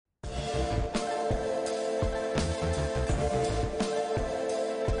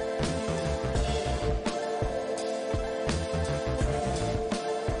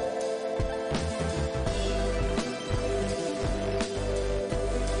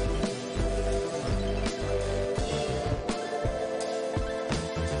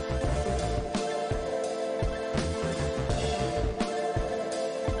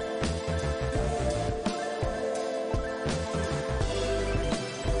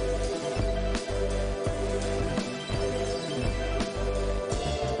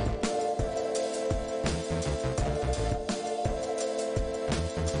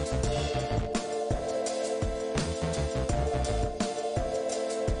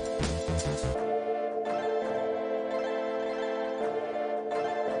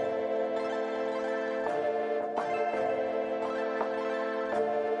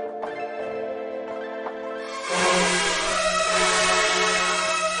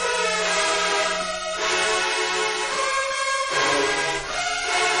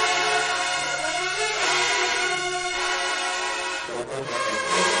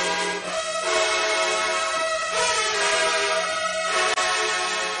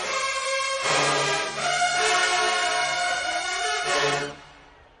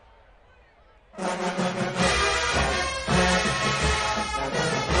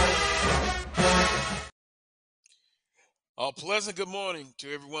pleasant good morning to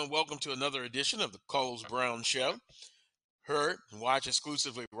everyone. Welcome to another edition of the Coles Brown Show. Heard and watch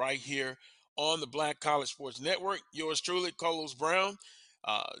exclusively right here on the Black College Sports Network. Yours truly, Coles Brown.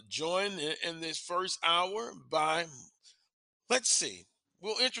 Joined in this first hour by, let's see,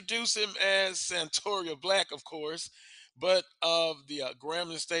 we'll introduce him as Santoria Black, of course, but of the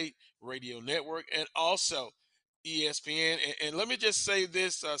Grambling State Radio Network and also ESPN. And let me just say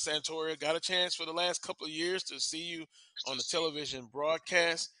this, Santoria, got a chance for the last couple of years to see you on the television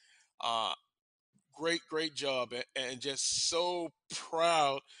broadcast. Uh, great job, and just so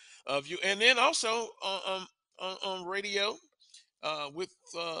proud of you. And then also on radio with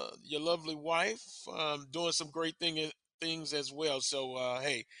your lovely wife, doing some things as well. So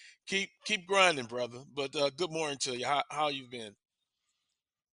hey, keep grinding, brother. But good morning to you. How you been?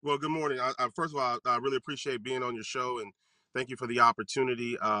 Well, good morning. First of all, I really appreciate being on your show and thank you for the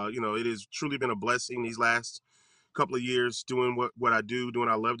opportunity. It has truly been a blessing these last couple of years doing what I do, doing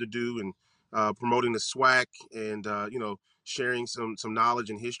what I love to do, and promoting the SWAC and sharing some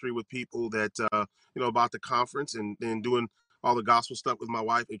knowledge and history with people that about the conference and doing all the gospel stuff with my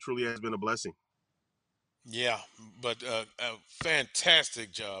wife. It truly has been a blessing. Yeah, but a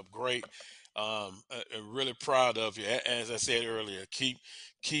fantastic job. Great. Really proud of you. As I said earlier, keep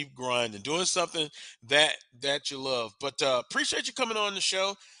grinding, doing something that you love. But appreciate you coming on the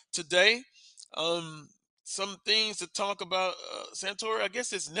show today. Um, some things to talk about, Santori. I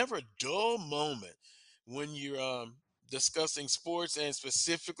guess it's never a dull moment when you're discussing sports and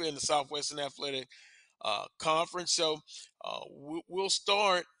specifically in the Southwestern Athletic Conference. So we'll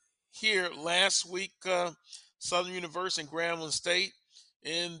start here. Last week, Southern University and Grambling State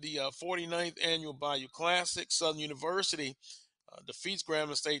in the 49th annual Bayou Classic. Southern University defeats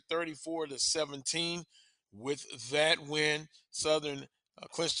Grambling State 34-17. With that win, Southern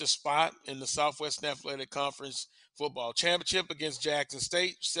clinched a spot in the Southwestern Athletic Conference football championship against Jackson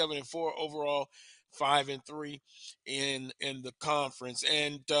State, 7-4 overall, 5-3 in the conference.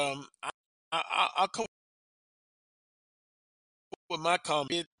 And I'll come with my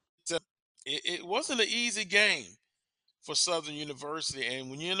comment. Uh, it wasn't an easy game for Southern University, and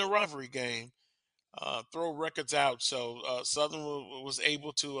when you're in a rivalry game, throw records out. So Southern was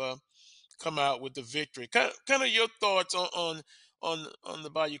able to come out with the victory. Kind of your thoughts on the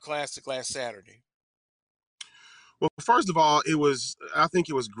Bayou Classic last Saturday. Well, first of all, I think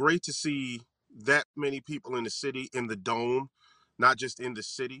it was great to see that many people in the city, in the dome, not just in the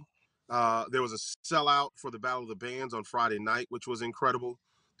city. There was a sellout for the Battle of the Bands on Friday night, which was incredible.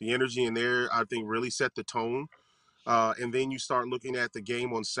 The energy in there, I think, really set the tone. And then you start looking at the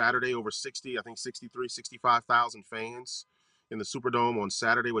game on Saturday, over 60, I think 63, 65,000 fans in the Superdome on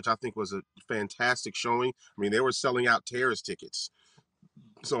Saturday, which I think was a fantastic showing. I mean, they were selling out terrace tickets.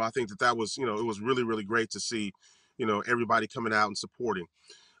 So I think that was, it was really, really great to see, everybody coming out and supporting.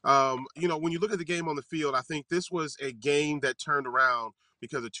 When you look at the game on the field, I think this was a game that turned around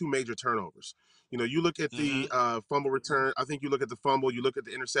because of two major turnovers. You look at the Hmm. fumble return. I think you look at the fumble, you look at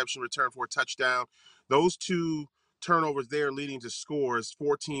the interception return for a touchdown. Those two turnovers there leading to scores,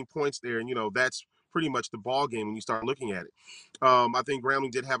 14 points there, and that's pretty much the ball game when you start looking at it. I think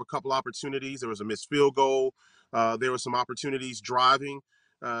Grambling did have a couple opportunities. There was a missed field goal. There were some opportunities driving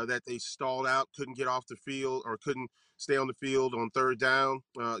that they stalled out, couldn't get off the field or couldn't stay on the field on third down.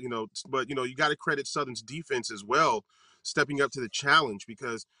 But you got to credit Southern's defense as well, stepping up to the challenge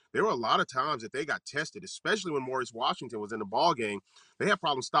because there were a lot of times that they got tested, especially when Maurice Washington was in the ball game. They had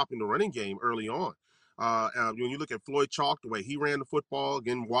problems stopping the running game early on. When you look at Floyd Chalk, the way he ran the football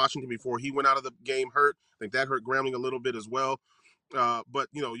again, Washington before he went out of the game hurt, I think that hurt Grambling a little bit as well. But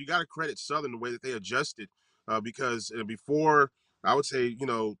you got to credit Southern the way that they adjusted because before I would say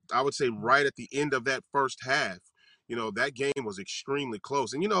right at the end of that first half, that game was extremely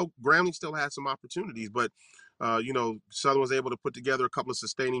close. And Grambling still had some opportunities, but Southern was able to put together a couple of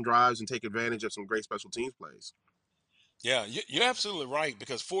sustaining drives and take advantage of some great special teams plays. Yeah, you're absolutely right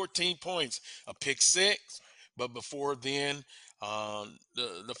because 14 points, a pick six, but before then,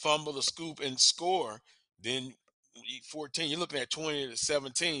 the fumble, the scoop, and score. Then 14, you're looking at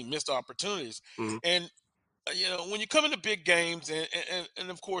 20-17 missed opportunities, Mm-hmm. and when you come into big games, and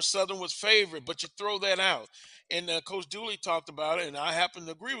of course Southern was favored, but you throw that out, and Coach Dooley talked about it, and I happen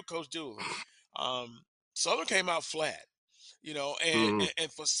to agree with Coach Dooley. Um, Southern came out flat, and, Mm-hmm.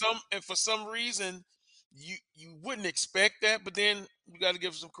 and for some reason you wouldn't expect that, but then you got to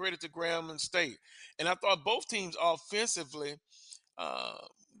give some credit to Grambling State, and I thought both teams offensively, uh,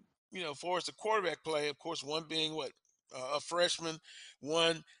 for as the quarterback play, of course, one being a freshman,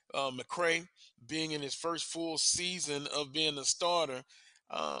 one McCray being in his first full season of being a starter.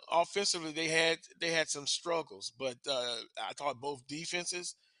 Offensively, they had some struggles, but I thought both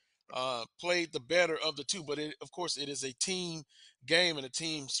defenses played the better of the two. But of course, it is a team game and a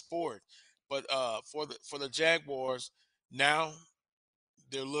team sport. But for the Jaguars now,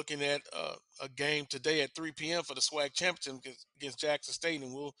 they're looking at a game today at 3 p.m. for the SWAC championship against Jackson State,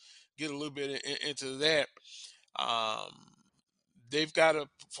 and we'll get a little bit into that. Um, they've got to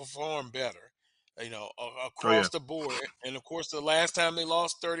perform better, Oh yeah. across the board. And of course, the last time they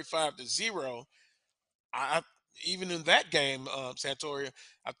lost 35-0, I even in that game, Santoria,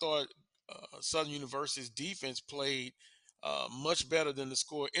 I thought Southern University's defense played much better than the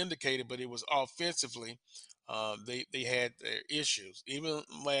score indicated, but it was offensively they had their issues. Even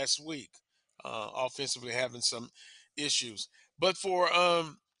last week, offensively having some issues. But for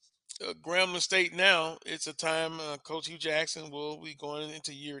Grambling State now, it's a time Coach Hugh Jackson will be going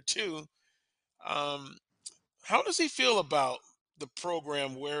into year two. Um, how does he feel about the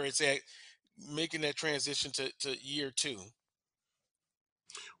program where it's at, making that transition to year two?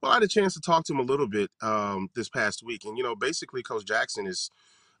 Well, I had a chance to talk to him a little bit this past week, and basically, Coach Jackson is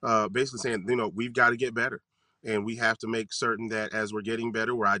basically saying, we've got to get better. And we have to make certain that as we're getting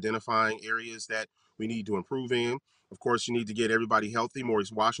better, we're identifying areas that we need to improve in. Of course, you need to get everybody healthy.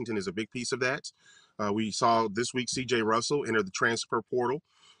 Maurice Washington is a big piece of that. We saw this week CJ Russell enter the transfer portal.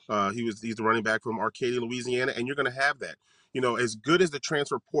 He's the running back from Arcadia, Louisiana, and you're going to have that. As good as the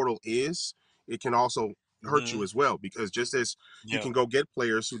transfer portal is, it can also hurt you Hmm. as well because just as you Yeah. can go get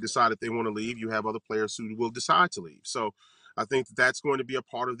players who decide that they want to leave, you have other players who will decide to leave. So I think that's going to be a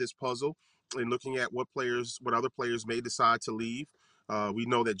part of this puzzle in looking at what other players may decide to leave. We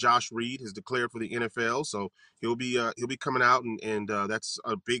know that Josh Reed has declared for the NFL, so he'll be coming out, and that's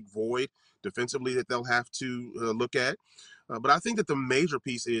a big void defensively that they'll have to look at. But I think that the major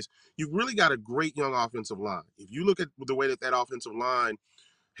piece is you've really got a great young offensive line. If you look at the way that offensive line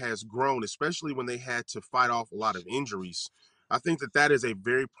has grown, especially when they had to fight off a lot of injuries. I think that that is a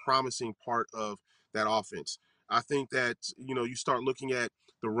very promising part of that offense. I think that, you start looking at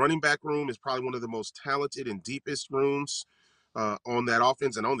the running back room is probably one of the most talented and deepest rooms on that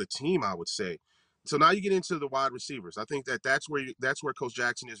offense and on the team, I would say. So now you get into the wide receivers. I think that that's where Coach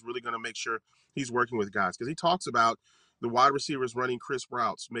Jackson is really going to make sure he's working with guys because he talks about the wide receivers running crisp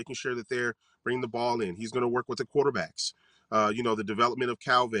routes, making sure that they're bringing the ball in. He's going to work with the quarterbacks. The development of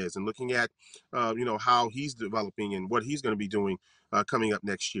Calvez and looking at, how he's developing and what he's going to be doing coming up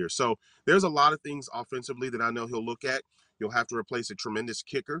next year. So there's a lot of things offensively that I know he'll look at. You'll have to replace a tremendous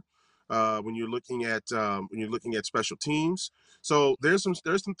kicker when you're looking at special teams. So there's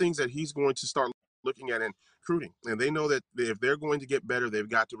some things that he's going to start looking at in recruiting, and they know that if they're going to get better, they've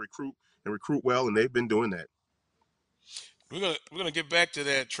got to recruit and recruit well, and they've been doing that. We're gonna get back to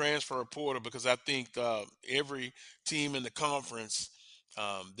that transfer portal because I think every team in the conference,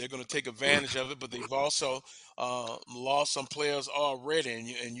 they're gonna take advantage of it, but they've also lost some players already,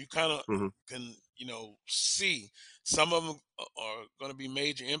 and you kind of Mm-hmm. can see some of them are going to be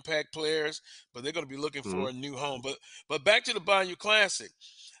major impact players, but they're going to be looking Mm-hmm. for a new home. But back to the Bayou Classic.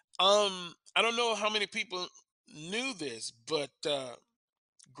 I don't know how many people knew this, but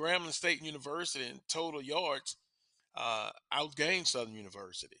Grambling State University in total yards outgained Southern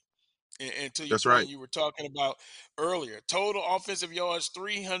University. And to your That's right. point, you were talking about earlier, total offensive yards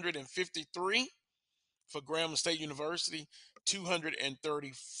 353 for Grambling State University,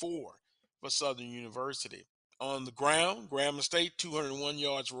 234 for Southern University. On the ground, Grambling State 201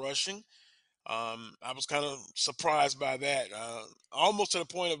 yards rushing. I was kind of surprised by that, almost to the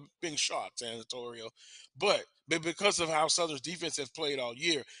point of being shocked, San Antonio. But because of how Southern's defense has played all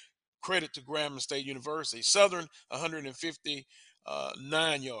year, credit to Grambling State University. Southern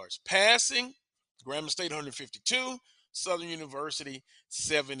 159 yards passing, Grambling State 152, Southern University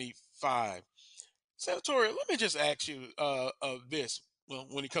 75. Sanatoria, let me just ask you this. Well,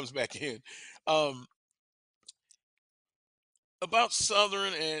 when he comes back in, um, about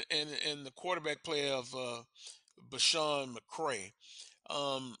Southern and the quarterback play of Bashawn McCray.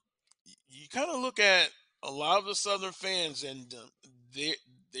 Um, you kind of look at a lot of the Southern fans, and they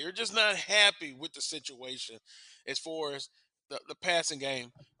they're just not happy with the situation as far as the passing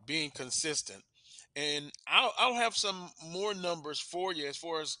game being consistent. And I'll have some more numbers for you as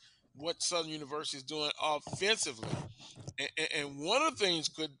far as what Southern University is doing offensively. And one of the things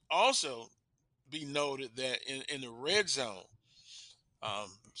could also be noted that in the red zone,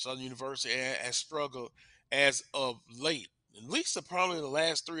 Southern University has struggled as of late, at least probably the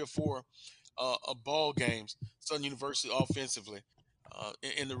last three or four ball games. Southern University offensively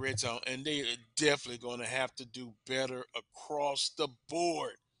in the red zone, and they are definitely going to have to do better across the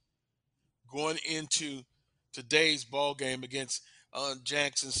board going into today's ball game against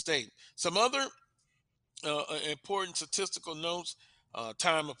Jackson State. Some other important statistical notes: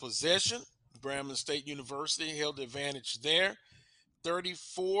 time of possession. Grambling State University held the advantage there,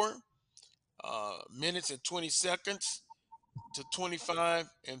 34 minutes and 20 seconds to 25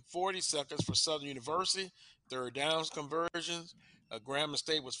 and 40 seconds for Southern University. Third downs conversions. Grambling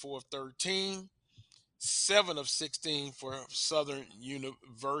State was 4 of 13, 7 of 16 for Southern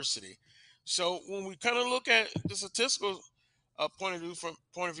University. So when we kind of look at the statistical point of view from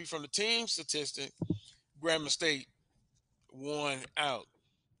the team statistic, Grambling State won out.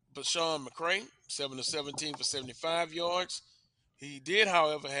 But Sean McCray, 7 of 17 for 75 yards. He did,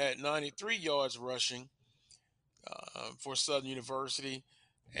 however, had 93 yards rushing for Southern University,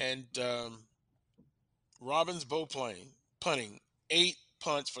 and Robbins Beauplain punting 8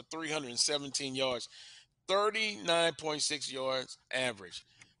 punts for 317 yards, 39.6 yards average.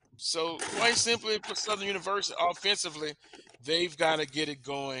 So quite simply for Southern University offensively, they've got to get it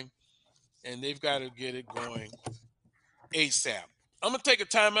going, and they've got to get it going ASAP. I'm going to take a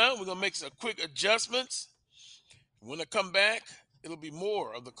timeout. We're going to make some quick adjustments. When I come back, it'll be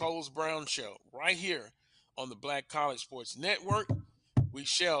more of the Coles Brown Show right here on the Black College Sports Network. We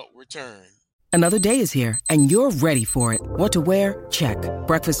shall return. Another day is here, and you're ready for it. What to wear? Check.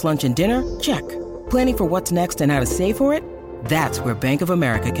 Breakfast, lunch, and dinner? Check. Planning for what's next and how to save for it? That's where Bank of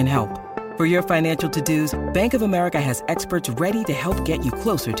America can help. For your financial to-dos, Bank of America has experts ready to help get you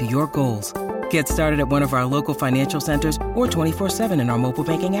closer to your goals. Get started at one of our local financial centers or 24/7 in our mobile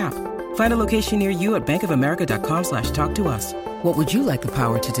banking app. Find a location near you at bankofamerica.com/talktous. What would you like the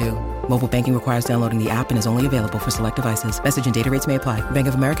power to do? Mobile banking requires downloading the app and is only available for select devices. Message and data rates may apply. Bank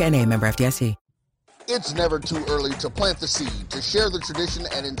of America N.A., member FDIC. It's never too early to plant the seed, to share the tradition,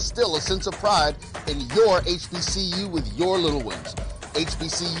 and instill a sense of pride in your HBCU with your little ones.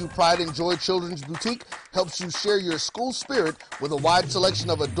 HBCU Pride and Joy Children's Boutique helps you share your school spirit with a wide selection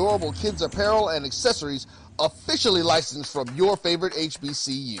of adorable kids' apparel and accessories officially licensed from your favorite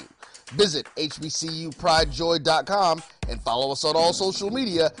HBCU. Visit hbcupridejoy.com and follow us on all social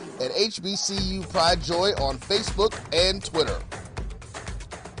media at HBCU Pride Joy on Facebook and Twitter.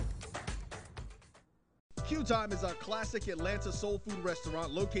 Q Time is a classic Atlanta soul food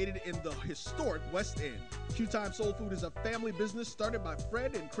restaurant located in the historic West End. Q Time Soul Food is a family business started by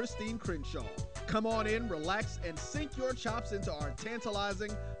Fred and Christine Crenshaw. Come on in, relax, and sink your chops into our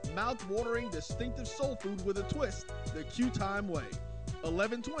tantalizing, mouth-watering, distinctive soul food with a twist, the Q Time way.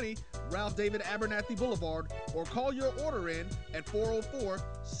 1120 Ralph David Abernathy Boulevard, or call your order in at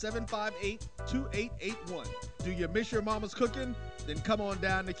 404-758-2881. Do you miss your mama's cooking? Then come on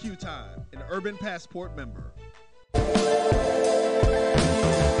down to Q Time, an Urban Passport member.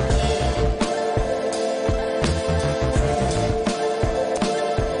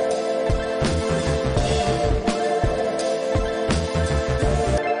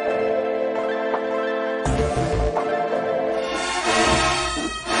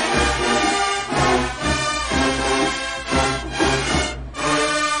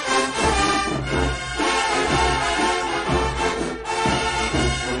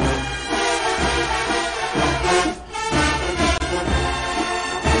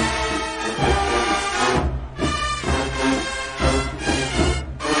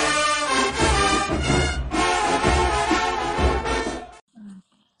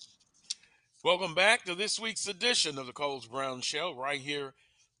 Welcome back to this week's edition of the Coles Brown Show right here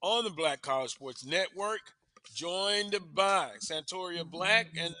on the Black College Sports Network. Joined by Santoria Black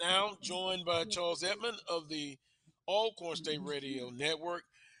and now joined by Charles Edmond of the Alcorn State Radio Network,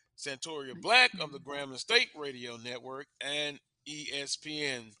 Santoria Black of the Grambling State Radio Network, and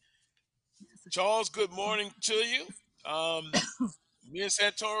ESPN. Charles, good morning to you. Me and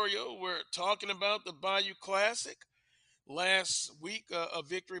Santorio were talking about the Bayou Classic last week, a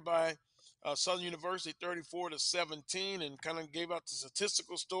victory by Southern University 34-17, and kind of gave out the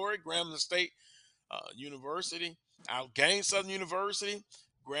statistical story. Grambling State University outgained Southern University.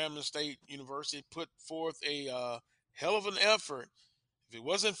 Grambling State University put forth a hell of an effort. If it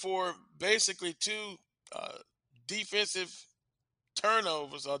wasn't for basically two defensive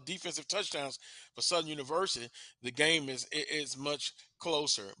turnovers or defensive touchdowns for Southern University, the game is much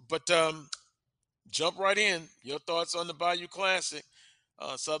closer. But jump right in. Your thoughts on the Bayou Classic,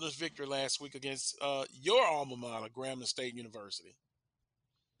 Southern's victory last week against your alma mater, Grambling State University.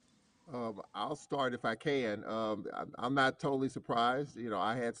 I'll start if I can. I'm not totally surprised. You know,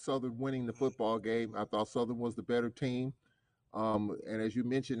 I had Southern winning the football game. I thought Southern was the better team. And as you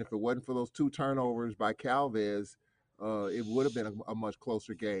mentioned, if it wasn't for those two turnovers by Calvez, it would have been a much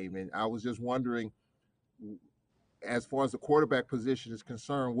closer game. And I was just wondering, as far as the quarterback position is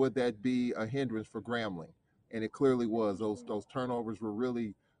concerned, would that be a hindrance for Grambling? and it clearly was. Those turnovers were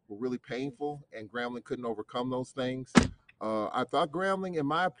really painful, and Grambling couldn't overcome those things. I thought Grambling, in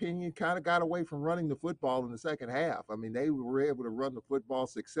my opinion, kind of got away from running the football in the second half. I mean, they were able to run the football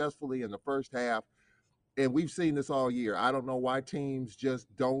successfully in the first half, and we've seen this all year. I don't know why teams just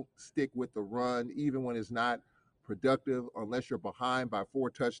don't stick with the run, even when it's not productive, unless you're behind by 4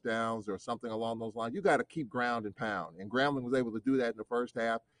 touchdowns or something along those lines. You got to keep ground and pound. And Grambling was able to do that in the first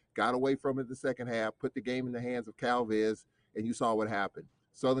half, got away from it in the second half, put the game in the hands of Calvez, and you saw what happened.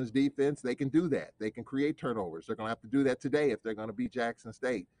 Southern's defense, they can do that. They can create turnovers. They're going to have to do that today if they're going to beat Jackson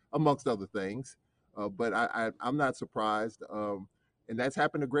State, amongst other things. But I'm not surprised. And that's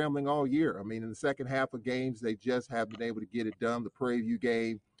happened to Grambling all year. I mean, in the second half of games, they just have been able to get it done. The Prairie View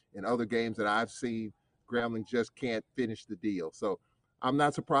game and other games that I've seen, Grambling just can't finish the deal. So I'm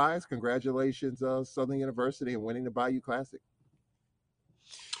not surprised. Congratulations, Southern University, and winning the Bayou Classic.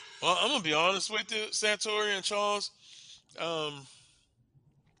 Well, I'm gonna be honest with you, Santori and Charles. Um,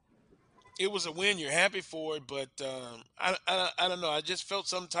 it was a win. You're happy for it, but I don't know. I just felt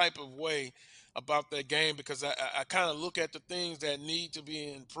some type of way about that game because I kind of look at the things that need to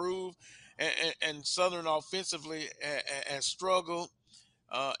be improved, and Southern offensively has struggled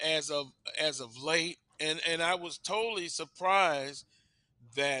as of late, and I was totally surprised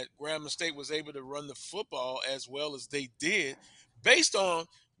that Grambling State was able to run the football as well as they did, based on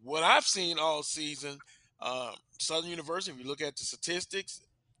what I've seen all season. Southern University, if you look at the statistics,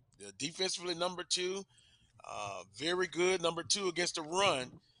 defensively number two, very good number two against the run.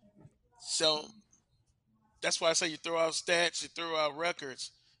 So that's why I say you throw out stats, you throw out records,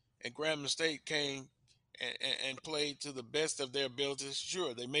 and Grambling State came and played to the best of their abilities.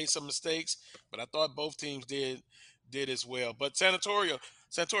 Sure, they made some mistakes, but I thought both teams did as well. But Santorio,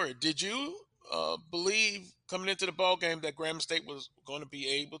 did you believe coming into the ball game that Grambling State was going to be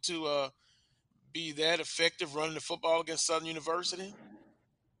able to be that effective running the football against Southern University?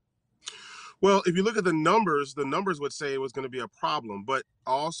 Well, if you look at the numbers would say it was going to be a problem, but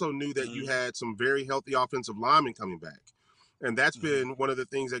I also knew that you Mm-hmm. had some very healthy offensive linemen coming back. And that's Mm-hmm. been one of the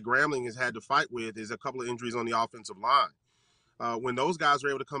things that Grambling has had to fight with is a couple of injuries on the offensive line. When those guys were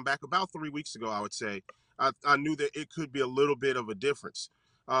able to come back about 3 weeks ago, I would say, I knew that it could be a little bit of a difference.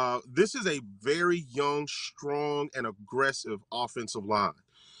 This is a very young, strong, and aggressive offensive line.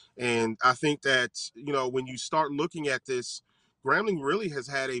 And I think that, when you start looking at this, Grambling really has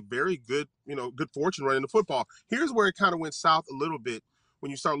had a very good, good fortune running the football. Here's where it kind of went south a little bit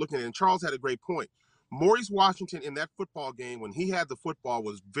when you start looking at it. And Charles had a great point. Maurice Washington in that football game, when he had the football,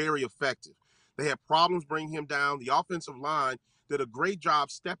 was very effective. They had problems bringing him down. The offensive line did a great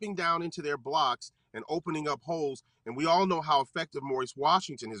job stepping down into their blocks and opening up holes. And we all know how effective Maurice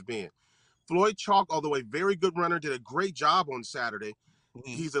Washington has been. Floyd Chalk, although a very good runner, did a great job on Saturday. Mm-hmm.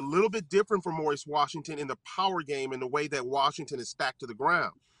 He's a little bit different from Maurice Washington in the power game and the way that Washington is stacked to the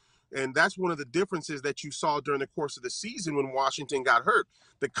ground. And that's one of the differences that you saw during the course of the season when Washington got hurt.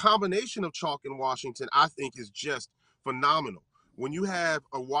 The combination of Chalk and Washington, I think, is just phenomenal. When you have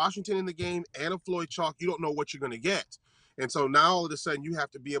a Washington in the game and a Floyd Chalk, you don't know what you're going to get. And so now all of a sudden you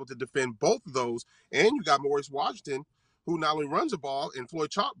have to be able to defend both of those. And you got Maurice Washington, who not only runs the ball, and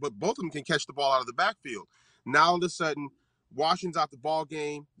Floyd Chalk, but both of them can catch the ball out of the backfield. Now all of a sudden, Washington's out the ball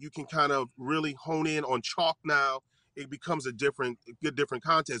game. You can kind of really hone in on Chalk now. It becomes a different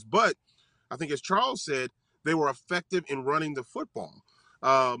contest. But I think, as Charles said, they were effective in running the football.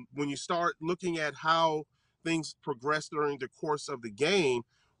 When you start looking at how things progressed during the course of the game,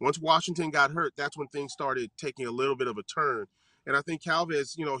 once Washington got hurt, that's when things started taking a little bit of a turn. And I think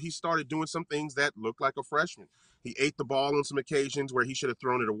Calvez, he started doing some things that looked like a freshman. He ate the ball on some occasions where he should have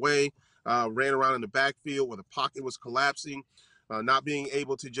thrown it away, ran around in the backfield where the pocket was collapsing, not being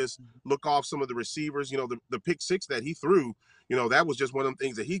able to just look off some of the receivers. The pick six that he threw, that was just one of the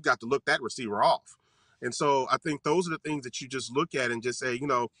things that he got to look that receiver off. And so I think those are the things that you just look at and just say,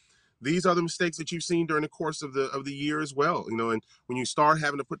 these are the mistakes that you've seen during the course of the year as well. And when you start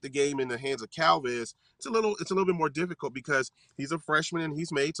having to put the game in the hands of Calvez, it's a little bit more difficult because he's a freshman and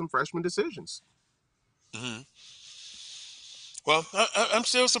he's made some freshman decisions. Mm-hmm. Well, I'm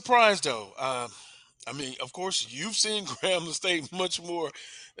still surprised though. I mean, of course, you've seen Grambling State much more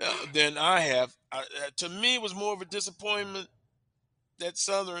than I have. To me, it was more of a disappointment that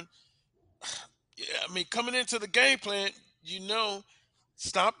Southern. Yeah, I mean, coming into the game plan,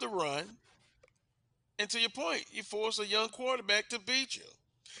 stop the run, and to your point, you force a young quarterback to beat you,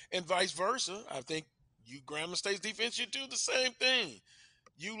 and vice versa. I think Grambling State's defense, you do the same thing.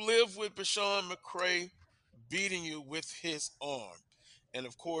 You live with Bashawn McCray beating you with his arm, and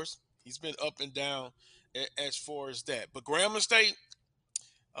of course, he's been up and down as far as that. But Grambling State,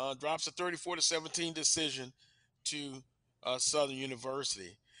 drops a 34-17 decision to Southern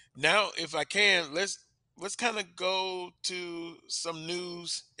University. Now, if I can, let's kind of go to some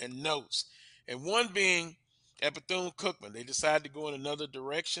news and notes, and one being at Bethune Cookman, they decided to go in another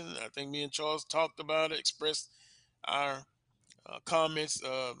direction. I think me and Charles talked about it, expressed our comments,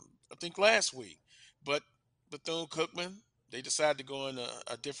 I think last week. But Bethune Cookman, they decided to go in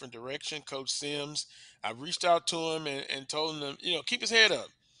a different direction. Coach Sims, I reached out to him and told him, keep his head up,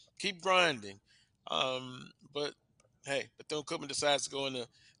 keep grinding. But hey, Bethune Cookman decides to go in a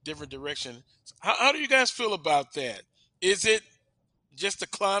different direction. How do you guys feel about that? Is it just the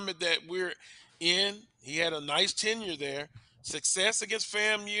climate that we're in? He had a nice tenure there, success against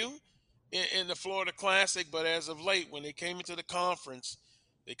FAMU in the Florida Classic, but as of late, when they came into the conference,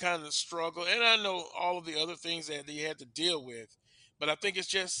 they kind of struggled. And I know all of the other things that he had to deal with, but I think it's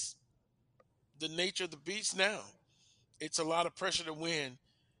just the nature of the beast now. It's a lot of pressure to win,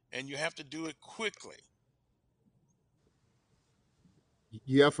 and you have to do it quickly.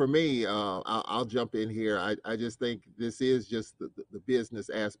 Yeah, for me, I'll jump in here. I just think this is just the business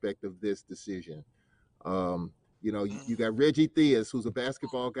aspect of this decision. Um, you Mm. got Reggie Theus, who's a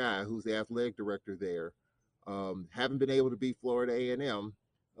basketball guy, who's the athletic director there. Haven't been able to beat Florida A&M,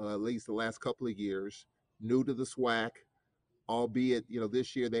 at least the last couple of years. New to the SWAC, albeit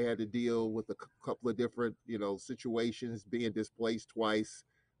this year they had to deal with a couple of different situations, being displaced twice.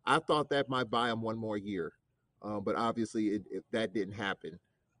 I thought that might buy them one more year, but obviously that didn't happen.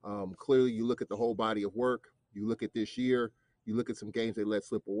 Clearly, you look at the whole body of work, you look at this year, you look at some games they let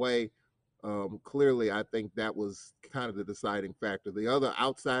slip away. Clearly, I think that was kind of the deciding factor. The other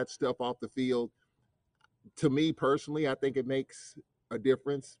outside stuff off the field, to me personally, I think it makes a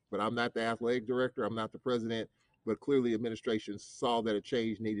difference, but I'm not the athletic director. I'm not the president, but clearly administration saw that a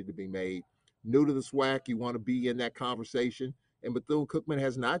change needed to be made. New to the SWAC, you want to be in that conversation, and Bethune Cookman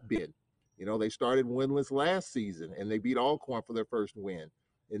has not been. They started winless last season, and they beat Alcorn for their first win.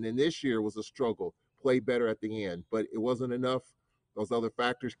 And then this year was a struggle, played better at the end, but it wasn't enough. Those other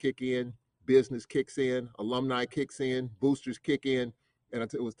factors kick in, business kicks in, alumni kicks in, boosters kick in, and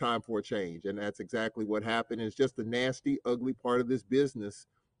it was time for a change. And that's exactly what happened. It's just the nasty, ugly part of this business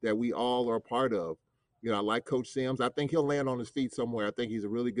that we all are a part of. I like Coach Sims. I think he'll land on his feet somewhere. I think he's a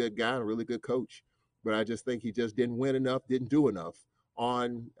really good guy and a really good coach. But I just think he just didn't win enough, didn't do enough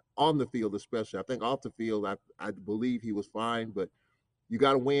on the field, especially. I think off the field, I believe he was fine, but you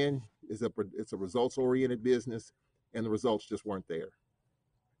got to win. It's a results oriented business, and the results just weren't there.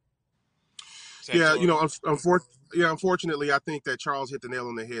 Yeah, Santori. unfortunately, I think that Charles hit the nail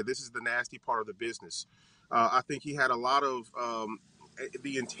on the head. This is the nasty part of the business. I think he had a lot of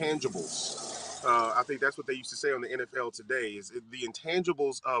the intangibles. I think that's what they used to say on the NFL today is the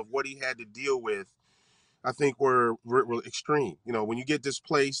intangibles of what he had to deal with. I think were extreme. When you get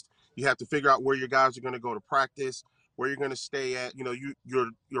displaced, you have to figure out where your guys are going to go to practice, where you're going to stay at.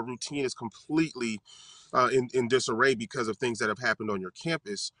 Your routine is completely in disarray because of things that have happened on your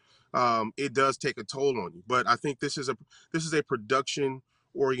campus. It does take a toll on you. But I think this is a production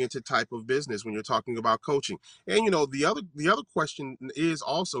oriented type of business when you're talking about coaching. And the other question is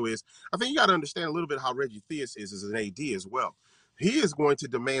I think you got to understand a little bit how Reggie Theus is as an AD as well. He is going to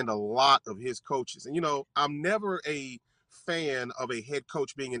demand a lot of his coaches. And I'm never a fan of a head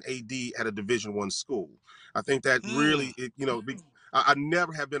coach being an AD at a Division I school. I think that Hmm. really I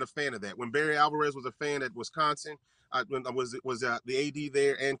never have been a fan of that. When Barry Alvarez was a fan at Wisconsin, when I was the AD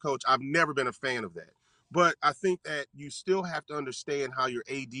there and coach, I've never been a fan of that. But I think that you still have to understand how your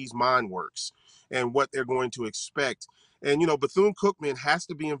AD's mind works and what they're going to expect. And Bethune Cookman has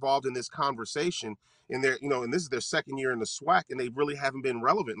to be involved in this conversation. And and this is their second year in the SWAC, and they really haven't been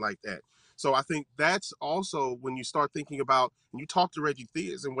relevant like that. So I think that's also when you start thinking about, and you talk to Reggie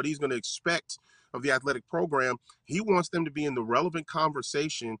Theus and what he's going to expect of the athletic program, he wants them to be in the relevant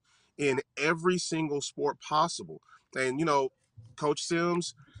conversation in every single sport possible. And Coach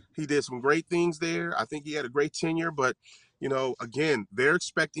Sims, he did some great things there. I think he had a great tenure, but again, they're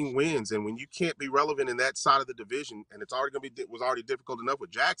expecting wins, and when you can't be relevant in that side of the division, and was already difficult enough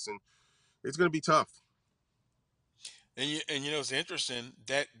with Jackson, it's going to be tough. And it's interesting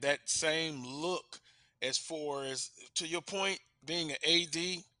that same look, as far as to your point, being an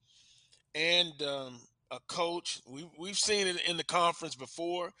AD and a coach. We've seen it in the conference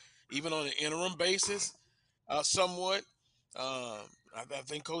before, even on an interim basis, somewhat. I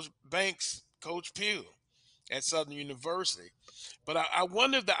think Coach Banks, Coach Pugh at Southern University. But I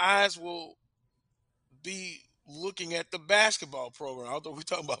wonder if the eyes will be looking at the basketball program, although we're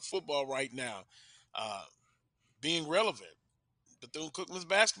talking about football right now, uh, being relevant. Bethune Cookman's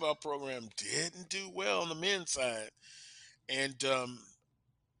basketball program didn't do well on the men's side. And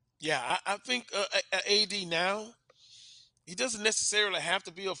Yeah, I think AD now, he doesn't necessarily have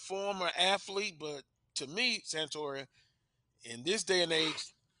to be a former athlete, but to me, Santoria, in this day and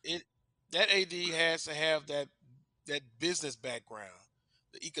age, it that AD has to have that business background,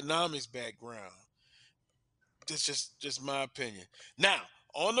 the economics background. That's just my opinion. Now,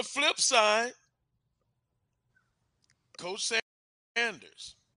 on the flip side, Coach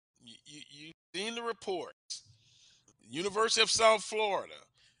Sanders, you seen the reports. University of South Florida,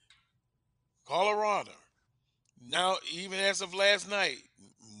 Colorado. Now, even as of last night,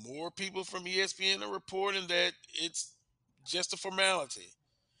 more people from ESPN are reporting that it's just a formality.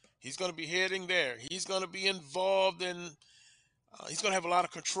 He's going to be heading there. He's going to be involved in. He's going to have a lot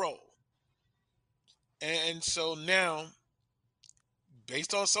of control. And so now,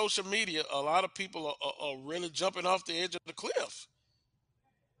 based on social media, a lot of people are really jumping off the edge of the cliff.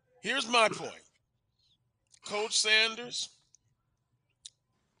 Here's my point, Coach Sanders.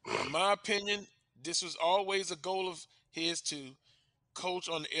 In my opinion, this was always a goal of his to coach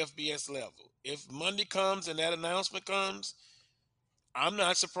on the FBS level. If Monday comes and that announcement comes, I'm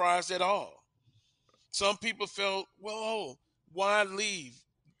not surprised at all. Some people felt, well, why leave?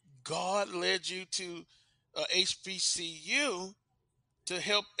 God led you to HBCU to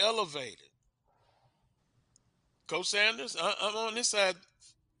help elevate it. Coach Sanders, I'm on this side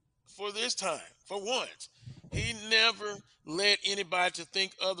for this time, for once. He never led anybody to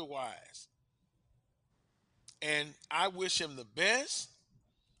think otherwise. And I wish him the best.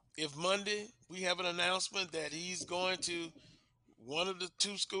 If Monday we have an announcement that he's going to one of the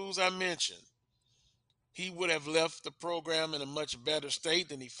two schools I mentioned, he would have left the program in a much better state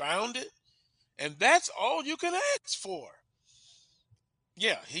than he found it. And that's all you can ask for.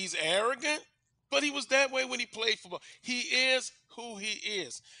 Yeah, he's arrogant, but he was that way when he played football. He is who he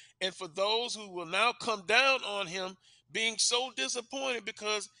is. And for those who will now come down on him being so disappointed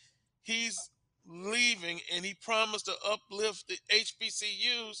because he's leaving and he promised to uplift the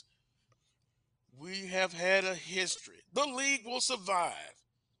HBCUs, we have had a history. The league will survive.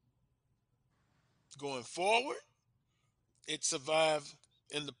 Going forward, it survived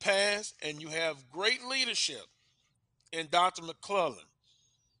in the past, and you have great leadership in Dr. McClellan.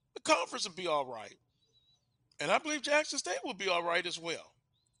 The conference will be all right. And I believe Jackson State will be all right as well.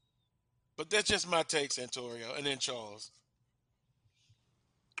 But that's just my take, Santorio, and then Charles.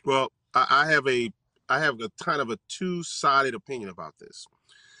 Well, I have a kind of a two-sided opinion about this.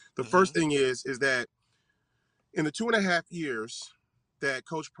 The first thing is that in the 2.5 years that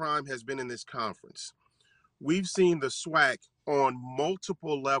Coach Prime has been in this conference, we've seen the SWAC on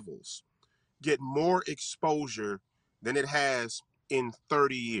multiple levels get more exposure than it has in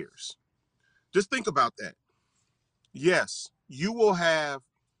 30 years. Just think about that. Yes, you will have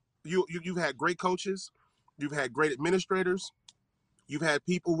you've had great coaches, you've had great administrators, you've had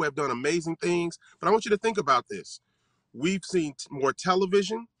people who have done amazing things, but I want you to think about this. We've seen more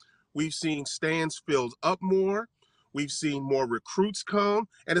television, we've seen stands filled up more, we've seen more recruits come,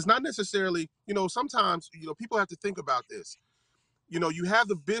 and it's not necessarily, sometimes, people have to think about this. You have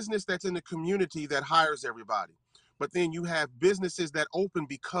the business that's in the community that hires everybody, but then you have businesses that open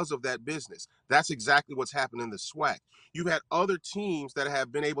because of that business. That's exactly what's happened in the SWAC. You've had other teams that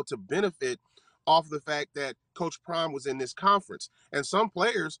have been able to benefit off the fact that Coach Prime was in this conference. And some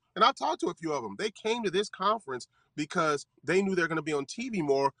players, and I talked to a few of them, they came to this conference because they knew they're going to be on TV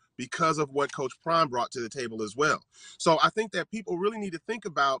more because of what Coach Prime brought to the table as well. So I think that people really need to think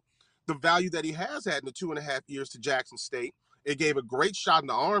about the value that he has had in the 2.5 years to Jackson State. It gave a great shot in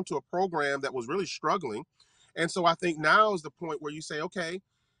the arm to a program that was really struggling. And so I think now is the point where you say, okay,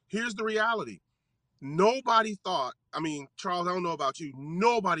 here's the reality. Nobody thought, Charles, I don't know about you,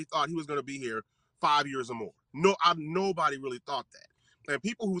 nobody thought he was going to be here 5 years or more. Nobody really thought that. And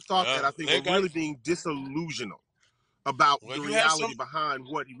people who thought that, I think, were really being disillusional about the reality behind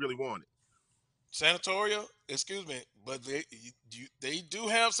what he really wanted. Sanatorio, excuse me, but they do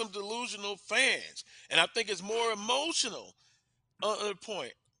have some delusional fans. And I think it's more emotional on the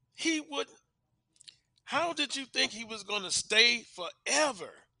point. He wouldn't. How did you think he was going to stay forever?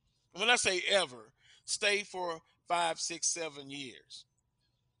 When I say ever, stay for 5, 6, 7 years.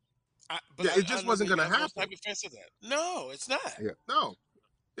 It just wasn't going to happen. Type of fence of that. No, it's not. Yeah. No,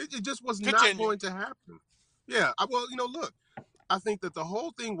 it just was not going to happen. Yeah. Look, I think that the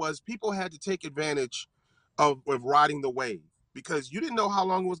whole thing was people had to take advantage of riding the wave because you didn't know how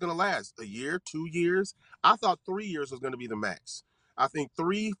long it was going to last. A year, 2 years. I thought 3 years was going to be the max. I think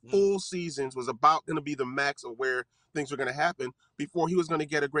 3 full seasons was about going to be the max of where things were going to happen before he was going to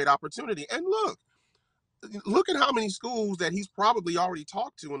get a great opportunity. And look at how many schools that he's probably already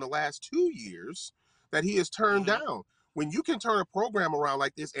talked to in the last 2 years that he has turned down. When you can turn a program around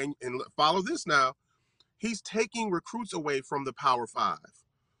like this and follow this now, he's taking recruits away from the Power Five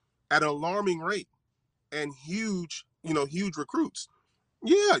at an alarming rate and huge recruits.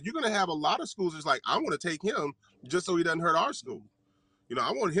 Yeah, you're going to have a lot of schools that's like, I want to take him just so he doesn't hurt our school.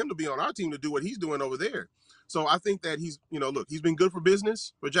 I want him to be on our team to do what he's doing over there. So I think that he's been good for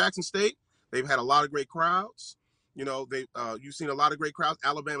business for Jackson State. They've had a lot of great crowds. You've seen a lot of great crowds.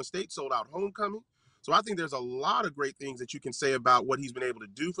 Alabama State sold out homecoming. So I think there's a lot of great things that you can say about what he's been able to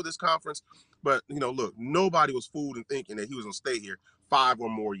do for this conference. But, look, nobody was fooled in thinking that he was going to stay here 5 or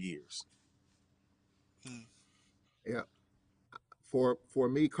more years. Yeah. For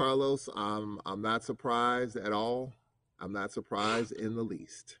me, Carlos, I'm not surprised at all. I'm not surprised in the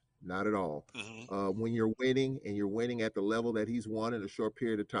least. Not at all. When you're winning and you're winning at the level that he's won in a short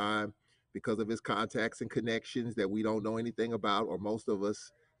period of time because of his contacts and connections that we don't know anything about, or most of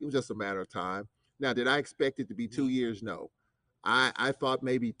us, it was just a matter of time. Now, did I expect it to be 2 years? No. I thought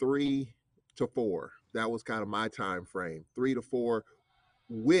maybe 3 to 4. That was kind of my time frame, 3 to 4,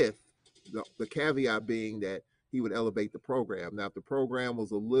 with the caveat being that he would elevate the program. Now, if the program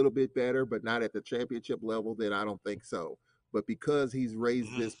was a little bit better, but not at the championship level, then I don't think so. But because he's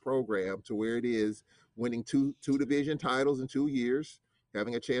raised this program to where it is, winning two division titles in 2 years,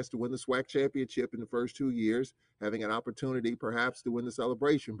 having a chance to win the SWAC championship in the first 2 years, having an opportunity perhaps to win the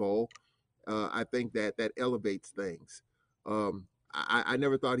Celebration Bowl, I think that elevates things. I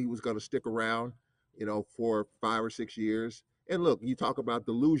never thought he was going to stick around, for 5 or 6 years. And look, you talk about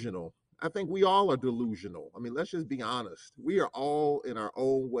delusional. I think we all are delusional. I mean, let's just be honest. We are all in our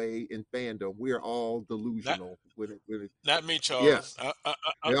own way in fandom. We are all delusional. Not me, Yeah. Charles.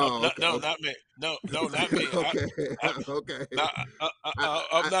 Okay. No, Okay. not me. No, not me. Okay. I, Okay. no,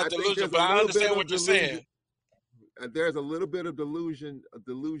 I'm not I think delusional, there's a but I little bit understand of what you're saying. delusion. There's a little bit of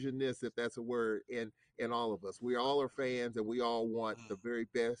delusionness, if that's a word, in all of us. We all are fans, and we all want the very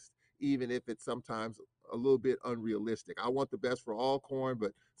best, even if it's sometimes a little bit unrealistic. I want the best for all corn,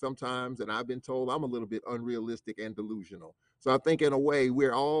 but sometimes, and I've been told, I'm a little bit unrealistic and delusional. So I think in a way,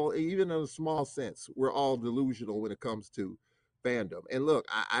 we're all, even in a small sense, we're all delusional when it comes to fandom. And look,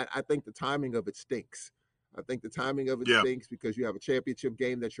 I think the timing of it stinks. I think the timing of it stinks because you have a championship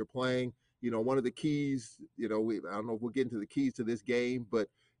game that you're playing. One of the keys, I don't know if we'll get into the keys to this game, but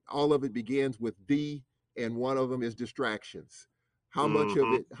all of it begins with D, and one of them is distractions. How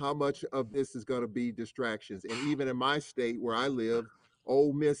much of this is going to be distractions? And even in my state where I live,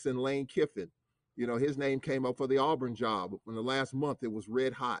 Ole Miss and Lane Kiffin, his name came up for the Auburn job. In the last month, it was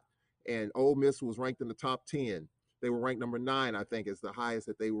red hot, and Ole Miss was ranked in the top 10. They were ranked number 9, I think, is the highest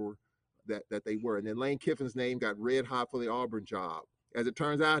that they were. That they were. And then Lane Kiffin's name got red hot for the Auburn job. As it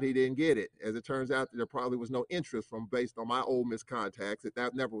turns out, he didn't get it. As it turns out, there probably was no interest based on my Ole Miss contacts.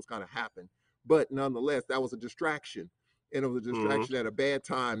 That never was going to happen. But nonetheless, that was a distraction. And it was a distraction at a bad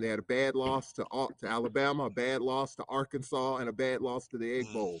time. They had a bad loss to Alabama, a bad loss to Arkansas, and a bad loss to the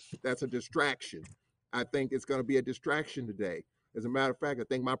Egg Bowl. That's a distraction. I think it's going to be a distraction today. As a matter of fact, I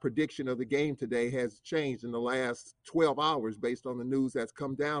think my prediction of the game today has changed in the last 12 hours based on the news that's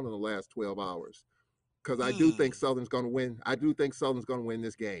come down in the last 12 hours. Because I do think Southern's going to win. I do think Southern's going to win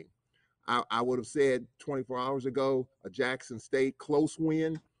this game. I would have said 24 hours ago, a Jackson State close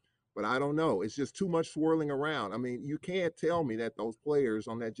win, but I don't know. It's just too much swirling around. I mean, you can't tell me that those players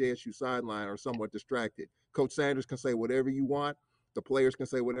on that JSU sideline are somewhat distracted. Coach Sanders can say whatever you want. The players can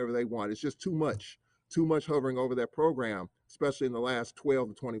say whatever they want. It's just too much hovering over that program, especially in the last 12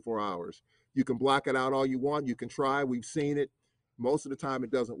 to 24 hours. You can block it out all you want. You can try. We've seen it. Most of the time,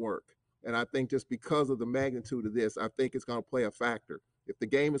 it doesn't work. And I think just because of the magnitude of this, I think it's going to play a factor. If the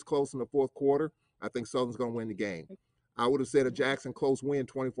game is close in the fourth quarter, I think Southern's going to win the game. I would have said a Jackson close win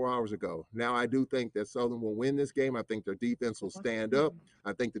 24 hours ago. Now I do think that Southern will win this game. I think their defense will stand up.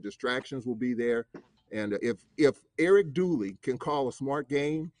 I think the distractions will be there. And if Eric Dooley can call a smart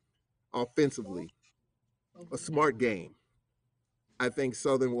game offensively, a smart game, I think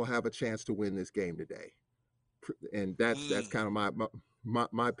Southern will have a chance to win this game today. And that's kind of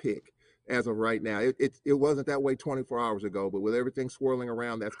my pick. As of right now, it wasn't that way 24 hours ago, but with everything swirling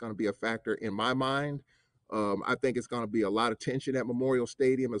around, that's going to be a factor in my mind. I think it's going to be a lot of tension at Memorial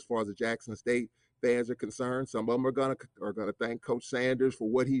Stadium as far as the Jackson State fans are concerned. Some of them are going to thank Coach Sanders for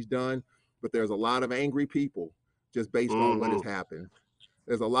what he's done, but there's a lot of angry people just based on what has happened.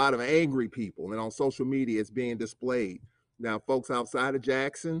 There's a lot of angry people, and on social media, it's being displayed. Now, folks outside of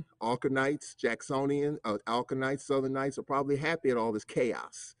Jackson, Alcornites, Jacksonian, Alcornites, Southern Knights are probably happy at all this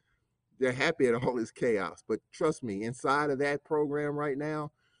chaos. They're happy at all this chaos. But trust me, inside of that program right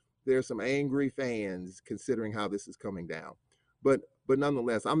now, there's some angry fans considering how this is coming down. But But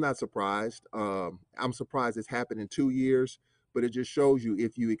nonetheless, I'm not surprised. I'm surprised it's happened in 2 years, but it just shows you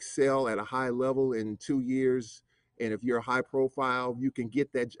if you excel at a high level in 2 years, and if you're a high profile, you can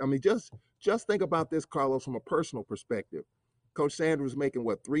get that. I mean, just think about this, Carlos, from a personal perspective. Coach Sanders making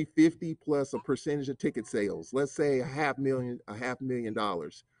what, 350 plus a percentage of ticket sales. Let's say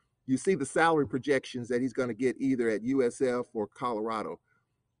 $500,000. You see the salary projections that he's going to get either at USF or Colorado.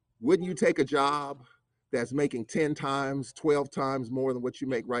 Wouldn't you take a job that's making 10 times, 12 times more than what you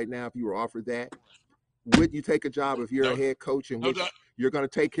make right now if you were offered that? Would you take a job if you're No, a head coach in no which doubt, you're going to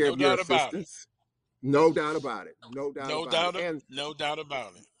take care no of your doubt about it. assistants? No doubt about it. No doubt No about it. doubt, And no doubt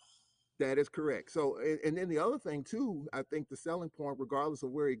about it. that is correct. So, and then the other thing too, I think the selling point, regardless of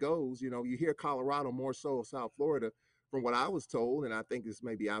where he goes, you hear Colorado more so of South Florida, from what I was told, and I think this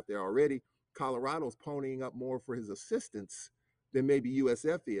may be out there already. Colorado's ponying up more for his assistants than maybe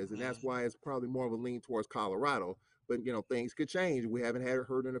USF is, and that's Mhm. why it's probably more of a lean towards Colorado. But things could change. We haven't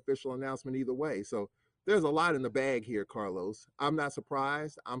heard an official announcement either way. So there's a lot in the bag here, Carlos. I'm not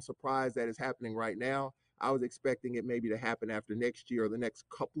surprised. I'm surprised that it's happening right now. I was expecting it maybe to happen after next year or the next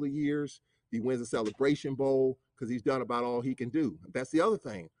couple of years. He wins a Celebration Bowl because he's done about all he can do. That's the other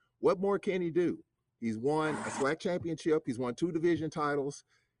thing. What more can he do? He's won a SWAC championship. He's won 2 division titles.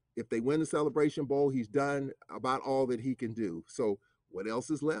 If they win the Celebration Bowl, he's done about all that he can do. So what else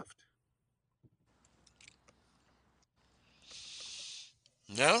is left?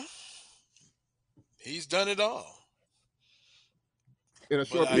 No, he's done it all. In a But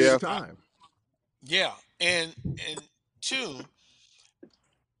short I, period Yeah. of time. yeah, and two,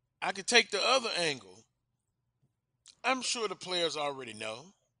 I could take the other angle. I'm sure the players already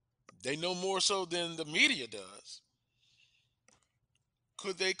know. They know more so than the media does.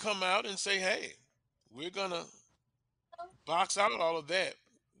 Could they come out and say, "Hey, we're gonna box out all of that.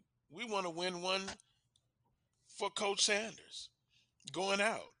 We want to win one for Coach Sanders going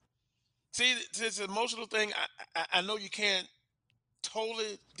out." See, this emotional thing. I know you can't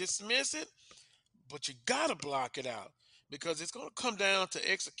totally dismiss it, but you gotta block it out because it's gonna come down to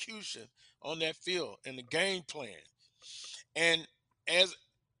execution on that field and the game plan. And as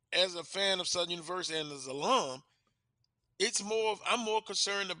as a fan of Southern University and as an alum, I'm more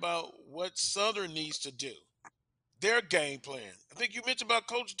concerned about what Southern needs to do. Their game plan. I think you mentioned about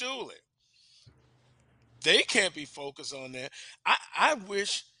Coach Dooley. They can't be focused on that. I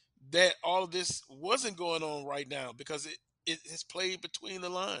wish that all of this wasn't going on right now because it has played between the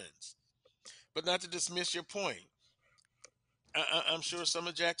lines. But not to dismiss your point, I'm sure some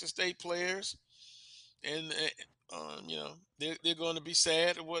of Jackson State players and they're going to be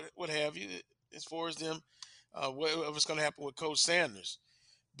sad or what have you as far as them what's going to happen with Coach Sanders.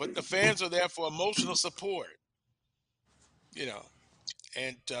 But the fans are there for emotional support, you know.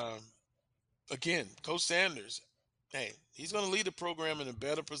 And again, Coach Sanders, hey, he's going to lead the program in a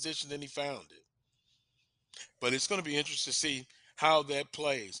better position than he found it. But it's going to be interesting to see how that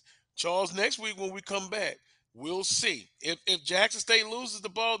plays. Charles, next week when we come back, we'll see. If Jackson State loses the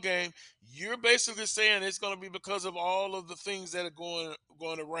ball game, you're basically saying it's going to be because of all of the things that are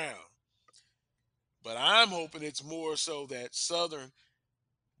going around. But I'm hoping it's more so that Southern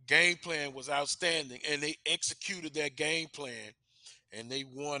game plan was outstanding and they executed that game plan and they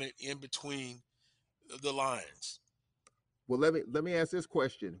won it in between the lines. Well, let me ask this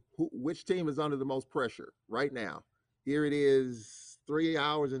question: which team is under the most pressure right now? Here it is, 3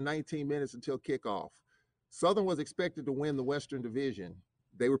 hours and 19 minutes until kickoff. Southern was expected to win the Western Division.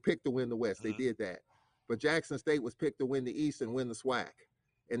 They were picked to win the West. They Mhm. did that. But Jackson State was picked to win the East and win the SWAC.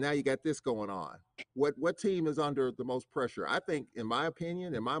 And now you got this going on. What team is under the most pressure? I think, in my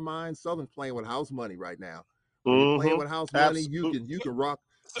opinion, in my mind, Southern's playing with house money right now. When you're playing with house money, you Absolutely. can you can rock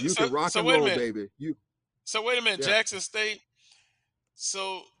So, you so, can rock so and wait a roll, minute. baby. You So wait a minute, Yeah. Jackson State.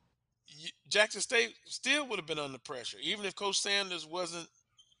 So Jackson State still would have been under pressure, even if Coach Sanders wasn't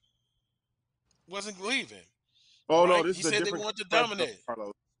leaving. Oh no, Right? this He is a said they different wanted to kind of pressure, dominate.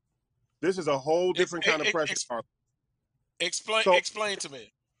 Carlos. This is a whole Ex- different e- kind of e- pressure, ex- Carlos. explain So explain to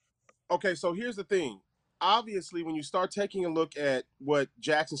me. okay, so here's the thing. Obviously, when you start taking a look at what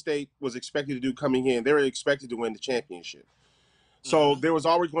Jackson State was expected to do coming in, they were expected to win the championship. So Hmm. there was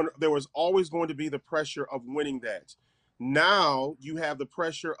always going to be the pressure of winning that. Now you have the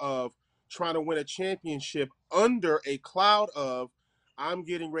pressure of trying to win a championship under a cloud of I'm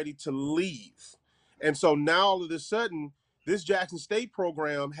getting ready to leave. And so now all of a sudden, this Jackson State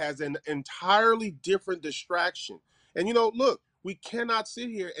program has an entirely different distraction. And look, we cannot sit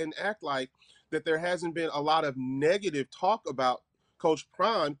here and act like that there hasn't been a lot of negative talk about Coach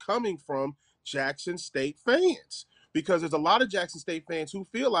Prime coming from Jackson State fans because there's a lot of Jackson State fans who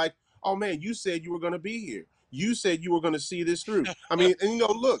feel like, oh man, you said you were going to be here. you said you were going to see this through. I mean,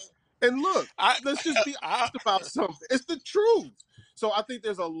 and look, I, let's just be I, honest about something. It's the truth. So I think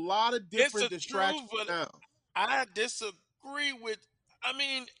there's a lot of it's different the truth, distractions but now. I disagree with. I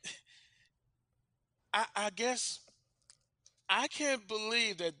mean, I guess I can't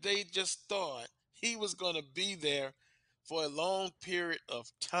believe that they just thought he was going to be there for a long period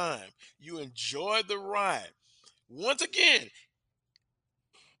of time. You enjoy the ride. Once again,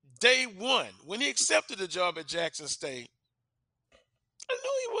 day one, when he accepted the job at Jackson State, I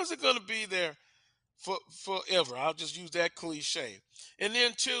knew he wasn't going to be there for forever. I'll just use that cliche. And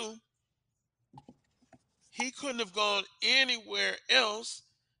then two, he couldn't have gone anywhere else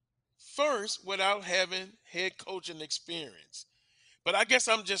first without having head coaching experience. But I guess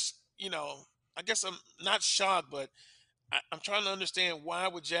I'm just, I guess I'm not shocked, but I'm trying to understand why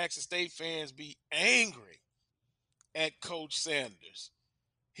would Jackson State fans be angry at Coach Sanders?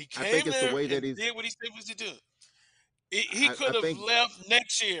 He I think came it's the there way that and he's. did what he said was to do. He I could have think, left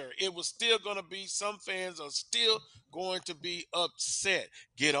next year. It was still going to be, some fans are still going to be upset.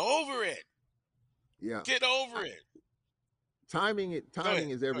 Get over it. yeah. Get over it. Timing Go ahead. timing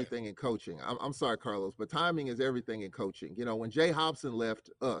is Go ahead. everything in coaching. I'm sorry, Carlos, but timing is everything in coaching. When Jay Hobson left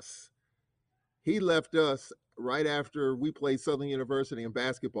us, he left us right after we played Southern University in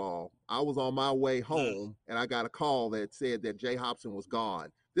basketball. I was on my way Mhm, home and I got a call that said that Jay Hobson was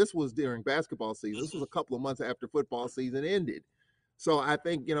gone. This was during basketball season. This was mhm, a couple of months after football season ended. So I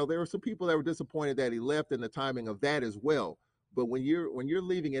think, there were some people that were disappointed that he left and the timing of that as well. But when you're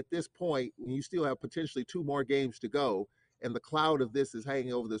leaving at this point, when you still have potentially two more games to go, and the cloud of this is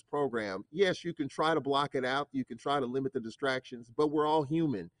hanging over this program, yes, you can try to block it out. You can try to limit the distractions, but we're all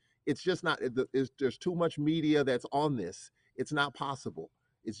human. It's just not. There's too much media that's on this. It's not possible.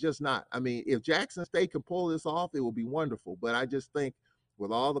 It's just not. I mean, if Jackson State can pull this off, it will be wonderful. But I just think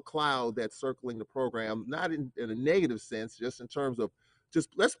with all the cloud that's circling the program, not in a negative sense, just in terms of just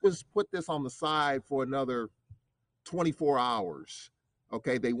let's just put this on the side for another 24 hours.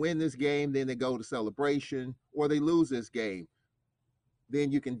 Okay, they win this game, then they go to celebration, or they lose this game,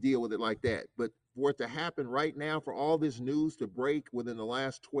 then you can deal with it like that. But for it to happen right now, for all this news to break within the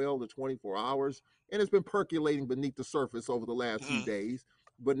last 12 to 24 hours, and it's been percolating beneath the surface over the last few mhm, days,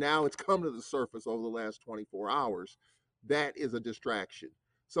 but now it's come to the surface over the last 24 hours, that is a distraction.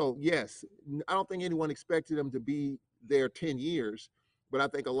 So, yes, I don't think anyone expected them to be there 10 years, but I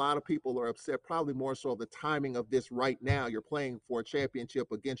think a lot of people are upset, probably more so the timing of this right now. You're playing for a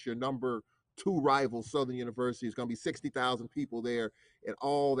championship against your number two rival, Southern University. It's going to be 60,000 people there and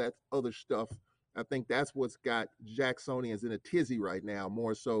all that other stuff. I think that's what's got Jacksonians in a tizzy right now,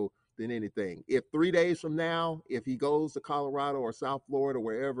 more so than anything. If 3 days from now, if he goes to Colorado or South Florida or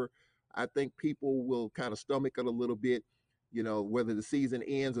wherever, I think people will kind of stomach it a little bit. Whether the season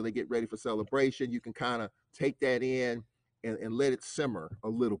ends or they get ready for celebration, you can kind of take that in and let it simmer a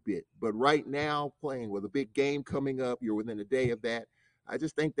little bit. But right now, playing with a big game coming up, you're within a day of that. I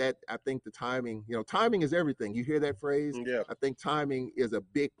think the timing, timing is everything. You hear that phrase? Yeah. I think timing is a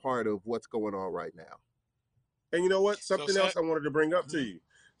big part of what's going on right now. And you know what? So, Something else I wanted to bring up to mhm, you.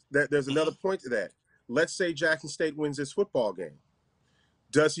 That there's another mhm, point to that. Let's say Jackson State wins this football game.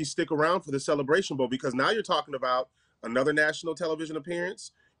 Does he stick around for the Celebration Bowl? Because now you're talking about another national television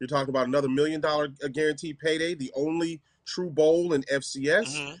appearance. You're talking about another $1 million guaranteed payday, the only true bowl in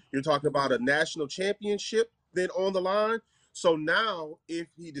FCS. mhm, You're talking about a national championship then on the line. So now, if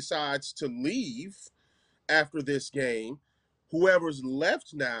he decides to leave after this game, whoever's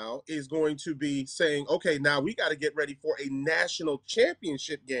left now is going to be saying, okay, now we got to get ready for a national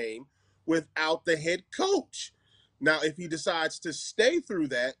championship game without the head coach. Now, if he decides to stay through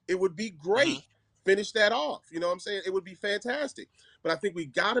that, it would be mhm, great. Finish that off. You know what I'm saying? It would be fantastic. But I think we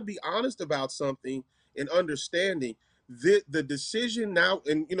got to be honest about something and understanding the decision now.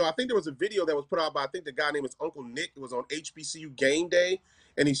 And, I think there was a video that was put out by, I think the guy named was Uncle Nick. It was on HBCU Game Day.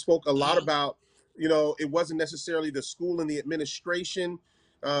 And he spoke a lot mhm, about, it wasn't necessarily the school and the administration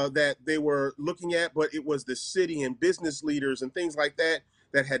that they were looking at, but it was the city and business leaders and things like that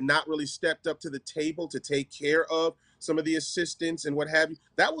that had not really stepped up to the table to take care of some of the assistants and what have you.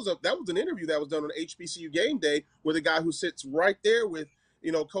 That was an interview that was done on HBCU Game Day with a guy who sits right there with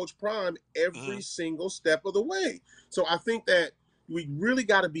Coach Prime every mhm. single step of the way. So I think that we really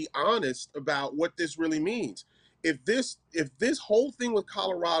got to be honest about what this really means. If this whole thing with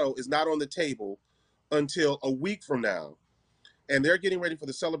Colorado is not on the table until a week from now, and they're getting ready for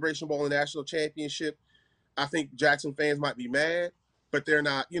the Celebration Bowl and National Championship, I think Jackson fans might be mad, but they're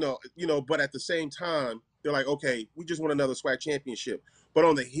not, but at the same time, they're like, okay, we just won another SWAC championship. But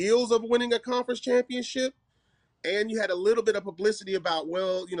on the heels of winning a conference championship, and you had a little bit of publicity about,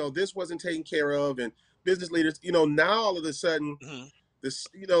 well, this wasn't taken care of, and business leaders. Now all of a sudden, Mhm. this,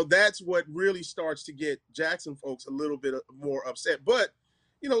 that's what really starts to get Jackson folks a little bit more upset. But,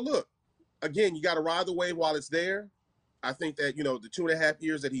 look, again, you got to ride the wave while it's there. I think that, the 2.5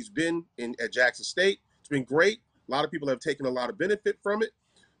 years that he's been at Jackson State, it's been great. A lot of people have taken a lot of benefit from it.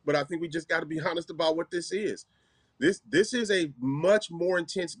 But I think we just got to be honest about what this is. This is a much more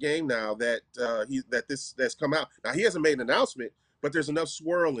intense game now that that's come out. Now he hasn't made an announcement, but there's enough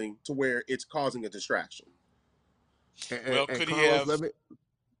swirling to where it's causing a distraction. Well, And could he Carlos, have?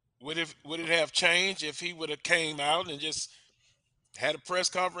 Would it have changed if he would have came out and just had a press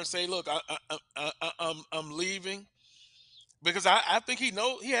conference, say, "Look, I'm leaving," because I think he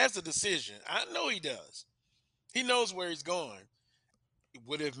has a decision. I know he does. He knows where he's going. It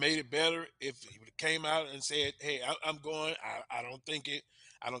would have made it better if he would have came out and said, "Hey, I'm going." I don't think it.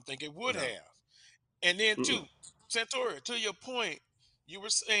 I don't think it would No. have. And then Mm-mm. too, Santora, to your point, you were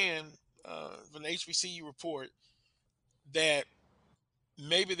saying from the HBCU report that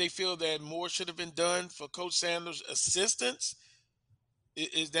maybe they feel that more should have been done for Coach Sanders' assistants.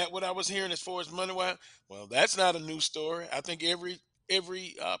 Is that what I was hearing as far as money wise? Well, that's not a new story. I think every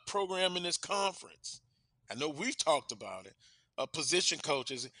program in this conference, I know we've talked about it. Position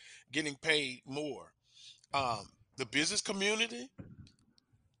coaches getting paid more. Um, the business community,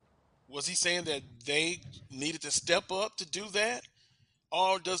 was he saying that they needed to step up to do that,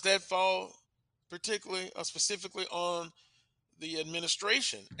 or does that fall particularly or specifically on the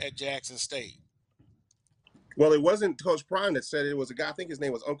administration at Jackson State? Well, it wasn't Coach Prime that said it. It was a guy. I think his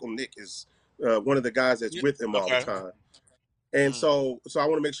name was Uncle Nick. Is one of the guys that's Yeah. with him all the Okay. time. And Mm, so I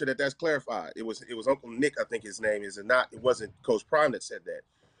want to make sure that that's clarified. It was Uncle Nick. I think his name is, and not it wasn't Coach Prime that said that.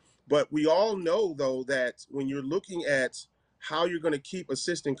 But we all know though that when you're looking at how you're going to keep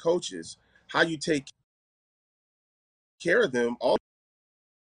assistant coaches, how you take care of them, all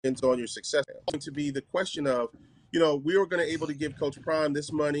depends on your success. It's going to be the question of, we were going to able to give Coach Prime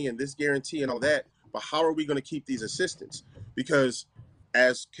this money and this guarantee and all that, but how are we going to keep these assistants? Because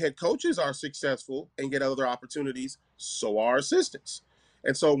as head coaches are successful and get other opportunities, so are assistants.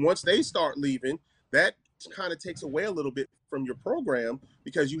 And so once they start leaving, that kind of takes away a little bit from your program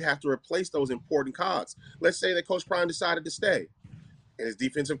because you have to replace those important cogs. Let's say that Coach Prime decided to stay and his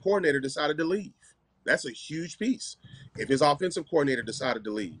defensive coordinator decided to leave. That's a huge piece. If his offensive coordinator decided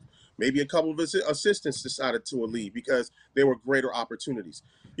to leave, maybe a couple of his assistants decided to leave because there were greater opportunities.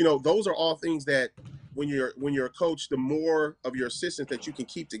 Those are all things that when you're a coach, the more of your assistants that you can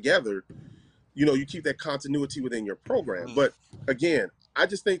keep together, you keep that continuity within your program. mm, But again, I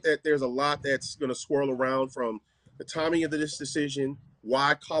just think that there's a lot that's going to swirl around from the timing of this decision.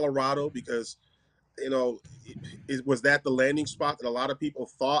 Why Colorado? Because was that the landing spot that a lot of people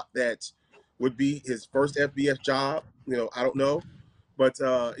thought that would be his first FBS job? I don't know, but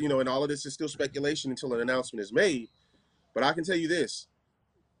and all of this is still speculation until an announcement is made. But I can tell you this: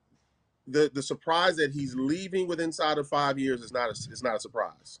 the surprise that he's leaving with inside of 5 years is not a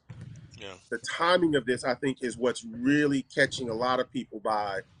surprise. yeah. The timing of this, I think, is what's really catching a lot of people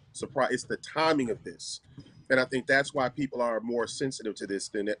by surprise. It's the timing of this, and I think that's why people are more sensitive to this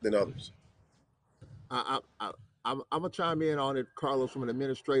than others. I, I, I'm gonna chime in on it, Carlos, from an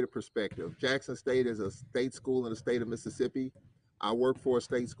administrative perspective. Jackson State is a state school in the state of Mississippi. I work for a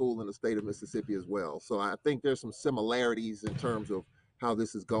state school in the state of Mississippi as well. So I think there's some similarities in terms of how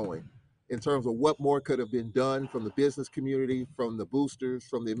this is going. In terms of what more could have been done from the business community, from the boosters,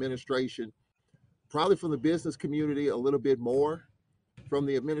 from the administration, probably from the business community a little bit more. From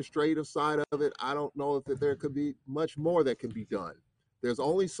the administrative side of it, I don't know if there could be much more that can be done. There's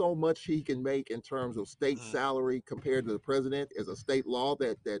only so much he can make in terms of state Mm, salary compared to the president. Is a state law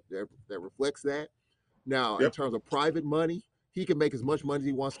that reflects that. Now, in Yep. terms of private money, he can make as much money as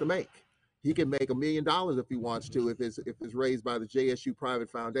he wants to make. He can make $1 million if he wants to, if it's raised by the JSU Private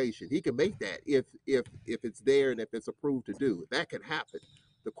Foundation. He can make that if it's there and if it's approved to do. That could happen.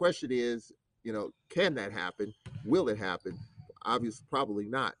 The question is, can that happen? Will it happen? Obviously, probably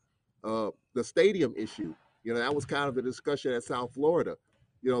not. The stadium issue, that was kind of the discussion at South Florida.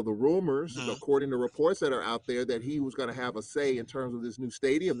 The rumors, mm, according to reports that are out there, that he was going to have a say in terms of this new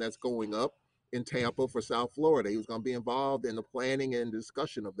stadium that's going up in Tampa for South Florida. He was going to be involved in the planning and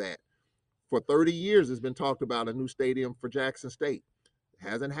discussion of that. For 30 years, it's been talked about a new stadium for Jackson State. It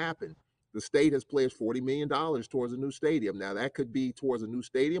hasn't happened. The state has pledged $40 million towards a new stadium. Now, that could be towards a new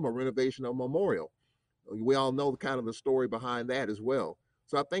stadium or renovation of a memorial. We all know kind of the story behind that as well.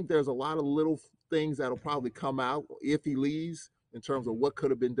 So I think there's a lot of little things that'll probably come out if he leaves in terms of what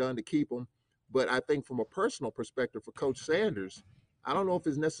could have been done to keep him. But I think from a personal perspective for Coach Sanders, I don't know if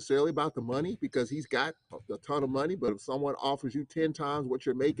it's necessarily about the money because he's got a ton of money, but if someone offers you 10 times what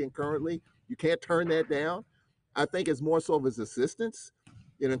you're making currently, you can't turn that down. I think it's more so of his assistants.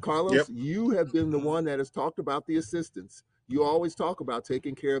 And then Yep. Carlos, you have been the one that has talked about the assistants. You always talk about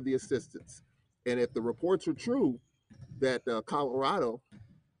taking care of the assistants. And if the reports are true that Colorado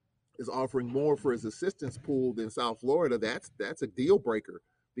is offering more for his assistance pool than South Florida, that's a deal breaker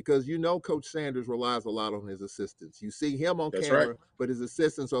because Coach Sanders relies a lot on his assistants. You see him on That's right. camera, but his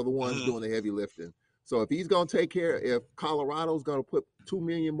assistants are the ones doing the heavy lifting. So if he's going to take care, if Colorado's going to put $2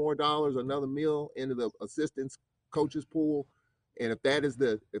 million more, another mil into the assistants coaches pool, and if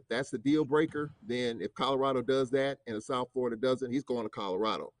that's the deal breaker, then if Colorado does that and if South Florida doesn't, he's going to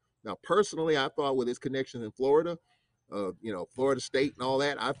Colorado. Now, personally, I thought with his connections in Florida, Florida State and all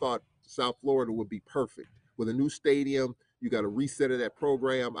that, I thought South Florida would be perfect. With a new stadium, you got a reset of that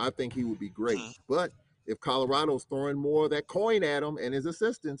program. I think he would be great. But if Colorado's throwing more of that coin at him and his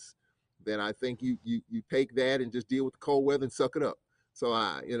assistants, then I think you take that and just deal with the cold weather and suck it up. So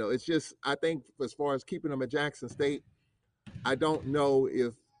it's just, I think as far as keeping them at Jackson State, I don't know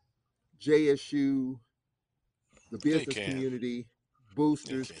if JSU, the business community,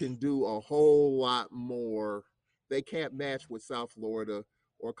 boosters can do a whole lot more. They can't match what South Florida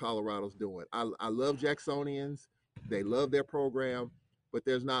or Colorado's doing. I love Jacksonians. They love their program, but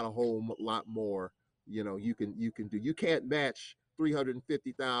there's not a whole lot more, you can do. You can't match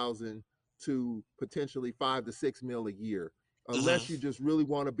 350,000 to potentially 5 to 6 mil a year unless you just really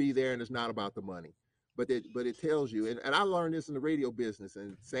want to be there and it's not about the money. But it tells you, and I learned this in the radio business,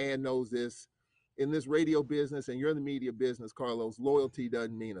 and Sam knows this. In this radio business, and you're in the media business, Carlos, loyalty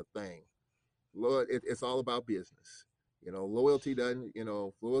doesn't mean a thing. It's all about business. Loyalty doesn't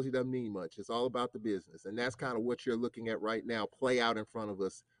mean much. It's all about the business. And that's kind of what you're looking at right now play out in front of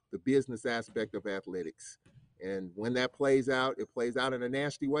us, the business aspect of athletics. And when that plays out, it plays out in a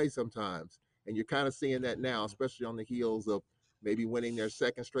nasty way sometimes. And you're kind of seeing that now, especially on the heels of maybe winning their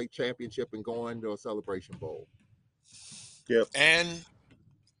second straight championship and going to a Celebration Bowl. Yep.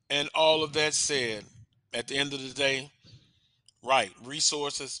 And all of that said, at the end of the day, right,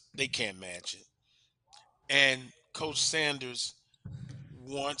 resources, they can't match it. And Coach Sanders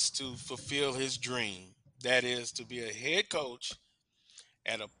wants to fulfill his dream. That is to be a head coach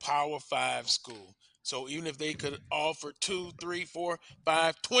at a Power 5 school. So even if they could offer 2, 3, 4,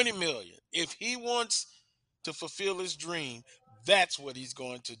 5, 20 million, if he wants to fulfill his dream, that's what he's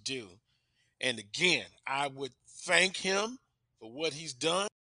going to do. And again, I would thank him for what he's done.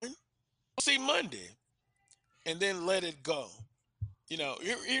 We'll see Monday, and then let it go. You know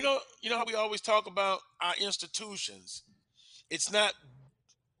how we always talk about our institutions. It's not,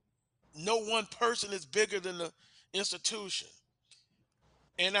 no one person is bigger than the institution.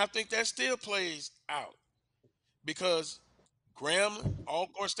 And I think that still plays out because Grambling,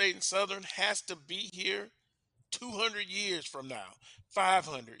 Alcorn State, and Southern has to be here 200 years from now,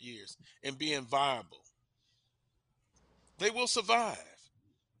 500 years, and being viable. They will survive.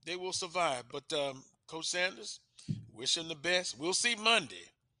 They will survive. But Coach Sanders, wish him the best. We'll see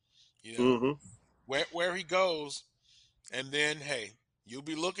Monday. Where he goes, and then hey, you'll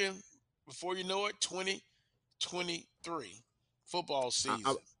be looking before you know it, 2023 football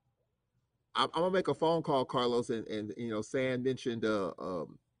season. I'm gonna make a phone call, Carlos, and Sam mentioned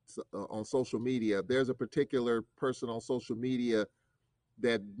on social media. There's a particular person on social media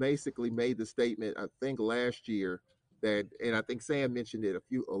that basically made the statement, I think last year, that, and I think Sam mentioned it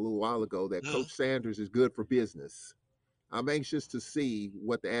a little while ago, that Coach Sanders is good for business. I'm anxious to see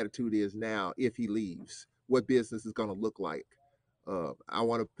what the attitude is now if he leaves, what business is going to look like. I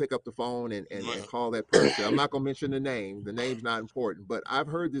want to pick up the phone and call that person. I'm not going to mention the name. The name's not important, but I've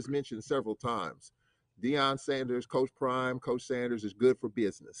heard this mentioned several times. Deion Sanders, Coach Prime, Coach Sanders is good for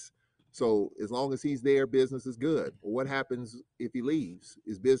business. So as long as he's there, business is good. Well, what happens if he leaves?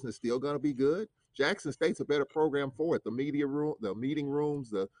 Is business still going to be good? Jackson State's a better program for it. The media room, the meeting rooms,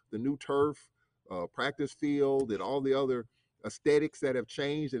 the new turf, practice field, and all the other aesthetics that have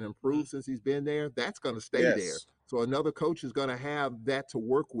changed and improved since he's been there, that's going to stay there. So another coach is going to have that to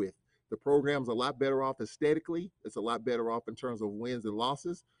work with. The program's a lot better off aesthetically. It's a lot better off in terms of wins and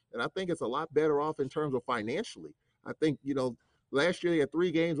losses. And I think it's a lot better off in terms of financially. I think, last year they had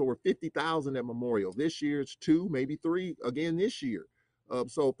 3 games over 50,000 at Memorial. This year it's 2, maybe 3 again this year.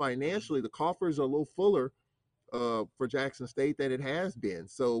 So financially, the coffers are a little fuller for Jackson State than it has been.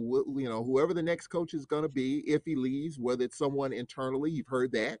 So, whoever the next coach is going to be, if he leaves, whether it's someone internally, you've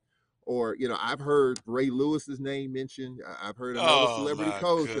heard that, or, I've heard Ray Lewis's name mentioned. I've heard another celebrity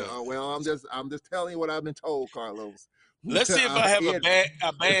coach. Well, I'm just telling you what I've been told, Carlos. Let's see if I have a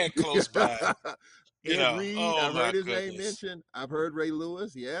band close by. Ed Reed, Oh I've my heard his name goodness. mentioned. I've heard Ray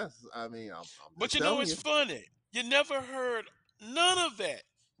Lewis. Yes, I mean, I'm But just telling it's you. funny. You never heard none of that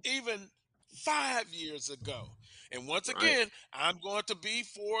even 5 years ago. And once Right. again, I'm going to be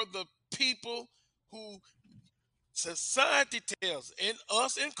for the people who society tells, and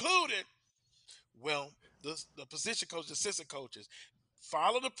us included, well, the position coaches, assistant coaches,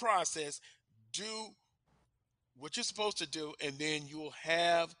 follow the process, do what you're supposed to do, and then you'll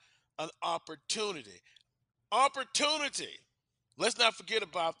have an opportunity. Opportunity. Let's not forget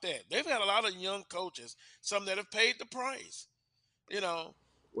about that. They've had a lot of young coaches, some that have paid the price. You know,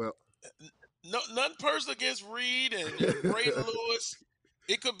 Well, no, nothing personal against Reed and Ray Lewis.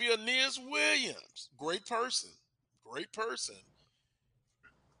 It could be Aeneas Williams, great person, great person.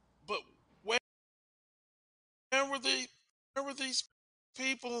 But where, where were the where were these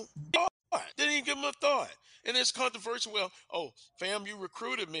people? Didn't even give them a thought. And it's controversial. Well, oh, fam, you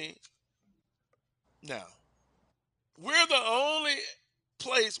recruited me. Now, we're the only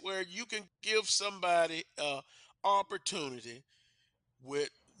place where you can give somebody a opportunity with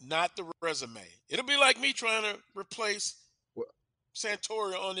not the resume. It'll be like me trying to replace well,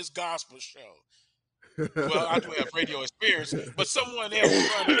 Santoria on this gospel show. Well, I do have radio experience, but someone else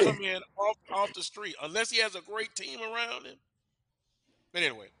trying to come in off the street, unless he has a great team around him. But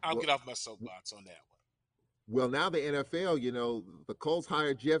anyway, I'll well, get off my soapbox on that one. well, now the NFL, the Colts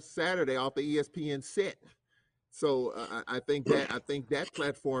hired Jeff Saturday off the ESPN set. So I think that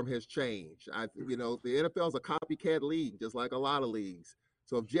platform has changed. The NFL is a copycat league, just like a lot of leagues.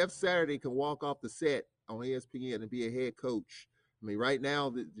 So if Jeff Saturday can walk off the set on ESPN and be a head coach, I mean, right now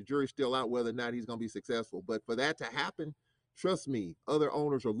the jury's still out whether or not he's going to be successful. But for that to happen, trust me, other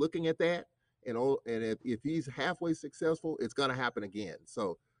owners are looking at that, and if he's halfway successful, it's going to happen again.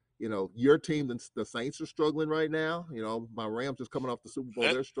 So your team, the Saints are struggling right now. My Rams just coming off the Super Bowl,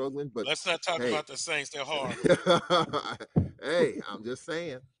 Let, they're struggling. But let's not talk hey, about the Saints. They're horrible. hey, I'm just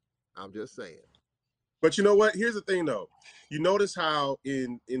saying. I'm just saying. But you know what? Here's the thing, though. You notice how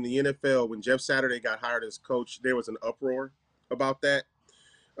in the NFL, when Jeff Saturday got hired as coach, there was an uproar about that.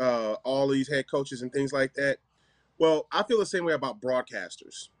 All these head coaches and things like that. Well, I feel the same way about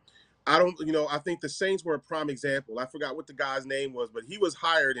broadcasters. I think the Saints were a prime example. I forgot what the guy's name was, but he was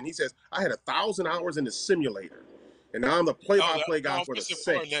hired and he says, I had 1,000 hours in the simulator. And now I'm the Oh, play-by-play the guy for the offensive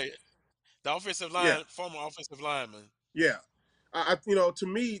Saints. coordinator, the offensive Yeah. line, former offensive lineman. Yeah. To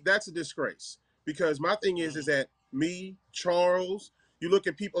me, that's a disgrace because my thing is that me, Charles, you look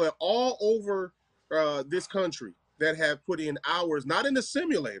at people that all over this country that have put in hours, not in the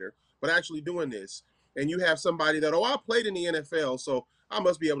simulator, but actually doing this. And you have somebody that, I played in the NFL, so I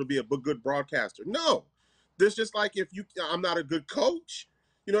must be able to be a good broadcaster. No, this just like I'm not a good coach.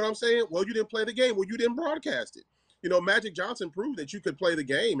 You know what I'm saying? Well, you didn't play the game. Well, you didn't broadcast it. Magic Johnson proved that you could play the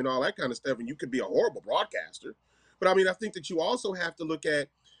game and all that kind of stuff, and you could be a horrible broadcaster. But I mean, I think that you also have to look at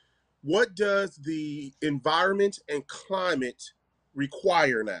what does the environment and climate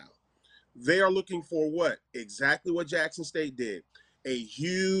require now? They are looking for what? Exactly what Jackson State did. A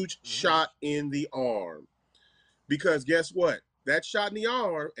huge shot in the arm. Because guess what? That shot in the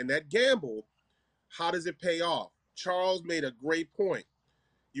arm and that gamble, how does it pay off? Charles made a great point.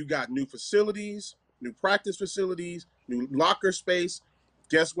 You got new facilities, new practice facilities, new locker space.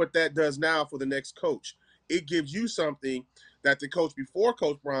 Guess what that does now for the next coach? It gives you something that the coach before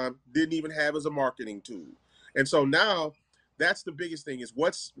Coach Prime didn't even have as a marketing tool. And so now that's the biggest thing is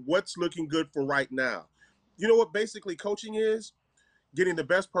what's looking good for right now. You know what basically coaching is? Getting the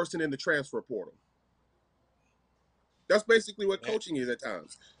best person in the transfer portal. That's basically what And, coaching is at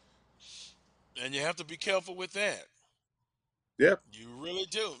times. and you have to be careful with that. Yeah. You really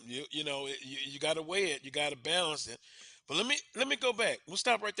do. You got to weigh it. You got to balance it. But let me go back. We'll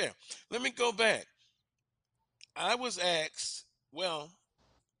stop right there. Let me go back. I was asked, well,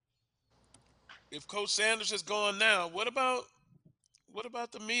 if Coach Sanders is gone now, what about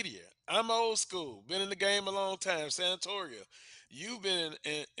the media? I'm old school. Been in the game a long time. Santoria, you've been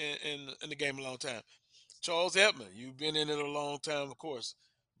in the game a long time. Charles Edmond, you've been in it a long time, of course.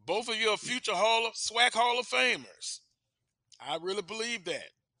 Both of you are future SWAC Hall of Famers. I really believe that.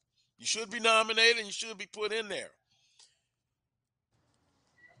 You should be nominated and you should be put in there.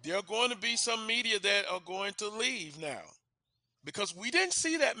 There are going to be some media that are going to leave now because we didn't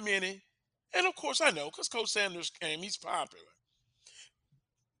see that many. And of course, I know because Coach Sanders came, he's popular.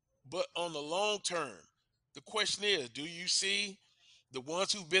 But on the long term, the question is, do you see the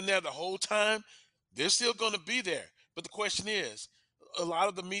ones who've been there the whole time? They're still going to be there. But the question is, a lot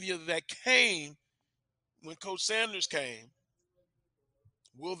of the media that came when Coach Sanders came,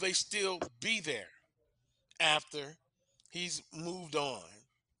 will they still be there after he's moved on?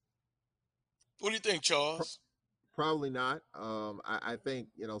 What do you think, Charles? Probably not. I think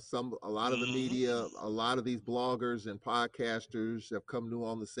a lot of the Hmm. media, a lot of these bloggers and podcasters have come new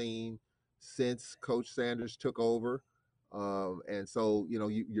on the scene since Coach Sanders took over, and so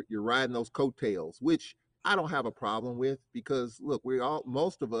you're riding those coattails, which I don't have a problem with because look,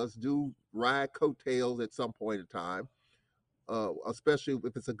 most of us do ride coattails at some point in time, especially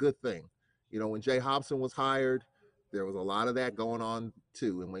if it's a good thing. When Jay Hobson was hired, there was a lot of that going on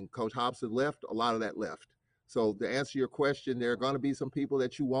too. And when Coach Hobson left, a lot of that left. So to answer your question, there are going to be some people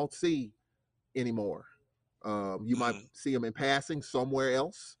that you won't see anymore. You might Hmm. see them in passing somewhere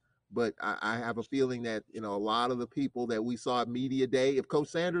else, but I have a feeling that a lot of the people that we saw at Media Day, if Coach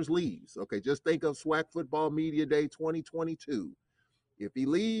Sanders leaves, okay, just think of SWAC Football Media Day 2022. If he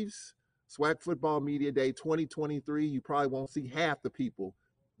leaves, SWAC Football Media Day 2023, you probably won't see half the people,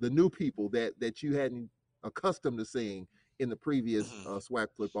 the new people that you hadn't accustomed to seeing in the previous Hmm. SWAC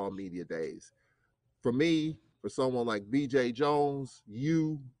Football Media Days. For me, for someone like BJ Jones,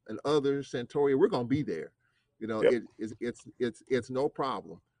 you and others, Santoria, we're gonna be there. Yep. It's no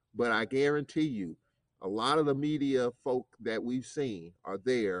problem. But I guarantee you, a lot of the media folk that we've seen are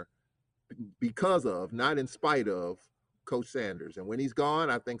there because of, not in spite of, Coach Sanders. And when he's gone,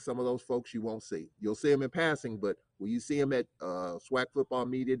 I think some of those folks you won't see. You'll see him in passing, but will you see him at SWAC Football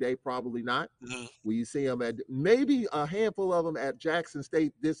Media Day? Probably not. Hmm. Will you see him at maybe a handful of them at Jackson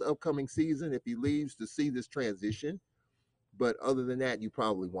State this upcoming season if he leaves to see this transition? But other than that, you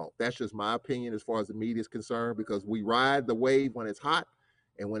probably won't. That's just my opinion as far as the media is concerned, because we ride the wave when it's hot,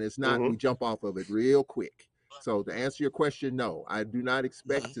 and when it's not, Hmm. we jump off of it real quick. So to answer your question, no, I do not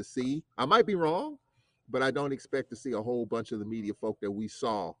expect Hmm. to see. I might be wrong, but I don't expect to see a whole bunch of the media folk that we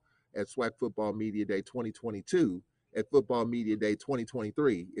saw at SWAC Football Media Day 2022 at Football Media Day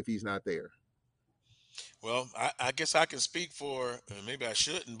 2023 if he's not there. Well, I guess I can speak for, maybe I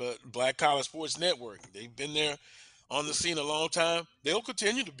shouldn't, but Black College Sports Network. They've been there on the scene a long time. They'll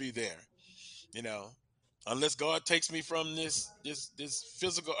continue to be there, you know, unless God takes me from this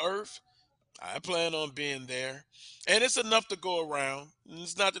physical earth. I plan on being there, and it's enough to go around. And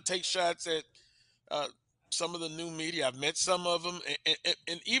it's not to take shots at uh, some of the new media. I've met some of them,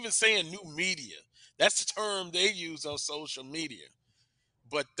 and even saying new media, that's the term they use on social media.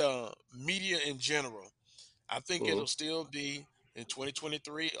 But media in general, I think Hmm. it'll still be in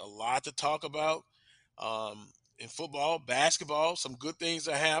 2023 a lot to talk about. Um, in football, basketball, some good things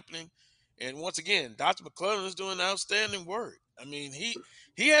are happening. And once again, Dr. McClellan is doing outstanding work. I mean,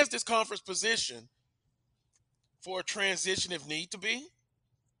 he has this conference position for a transition if need to be.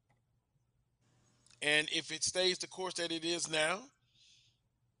 And if it stays the course that it is now,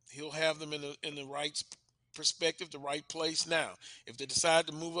 he'll have them in the right perspective, the right place now. If they decide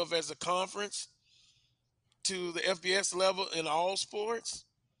to move up as a conference to the FBS level in all sports,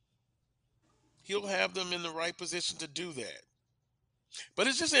 he'll have them in the right position to do that. But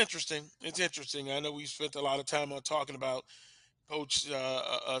it's just interesting. It's interesting. I know we spent a lot of time on talking about Coach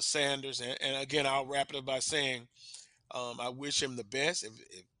Sanders, and again, I'll wrap it up by saying I wish him the best. If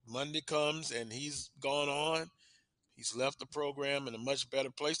Monday comes and he's gone on, he's left the program in a much better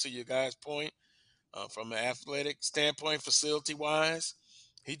place. To your guys' point, from an athletic standpoint, facility wise,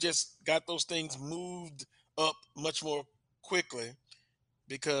 he just got those things moved up much more quickly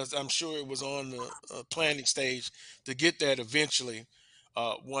because I'm sure it was on the planning stage to get that eventually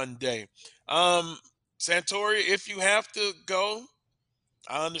one day. Um, Santori, if you have to go,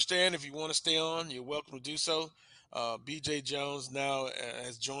 I understand. If you want to stay on, you're welcome to do so. BJ Jones now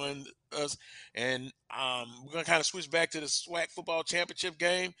has joined us, and we're going to kind of switch back to the SWAC football championship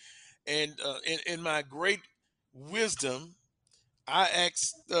game. And in my great wisdom, I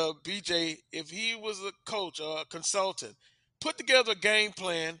asked BJ if he was a coach or a consultant, put together a game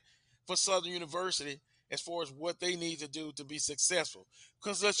plan for Southern University as far as what they need to do to be successful.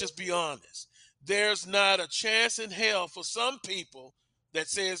 Because let's just be honest, there's not a chance in hell for some people that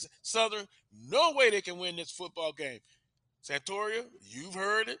says Southern, no way they can win this football game. Santoria, you've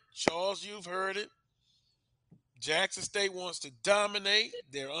heard it. Charles, you've heard it. Jackson State wants to dominate.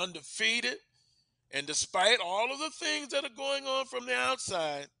 They're undefeated. And despite all of the things that are going on from the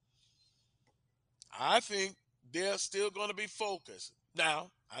outside, I think they're still going to be focused.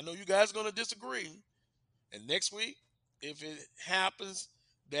 Now, I know you guys are going to disagree. And next week, if it happens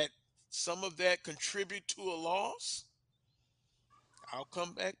that some of that contribute to a loss, I'll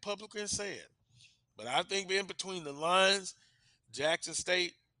come back publicly and say it. But I think in between the lines, Jackson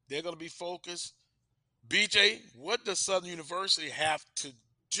State, they're going to be focused. BJ, what does Southern University have to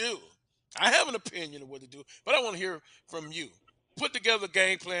do? I have an opinion of what to do, but I want to hear from you. Put together a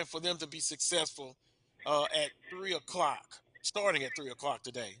game plan for them to be successful at 3 o'clock, starting at 3 o'clock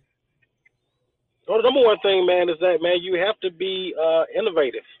today. Well, the number one thing, man, is that, man, you have to be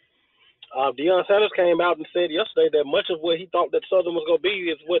innovative. Deion Sanders came out and said yesterday that much of what he thought that Southern was going to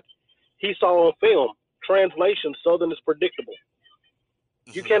be is what he saw on film. Translation: Southern is predictable.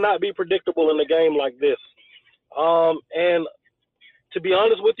 You Hmm. cannot be predictable in a game like this. And to be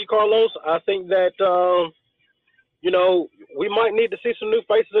honest with you, Carlos, I think that we might need to see some new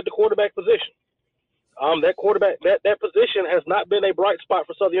faces at the quarterback position. That quarterback that position has not been a bright spot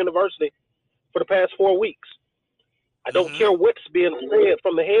for Southern University for the past 4 weeks. I don't Hmm. care what's being said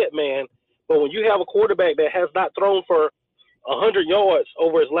from the head man, but when you have a quarterback that has not thrown for 100 yards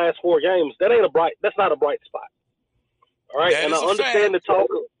over his last 4 games, that's not a bright spot. All right, That and I is a understand fact. the talk.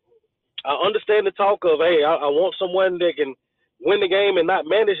 I understand the talk of, hey, I want someone that can win the game and not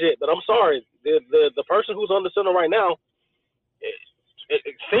manage it. But I'm sorry, the person who's on the center right now, it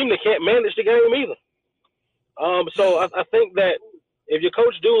seems they can't manage the game either. So Hmm. I think that if you're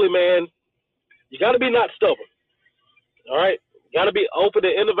Coach Dooley, man, you got to be not stubborn. All right, you got to be open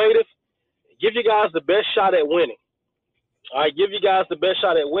and innovative. Give you guys the best shot at winning. All right, give you guys the best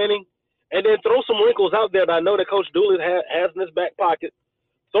shot at winning, and then throw some wrinkles out there that I know that Coach Dooley has in his back pocket.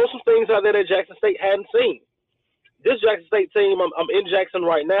 Throw some things out there that Jackson State hadn't seen. This Jackson State team, I'm in Jackson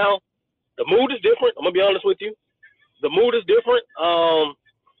right now. The mood is different. I'm gonna be honest with you. The mood is different.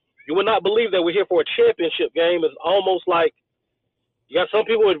 You would not believe that we're here for a championship game. It's almost like you got some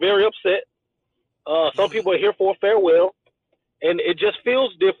people who are very upset. Some Hmm. people are here for a farewell, and it just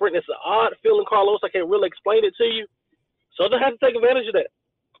feels different. It's an odd feeling, Carlos. I can't really explain it to you. Southern has to take advantage of that.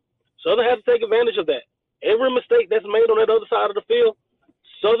 Southern has to take advantage of that. Every mistake that's made on that other side of the field,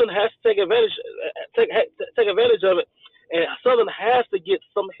 Southern has to take advantage of it, and Southern has to get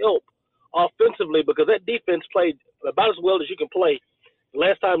some help offensively because that defense played about as well as you can play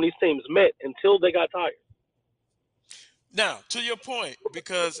last time these teams met until they got tired. Now, to your point,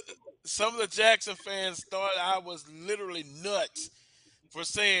 because some of the Jackson fans thought I was literally nuts for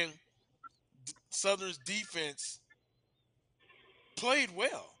saying Southern's defense played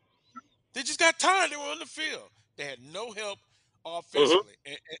well. They just got tired. They were on the field. They had no help Mm-hmm. offensively.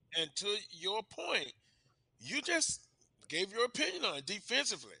 And to your point, you just gave your opinion on it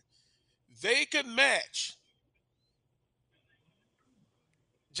defensively. They could match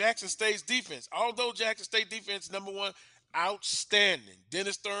Jackson State's defense. Although Jackson State defense, number one, outstanding.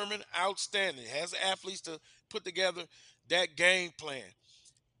 Dennis Thurman, outstanding. Has the athletes to put together that game plan.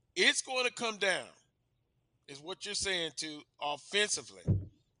 It's going to come down, is what you're saying, to offensively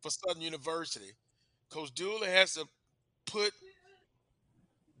for Southern University. Coach Dooley has to put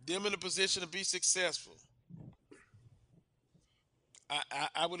them in a position to be successful.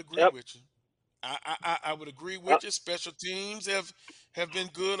 I would agree Yep. with you. I would agree Uh, with you. Special teams have been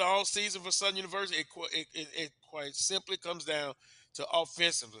good all season for Southern University. It quite simply comes down to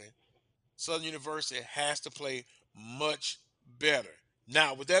offensively. Southern University has to play much better.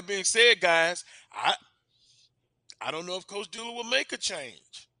 Now, with that being said, guys, I don't know if Coach Dooley will make a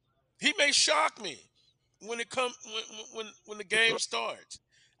change. He may shock me when the game starts.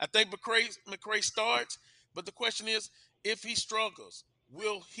 I think McCray starts, but the question is, if he struggles,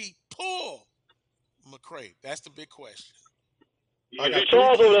 will he pull McCray? That's the big question. you I see got three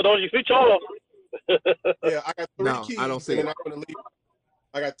Charles over keys. there, don't you? See Charles? Yeah, I got three No, I don't keys, see and it. then I'm going to leave.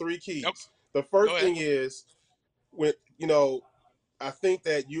 I got three Yep. keys. The Go first ahead. thing is when I think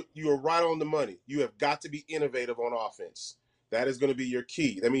that you are right on the money. You have got to be innovative on offense. That is going to be your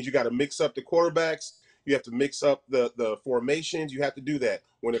key. That means you got to mix up the quarterbacks. You have to mix up the formations. You have to do that.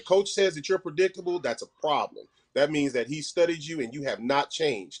 When a coach says that you're predictable, that's a problem. That means that he studied you and you have not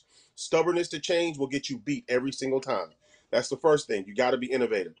changed. Stubbornness to change will get you beat every single time. That's the first thing. You got to be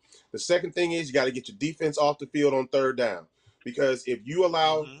innovative. The second thing is you got to get your defense off the field on third down. Because if you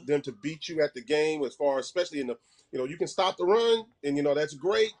allow Hmm. them to beat you at the game, as far as especially in the you can stop the run, and that's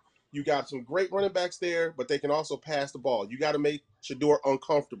great. You got some great running backs there, but they can also pass the ball. You got to make Shador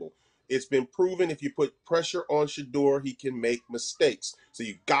uncomfortable. It's been proven if you put pressure on Shador, he can make mistakes. So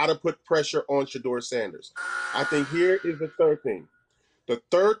you got to put pressure on Shador Sanders. I think here is the third thing. The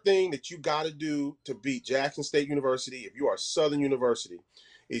third thing that you got to do to beat Jackson State University, if you are Southern University,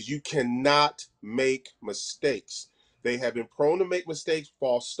 is you cannot make mistakes. They have been prone to make mistakes,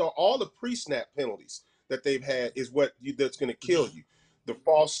 false start. All the pre-snap penalties that they've had is that's going to kill Hmm. you. The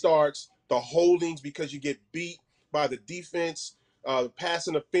false starts, the holdings because you get beat by the defense, pass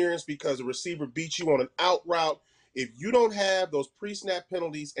interference because the receiver beat you on an out route. If you don't have those pre-snap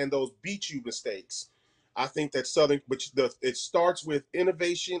penalties and those beat you mistakes, I think that Southern, it starts with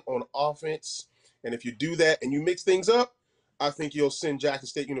innovation on offense, and if you do that and you mix things up, I think you'll send Jackson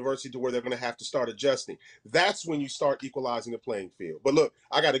State University to where they're going to have to start adjusting. That's when you start equalizing the playing field. But look,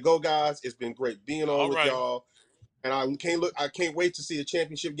 I got to go, guys. It's been great being on All with right. y'all, and I can't wait to see the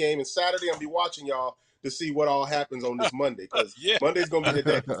championship game. And Saturday, I'll be watching y'all to see what all happens on this Monday, because Yeah. Monday's going to be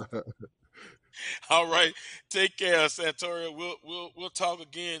the day. All right. Take care, Santorio. We'll talk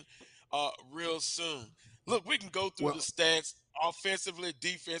again real soon. Look, we can go through the Well, stats offensively,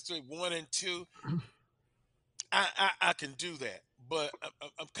 defensively, 1 and 2. I can do that, but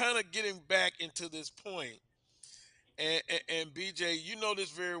I'm kind of getting back into this point, and BJ, you know this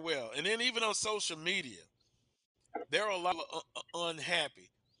very well. And then even on social media, there are a lot of unhappy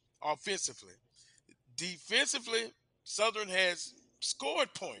offensively. Defensively, Southern has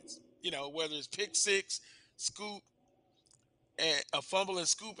scored points. You know, whether it's pick six, scoop, and a fumble and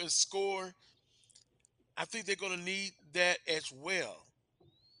scoop and score. I think they're going to need that as well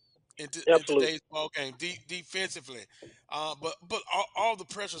in Absolutely. today's ball game defensively. But all the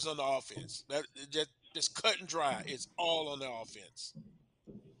pressures on the offense that just cut and dry. It's all on the offense.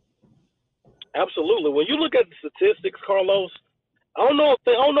 Absolutely. When you look at the statistics, Carlos, I don't know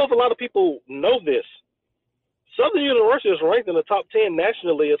if a lot of people know this. Southern University is ranked in the top 10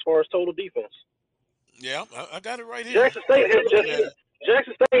 nationally as far as total defense. Yeah, I got it right here. Jackson State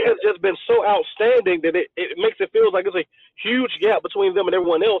has just been so outstanding that it makes it feel like there's a huge gap between them and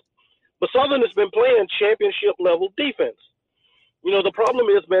everyone else. But Southern has been playing championship level defense. You know, the problem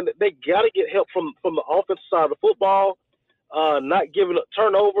is, man, they got to get help from the offensive side of the football, not giving up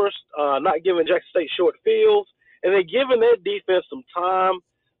turnovers, not giving Jackson State short fields, and they're giving that defense some time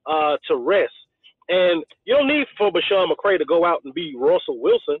to rest. And you don't need for Bashawn McCray to go out and be Russell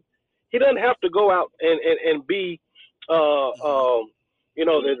Wilson. He doesn't have to go out and be, you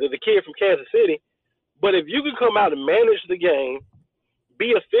know, the kid from Kansas City. But if you can come out and manage the game,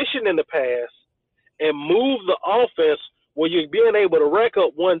 be efficient in the pass, and move the offense where you're being able to rack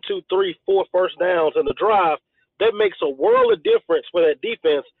up 1, 2, 3, 4 first downs in the drive, that makes a world of difference for that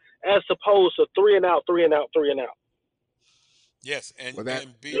defense as opposed to 3 and out, 3 and out, 3 and out. Yes, and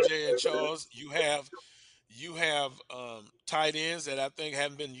that BJ and Charles, you have tight ends that I think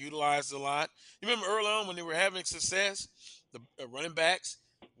haven't been utilized a lot. You remember early on when they were having success, the running backs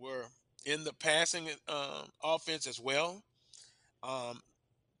were in the passing offense as well.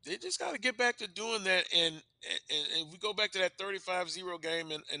 They just got to get back to doing that. And we go back to that 35-0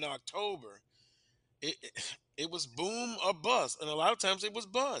 game in October. It was boom or bust, and a lot of times it was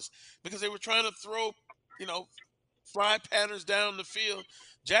bust because they were trying to throw, you know, fly patterns down the field.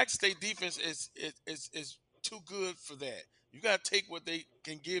 Jackson State defense is too good for that. You got to take what they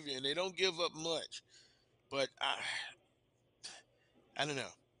can give you, and they don't give up much. But I don't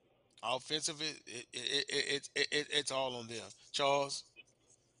know. Offensively, it's all on them. Charles.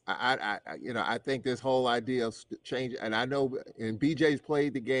 I think this whole idea of change, and I know, and BJ's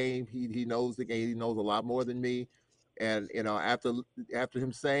played the game. He knows the game. He knows a lot more than me. And after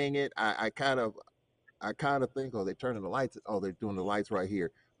him saying it, I kind of think, oh, they're turning the lights. Oh, they're doing the lights right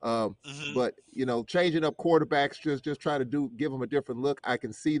here. But changing up quarterbacks, just try to give them a different look. I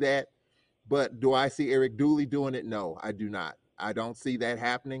can see that, but do I see Eric Dooley doing it? No, I do not. I don't see that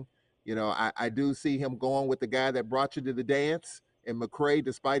happening. I do see him going with the guy that brought you to the dance. And McCray,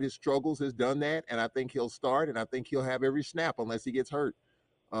 despite his struggles, has done that. And I think he'll start, and I think he'll have every snap unless he gets hurt.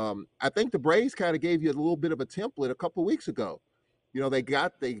 I think the Braves kind of gave you a little bit of a template a couple of weeks ago. They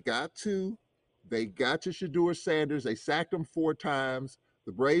got to Shedeur Sanders. They sacked him 4 times.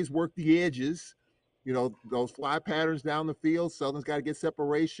 The Braves worked the edges. Those fly patterns down the field. Southern's got to get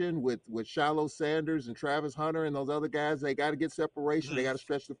separation with Shiloh Sanders and Travis Hunter and those other guys. They got to get separation. They got to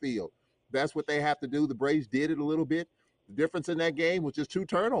stretch the field. That's what they have to do. The Braves did it a little bit. The difference in that game was just 2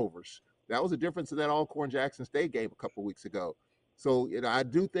 turnovers. That was the difference in that Alcorn Jackson State game a couple of weeks ago. So, I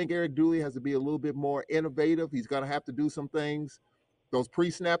do think Eric Dooley has to be a little bit more innovative. He's going to have to do some things. Those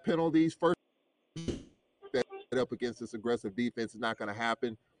pre-snap penalties, first that up against this aggressive defense is not going to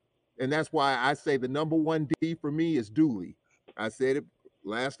happen. And that's why I say the number 1 D for me is Dooley. I said it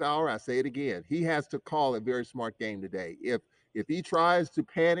last hour. I say it again. He has to call a very smart game today. If he tries to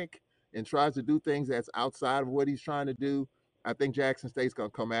panic and tries to do things that's outside of what he's trying to do, I think Jackson State's going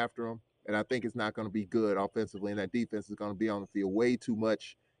to come after him, and I think it's not going to be good offensively, and that defense is going to be on the field way too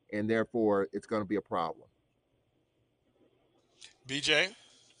much, and therefore it's going to be a problem. BJ?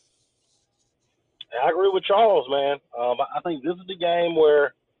 I agree with Charles, man. I think this is the game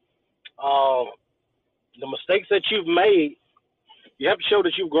where the mistakes that you've made, you have to show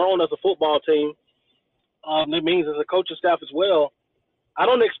that you've grown as a football team. That means as a coaching staff as well. I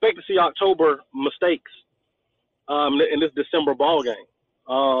don't expect to see October mistakes in this December ball game.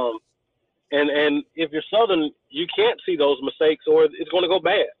 And if you're Southern, you can't see those mistakes, or it's going to go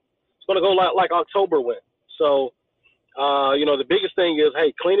bad. It's going to go like October went. So, the biggest thing is,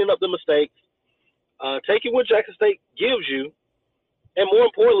 hey, cleaning up the mistakes, taking what Jackson State gives you, and more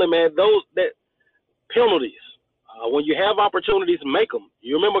importantly, man, those that penalties. When you have opportunities, make them.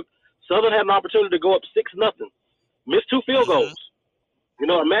 You remember Southern had an opportunity to go up 6-0, missed 2 field goals.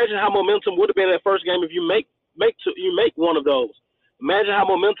 Imagine how momentum would have been in that first game if you make one of those. Imagine how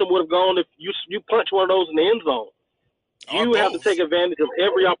momentum would have gone if you punch one of those in the end zone. You have to take advantage of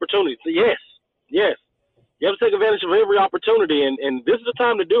every opportunity. So yes. You have to take advantage of every opportunity, and this is the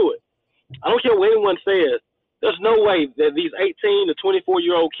time to do it. I don't care what anyone says. There's no way that these 18 to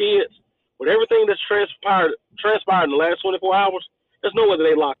 24-year-old kids, with everything that's transpired in the last 24 hours, there's no way that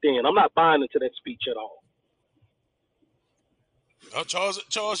they locked in. I'm not buying into that speech at all. Oh,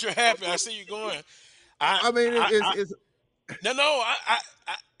 Charles, you're happy. I see you going.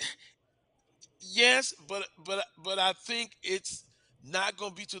 Yes, but I think it's not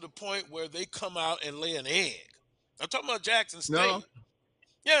going to be to the point where they come out and lay an egg. I'm talking about Jackson State. No.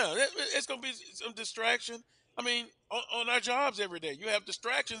 Yeah, it's going to be some distraction. I mean, on our jobs every day, you have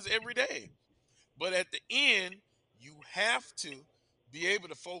distractions every day. But at the end, you have to be able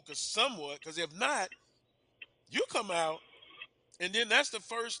to focus somewhat, because if not, you come out, and then that's the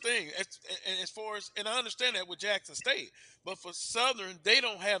first thing. As far as, and I understand that with Jackson State, but for Southern, they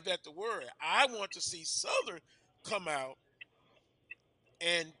don't have that to worry. I want to see Southern come out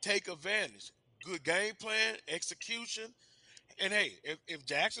and take advantage. Good game plan, execution. And hey, if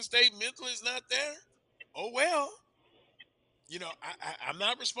Jackson State mental is not there, oh well. I'm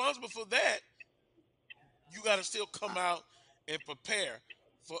not responsible for that. You got to still come out and prepare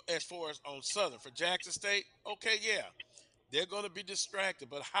for, as far as on Southern. For Jackson State, okay, yeah, they're going to be distracted,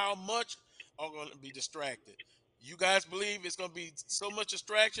 but how much are going to be distracted? You guys believe it's going to be so much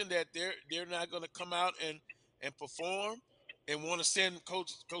distraction that they're not going to come out and perform and want to send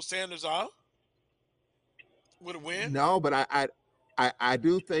Coach Sanders out with a win? No, but I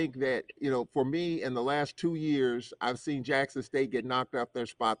do think that, for me, in the last 2 years, I've seen Jackson State get knocked off their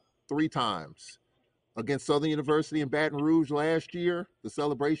spot 3 times. Against Southern University in Baton Rouge last year, the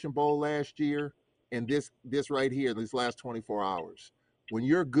Celebration Bowl last year, and this right here, these last 24 hours. When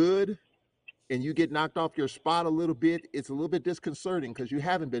you're good and you get knocked off your spot a little bit, it's a little bit disconcerting because you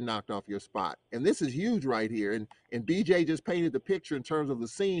haven't been knocked off your spot. And this is huge right here. And BJ just painted the picture in terms of the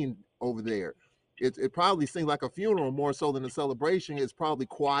scene over there. It probably seems like a funeral more so than a celebration. It's probably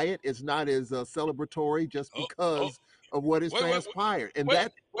quiet. It's not as celebratory just because of what has transpired. And wait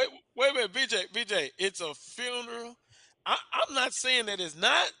a minute, BJ, it's a funeral. I'm not saying that it's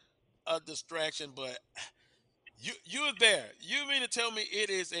not a distraction, but you're there. You mean to tell me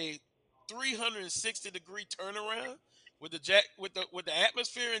it is a 360-degree turnaround with the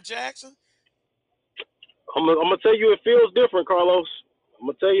atmosphere in Jackson? I'm gonna tell you, it feels different, Carlos. I'm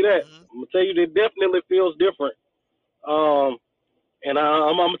gonna tell you that. Mm-hmm. I'm gonna tell you, it definitely feels different. And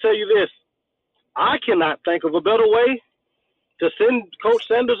I'm gonna tell you this: I cannot think of a better way to send Coach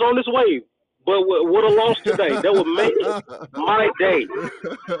Sanders on his way. But with a loss today, that would make my day.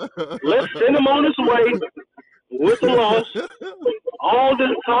 Let's send him on his way with the loss. All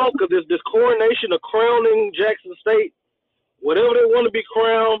this talk of this coronation of crowning Jackson State, whatever they want to be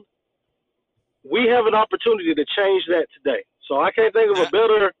crowned, we have an opportunity to change that today. So I can't think of a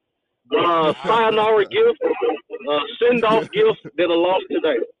better sayonara gift, send-off gift than a loss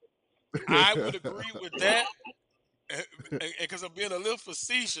today. I would agree with that, because I'm being a little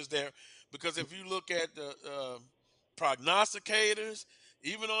facetious there. Because if you look at the prognosticators,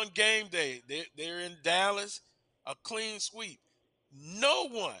 even on game day, they're in Dallas, a clean sweep. No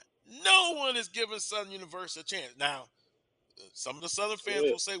one is giving Southern University a chance. Now, some of the Southern fans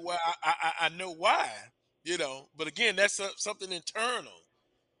will say, well, I know why, but again, that's something internal.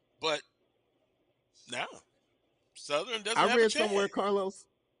 But now, Southern doesn't have a chance.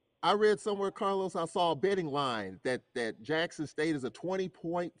 I read somewhere, Carlos, I saw a betting line that Jackson State is a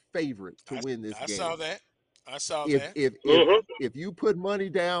 20-point favorite to win this game. I saw that. If you put money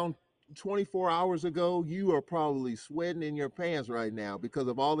down 24 hours ago, you are probably sweating in your pants right now because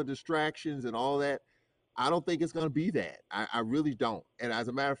of all the distractions and all that. I don't think it's going to be that. I really don't. And as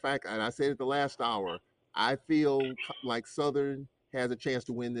a matter of fact, and I said it the last hour, I feel like Southern has a chance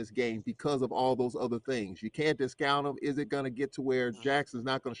to win this game because of all those other things. You can't discount them. Is it going to get to where Jackson's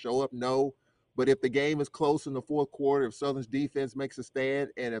not going to show up? No. But if the game is close in the fourth quarter, if Southern's defense makes a stand,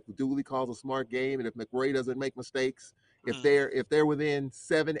 and if Dooley calls a smart game, and if McRae doesn't make mistakes, if they're within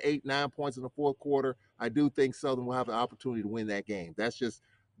 7, 8, 9 points in the fourth quarter, I do think Southern will have the opportunity to win that game. That's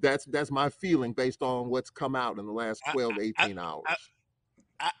my feeling based on what's come out in the last 12 to 18 hours.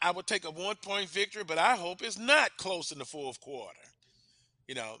 I would take a 1 point victory, but I hope it's not close in the fourth quarter.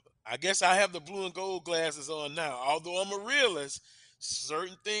 You know, I guess I have the blue and gold glasses on now. Although I'm a realist,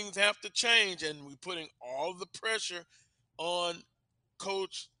 certain things have to change, and we're putting all the pressure on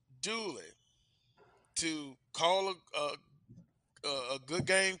Coach Dooley to call a good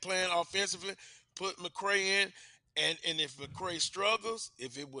game plan offensively, put McCray in, and if McCray struggles,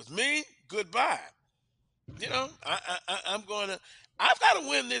 if it was me, goodbye. You know, I'm gonna, I've got to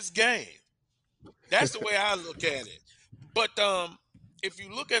win this game. That's the way I look at it. But if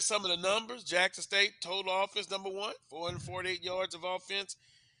you look at some of the numbers, Jackson State total offense number one, 448 yards of offense.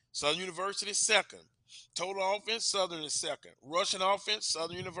 Southern University second. Total offense, Southern is second. Rushing offense,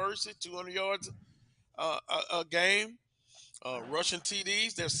 Southern University 200 yards a game. Rushing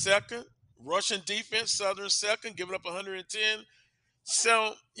TDs, they're second. Rushing defense, Southern second, giving up 110.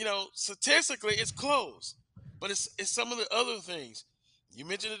 So, you know, statistically, it's close. But it's some of the other things. You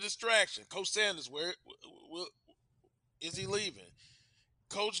mentioned the distraction. Coach Sanders, where is he leaving?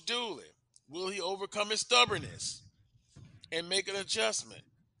 Coach Dooley, will he overcome his stubbornness and make an adjustment?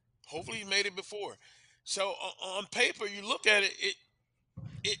 Hopefully, he made it before. So, on paper, you look at it,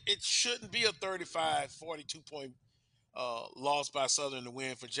 it shouldn't be a 35, 42 point loss by Southern to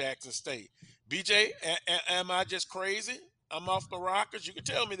win for Jackson State. BJ, am I just crazy? I'm off the rockers. You can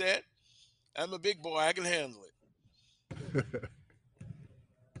tell me that. I'm a big boy. I can handle it.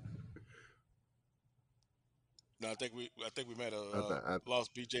 No, I think we might have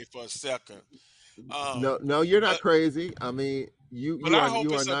lost BJ for a second. No, you're not But crazy. I mean, you but you I are hope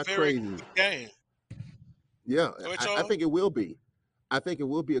you are it's a not very crazy. good game. Yeah, Go ahead, I Charles. think it will be. I think it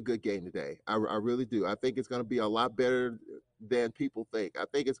will be a good game today. I really do. I think it's going to be a lot better than people think. I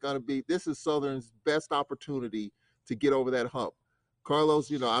think it's going to be. This is Southern's best opportunity to get over that hump.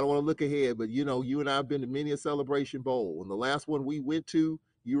 Carlos, I don't want to look ahead, but you and I have been to many a Celebration Bowl. And the last one we went to,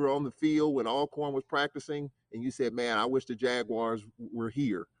 you were on the field when Alcorn was practicing, and you said, "Man, I wish the Jaguars were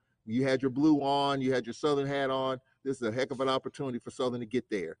here." You had your blue on, you had your Southern hat on. This is a heck of an opportunity for Southern to get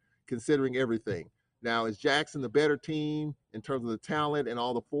there, considering everything. Now, is Jackson the better team in terms of the talent and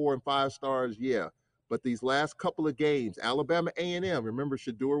all the 4 and 5 stars? Yeah. But these last couple of games, Alabama A&M, remember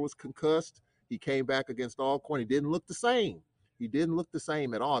Shedeur was concussed. He came back against Alcorn. He didn't look the same. He didn't look the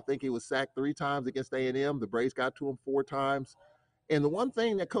same at all. I think he was sacked 3 times against A&M. The Braves got to him 4 times. And the one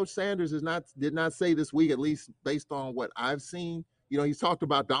thing that Coach Sanders did not say this week, at least based on what I've seen, he's talked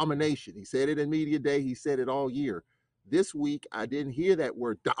about domination. He said it in media day. He said it all year. This week, I didn't hear that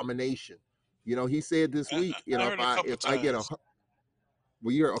word domination. He said this I, week, I heard a couple if of I get times.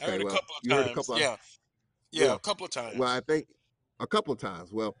 you're I okay. heard a Well, couple of you heard a times. couple of, Yeah, yeah. a couple of Well, I times. think a couple of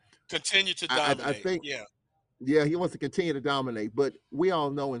times. Well, Continue to I dominate. think, Yeah. yeah, he wants to continue to dominate. But we all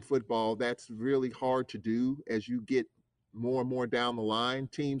know in football that's really hard to do as you get more and more down the line.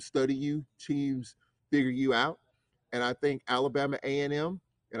 Teams study you, teams figure you out. And I think Alabama A&M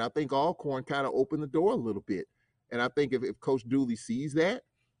and I think Alcorn kind of opened the door a little bit. And I think if Coach Dooley sees that,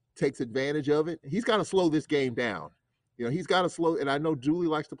 takes advantage of it, he's got to slow this game down. He's got to slow. And I know Dooley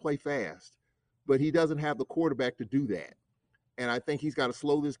likes to play fast, but he doesn't have the quarterback to do that. And I think he's got to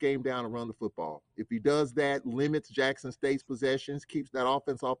slow this game down and run the football. If he does that, limits Jackson State's possessions, keeps that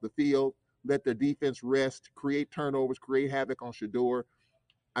offense off the field, let their defense rest, create turnovers, create havoc on Shedeur,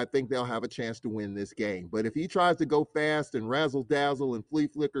 I think they'll have a chance to win this game. But if he tries to go fast and razzle dazzle and flea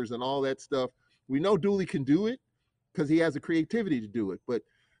flickers and all that stuff, we know Dooley can do it because he has the creativity to do it. But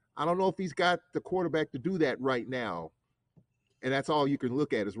I don't know if he's got the quarterback to do that right now. And that's all you can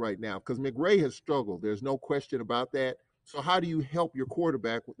look at is right now because McRae has struggled. There's no question about that. So how do you help your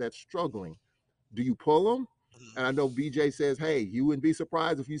quarterback that's struggling? Do you pull him? And I know BJ says, hey, you wouldn't be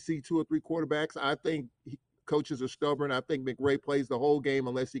surprised if you see 2 or 3 quarterbacks. I think coaches are stubborn. I think McRae plays the whole game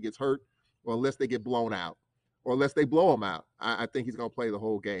unless he gets hurt or unless they get blown out or unless they blow him out. I think he's going to play the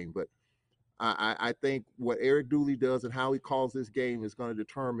whole game. But I think what Eric Dooley does and how he calls this game is going to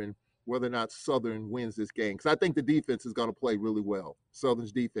determine whether or not Southern wins this game. Because I think the defense is going to play really well.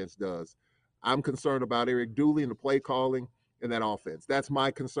 Southern's defense does. I'm concerned about Eric Dooley and the play calling and that offense. That's my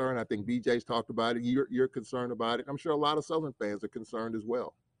concern. I think BJ's talked about it. You're concerned about it. I'm sure a lot of Southern fans are concerned as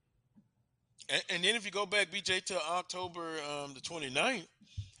well. And then if you go back, BJ, to October the 29th,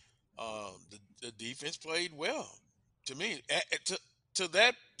 the defense played well to me. To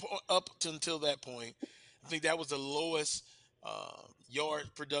that up until that point, I think that was the lowest yard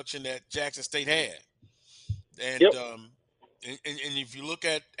production that Jackson State had. And Yep. and if you look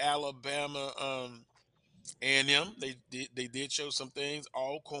at Alabama A&M, they did show some things.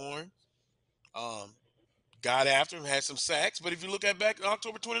 Alcorn got after him, had some sacks. But if you look at back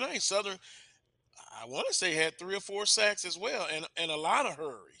October 29th, Southern, I want to say had 3 or 4 sacks as well, and a lot of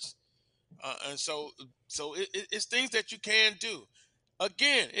hurries. And so it's things that you can do.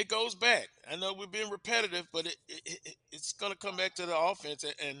 Again, it goes back. I know we're being repetitive, but it's going to come back to the offense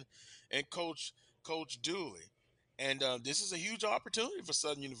and Coach Dooley. And this is a huge opportunity for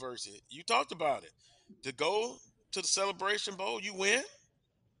Southern University. You talked about it. To go to the Celebration Bowl, you win.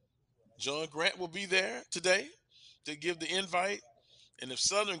 John Grant will be there today to give the invite. And if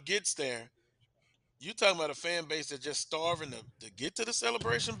Southern gets there, you're talking about a fan base that's just starving to get to the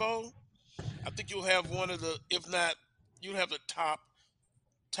Celebration Bowl. I think you'll have one of the, if not, you'll have the top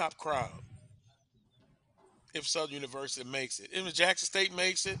crowd if Southern University makes it. If Jackson State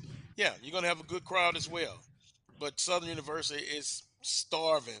makes it, yeah, you're gonna have a good crowd as well. But Southern University is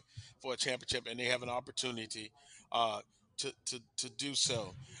starving for a championship, and they have an opportunity uh, to do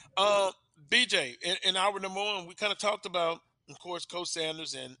so. Uh, BJ, in our number one, we kind of talked about, of course, Coach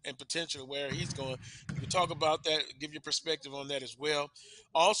Sanders and potentially where he's going. You can talk about that, give your perspective on that as well.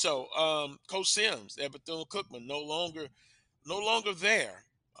 Also, Coach Sims at Bethune Cookman no longer there.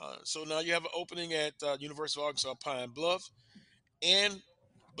 So now you have an opening at University of Arkansas Pine Bluff and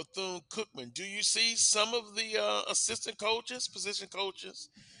Bethune Cookman. Do you see some of the assistant coaches, position coaches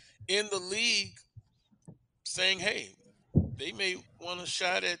in the league saying, "Hey, they may want a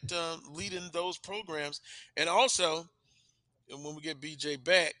shot at leading those programs"? And also, and when we get BJ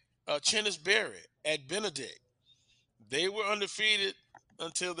back, Chennis Berry at Benedict, they were undefeated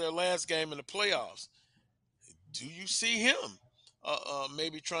until their last game in the playoffs. Do you see him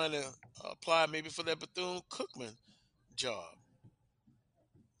maybe trying to apply maybe for that Bethune Cookman job?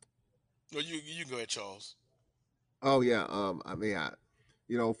 Well, you go ahead, Charles. Oh yeah. I mean,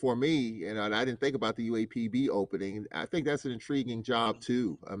 for me, and I didn't think about the UAPB opening. I think that's an intriguing job Mhm.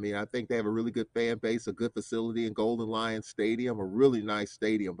 too. I mean, I think they have a really good fan base, a good facility in Golden Lion Stadium, a really nice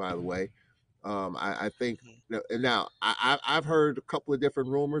stadium, by the way. I think Mhm. and now I've heard a couple of different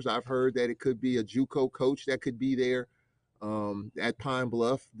rumors. I've heard that it could be a JUCO coach that could be there at Pine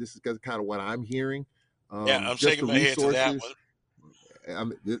Bluff. This is kind of what I'm hearing. Yeah, I'm Just shaking the my head to that one.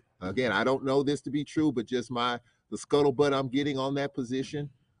 resources. Again, I don't know this to be true, but just the scuttlebutt I'm getting on that position.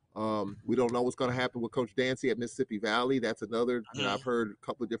 We don't know what's going to happen with Coach Dancy at Mississippi Valley. That's another. I've Mhm. heard a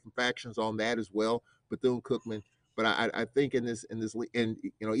couple of different factions on that as well. Bethune Cookman, but I think in this and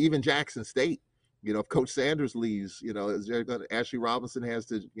even Jackson State. If Coach Sanders leaves, is there going to Ashley Robinson has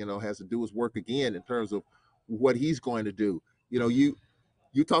to do his work again in terms of what he's going to do. You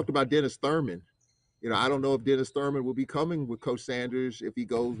talked about Dennis Thurman. I don't know if Dennis Thurman will be coming with Coach Sanders if he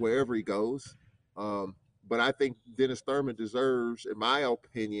goes wherever he goes. Um, but I think Dennis Thurman deserves, in my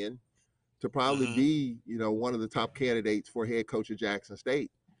opinion, to probably Mhm. be, one of the top candidates for head coach of Jackson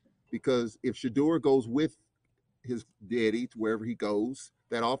State. Because if Shador goes with his daddy to wherever he goes,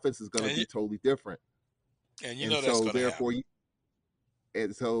 that offense is going to And be you, totally different. and you And know that's so going to therefore, happen.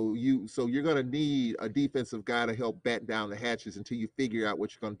 you're going to need a defensive guy to help batten down the hatches until you figure out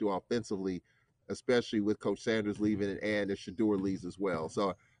what you're going to do offensively, especially with Coach Sanders leaving and if Shador leaves as well.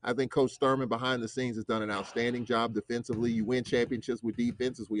 So I think Coach Thurman behind the scenes has done an outstanding job defensively. You win championships with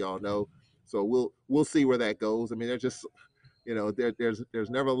defense, as we all know. So we'll see where that goes. I mean, there's just there's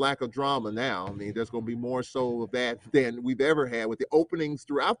never a lack of drama now. I mean, there's going to be more so of that than we've ever had with the openings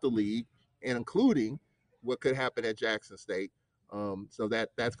throughout the league, and including what could happen at Jackson State. So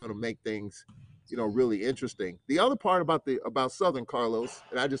that's going to make things, really interesting. The other part about Southern, Carlos,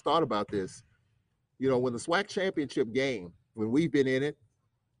 and I just thought about this. When the SWAC championship game, when we've been in it,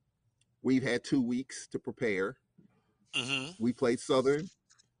 we've had 2 weeks to prepare. Hmm. We played Southern,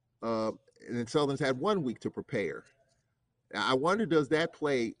 uh, and then Southern's had 1 week to prepare. I wonder, does that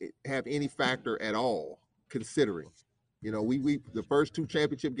play have any factor at all, considering, we the first two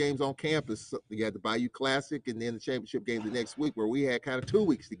championship games on campus, you had the Bayou Classic and then the championship game the next week, where we had kind of 2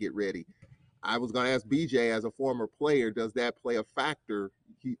 weeks to get ready. I was going to ask BJ, as a former player, does that play a factor,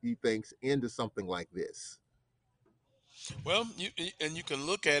 he thinks, into something like this? Well, and you can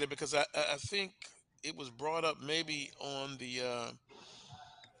look at it because I think it was brought up maybe on the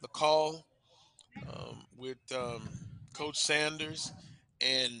call with Coach Sanders,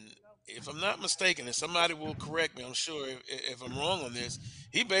 and if I'm not mistaken, and somebody will correct me, I'm sure if I'm wrong on this,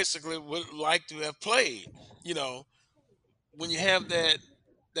 he basically would like to have played. You know, when you have that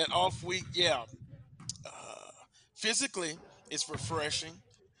off week, yeah, uh, physically it's refreshing,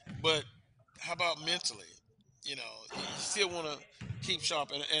 but how about mentally? You still want to keep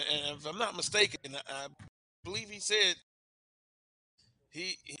sharp, and if I'm not mistaken, I believe he said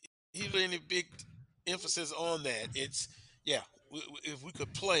he really any big emphasis on that. It's yeah. If we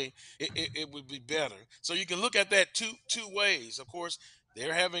could play, it would be better. So you can look at that two ways. Of course,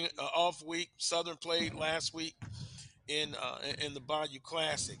 They're having an off week. Southern played last week in the Bayou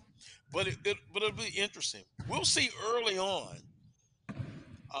Classic, but it'll be interesting. We'll see early on.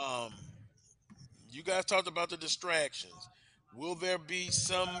 Um, you guys talked about the distractions. Will there be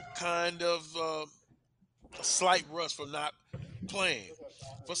some kind of a slight rust for not playing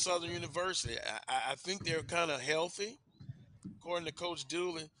for Southern University? I think they're kind of healthy, according to Coach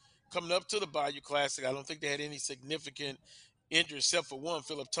Dooley. Coming up to the Bayou Classic, I don't think they had any significant injury except for one,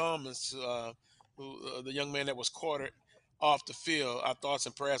 Philip Thomas, who the young man that was quartered off the field. Our thoughts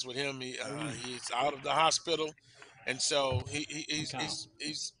and prayers with him. He's out of the hospital, and so he's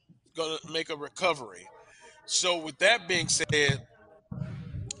going to make a recovery. So, with that being said,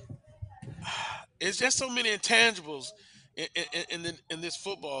 it's just so many intangibles in this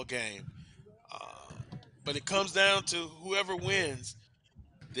football game. Uh, but it comes down to whoever wins,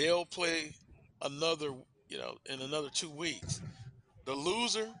 they'll play another, in another 2 weeks. The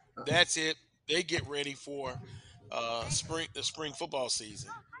loser, that's it. They get ready for the spring football season.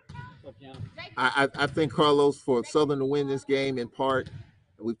 I think Carlos, for Southern to win this game in part,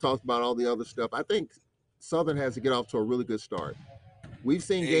 and we've talked about all the other stuff. I think Southern has to get off to a really good start. We've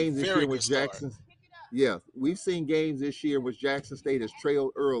seen A games this year very with good start. Jackson. Yeah, we've seen games this year which Jackson State has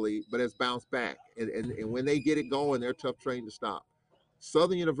trailed early, but has bounced back. And when they get it going, they're a tough train to stop.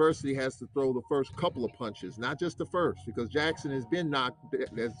 Southern University has to throw the first couple of punches, not just the first, because Jackson has been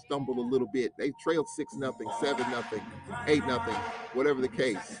has stumbled a little bit. They trailed 6-0, 7-0, 8-0, whatever the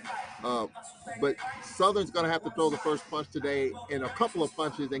case. Uh, but Southern's going to have to throw the first punch today and a couple of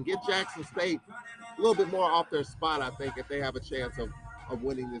punches and get Jackson State a little bit more off their spot, I think, if they have a chance of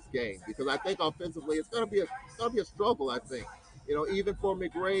winning this game. Because I think offensively it's gonna be a struggle, I think. Even for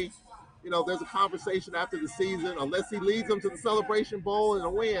McRae, there's a conversation after the season, unless he leads them to the Celebration Bowl and a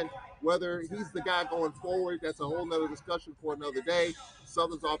win, whether he's the guy going forward. That's a whole nother discussion for another day.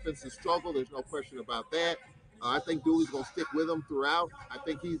 Southern's offensive struggle, there's no question about that. I think Dooley's going to stick with him throughout. I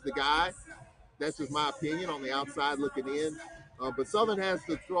think he's the guy. That's just my opinion on the outside looking in. But Southern has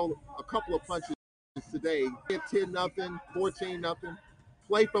to throw a couple of punches today. Get 10-0, 14-0.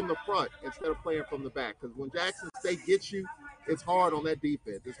 Play from the front instead of playing from the back. Because when Jackson State gets you, it's hard on that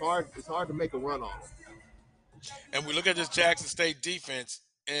defense. It's hard to make a run on it. And we look at this Jackson State defense,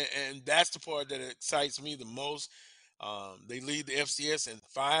 and that's the part that excites me the most. They lead the FCS in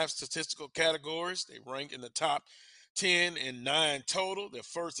 5 statistical categories. They rank in the top 10 and 9 total. They're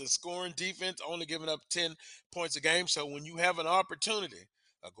first in scoring defense, only giving up 10 points a game. So when you have an opportunity,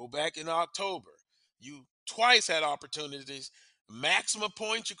 go back in October, you twice had opportunities. Maximum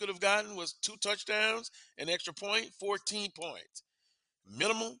points you could have gotten was 2 touchdowns, an extra point, 14 points.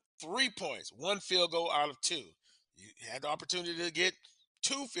 Minimum 3 points, 1 field goal out of 2. You had the opportunity to get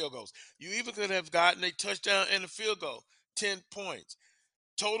 2 field goals. You even could have gotten a touchdown and a field goal, 10 points.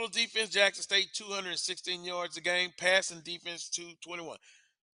 Total defense, Jackson State, 216 yards a game. Passing defense, 221.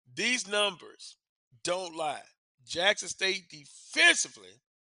 These numbers don't lie. Jackson State defensively,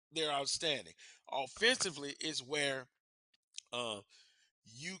 they're outstanding. Offensively is where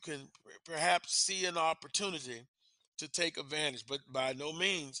you can perhaps see an opportunity to take advantage, but by no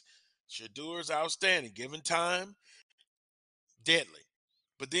means, Shedeur is outstanding. Given time, deadly.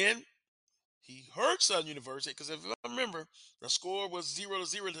 But then he hurt Southern University because if I remember, the score was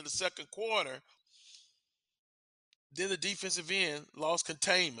 0-0 to the second quarter. Then the defensive end lost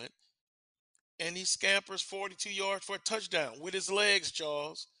containment, and he scampers 42 yards for a touchdown with his legs,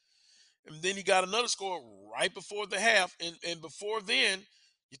 Charles. And then he got another score right before the half. And before then,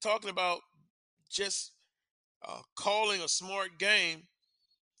 you're talking about just calling a smart game.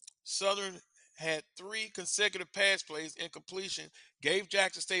 Southern had 3 consecutive pass plays and completion, gave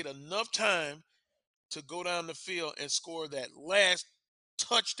Jackson State enough time to go down the field and score that last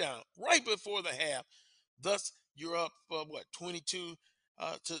touchdown right before the half. Thus, you're up, 22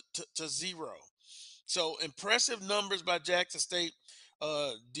 to 0. So impressive numbers by Jackson State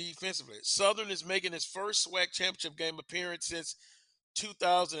defensively. Southern is making its first SWAC championship game appearance since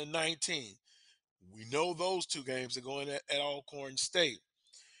 2019. We know those 2 games are going at Alcorn State.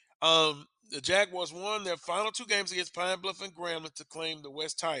 The Jaguars won their final 2 games against Pine Bluff and Grambling to claim the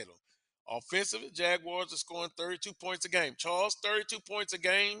West title. Offensively, Jaguars are scoring 32 points a game. Charles, 32 points a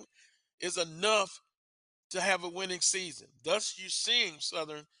game is enough to have a winning season. Thus, you're seeing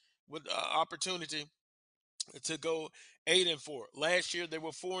Southern with opportunity to go 8-4. Last year, they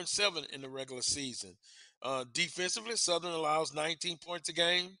were 4-7 in the regular season. Defensively, Southern allows 19 points a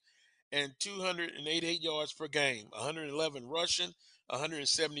game and 288 yards per game, 111 rushing,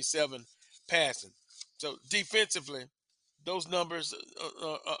 177 passing. So defensively, those numbers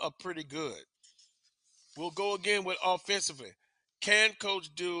are pretty good. We'll go again with offensively. Can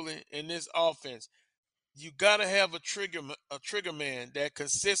Coach Dooley in this offense? You got to have a trigger man that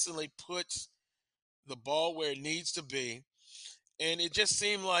consistently puts the ball where it needs to be. And it just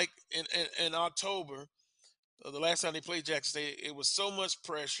seemed like in October, the last time they played Jackson State, it was so much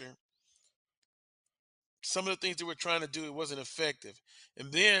pressure. Some of the things they were trying to do, it wasn't effective.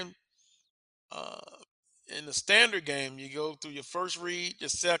 And then uh, in the standard game, you go through your first read, your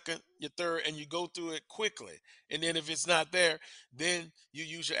second, your third, and you go through it quickly. And then if it's not there, then you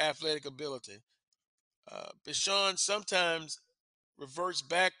use your athletic ability. Bashan sometimes reverts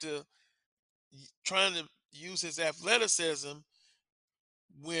back to trying to use his athleticism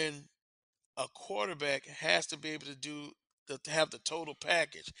when a quarterback has to be able to to have the total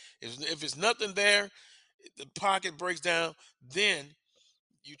package. If it's nothing there, the pocket breaks down, then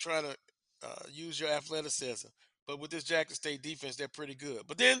you try to use your athleticism. But with this Jackson State defense, they're pretty good.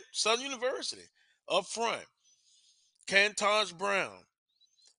 But then Southern University up front, can Taj Brown,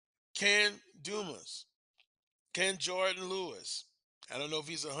 can Dumas, can Jordan Lewis. I don't know if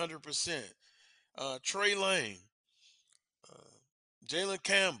he's 100%. Trey Lane, uh, Jalen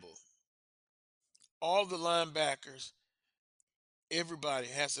Campbell, all the linebackers, everybody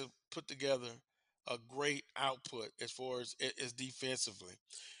has to put together a great output as far as defensively.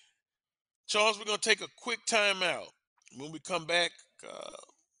 Charles, we're going to take a quick timeout. When we come back, uh,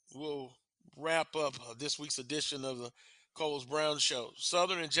 we'll wrap up this week's edition of the Coles Brown Show.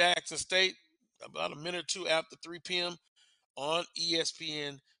 Southern and Jackson State, about a minute or two after 3 p.m. on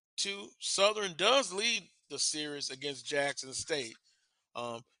ESPN2. Southern does lead the series against Jackson State.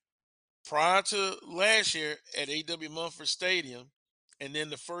 Um, Prior to last year at A.W. Mumford Stadium, and then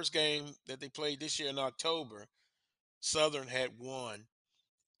the first game that they played this year in October, Southern had won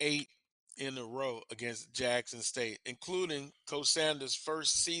 8 in a row against Jackson State, including Coach Sanders'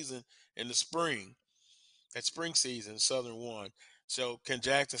 first season in the spring. That spring season, Southern won. So can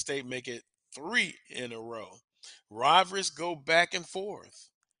Jackson State make it 3 in a row? Rivalries go back and forth,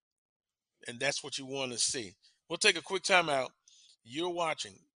 and that's what you want to see. We'll take a quick timeout. You're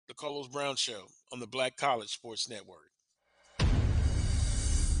watching the Carlos Brown Show on the Black College Sports Network.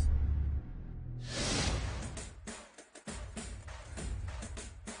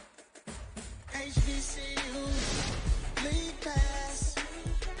 HBCU League Pass.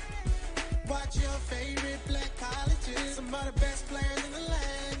 Watch your favorite black colleges. Some of the best players in the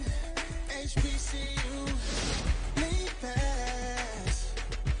land. HBCU League Pass.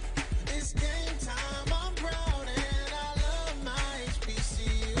 It's game time. I'm proud and I love my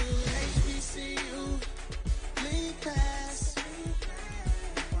HBCU. HBCU League Pass.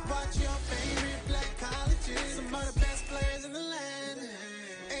 Watch your favorite black colleges. Some of the best players in the land.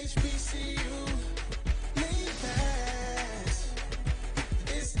 HBCU League Pass.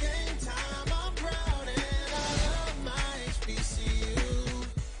 It's game time. I'm proud and I love my HBCU.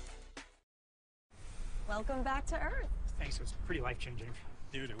 Welcome back to Earth. Thanks, it was pretty life-changing.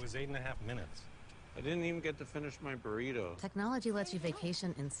 Dude, it was 8.5 minutes. I didn't even get to finish my burrito. Technology lets you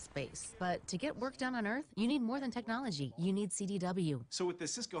vacation in space, but to get work done on Earth, you need more than technology. You need CDW. So with the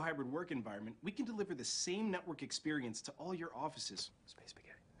Cisco hybrid work environment, we can deliver the same network experience to all your offices. Space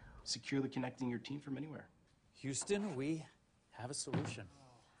spaghetti. Securely connecting your team from anywhere. Houston, we have a solution.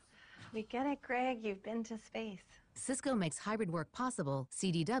 We get it, Greg. You've been to space. Cisco makes hybrid work possible.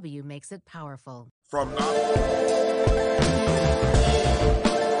 CDW makes it powerful. From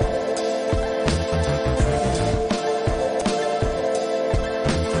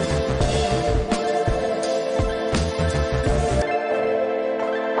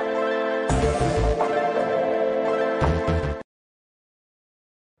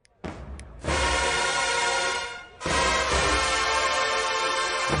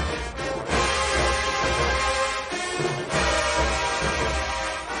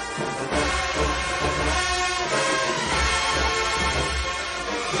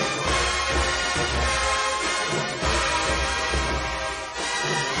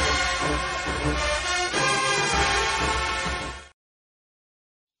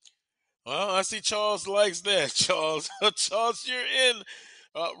Well, I see Charles likes that. Charles, Charles, you're in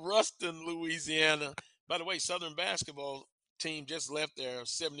Ruston, Louisiana. By the way, Southern basketball team just left their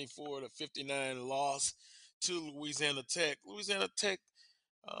 74-59 loss to Louisiana Tech. Louisiana Tech,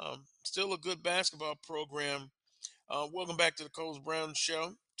 still a good basketball program. Welcome back to the Coles Brown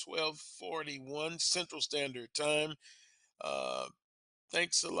Show, 12:41 Central Standard Time. Uh,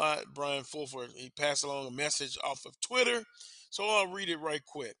 Thanks a lot, Brian Fulford. He passed along a message off of Twitter, so I'll read it right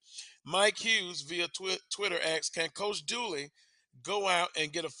quick. Mike Hughes via Twitter asks, can Coach Dooley go out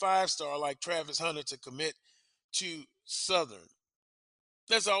and get a 5-star like Travis Hunter to commit to Southern?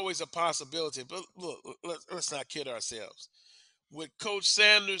 That's always a possibility, but look, let's not kid ourselves. with Coach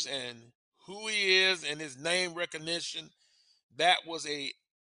Sanders and who he is and his name recognition, that was a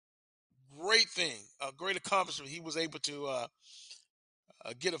great thing, a great accomplishment. He was able to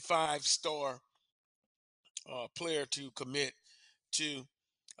get a 5-star player to commit to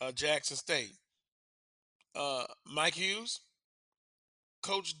Jackson State. Mike Hughes,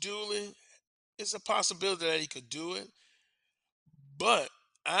 Coach Dooley, it's a possibility that he could do it, but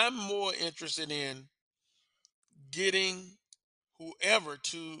I'm more interested in getting whoever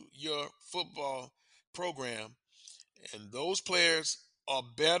to your football program, and those players are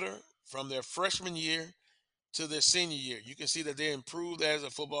better from their freshman year to their senior year. You can see that they improved as a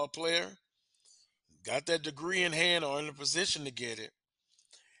football player, got that degree in hand or in a position to get it.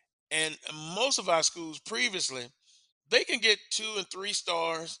 And most of our schools previously, they can get 2 and 3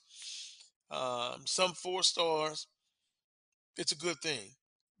 stars, some 4 stars. It's a good thing.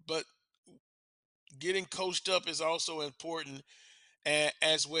 But getting coached up is also important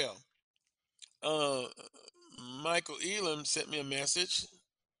as well. Uh, Michael Elam sent me a message,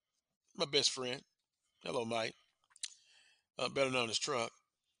 my best friend. Hello, Mike, better known as Truck.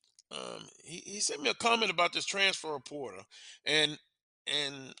 He sent me a comment about this transfer portal, and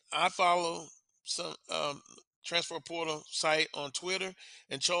I follow some transfer portal site on Twitter.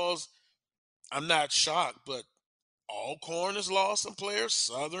 And Charles, I'm not shocked, but Alcorn has lost some players.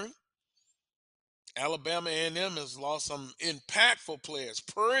 Southern, Alabama A&M has lost some impactful players.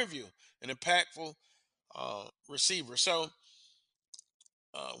 Prairie View, an impactful receiver. So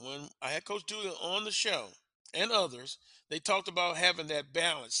when I had Coach Dooley on the show and others, they talked about having that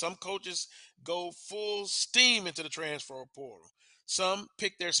balance. Some coaches go full steam into the transfer portal. Some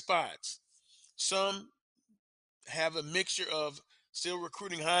pick their spots. Some have a mixture of still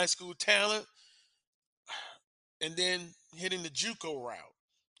recruiting high school talent and then hitting the JUCO route.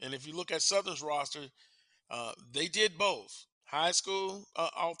 And if you look at Southern's roster, they did both. High school,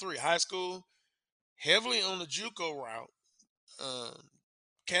 all three. High school, heavily on the JUCO route. Uh,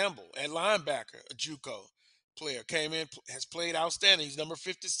 Campbell at linebacker, a JUCO player, came in, has played outstanding. He's number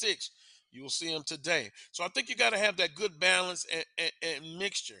 56. You will see him today. So I think you got to have that good balance and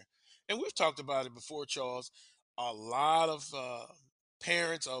mixture. And we've talked about it before, Charles. A lot of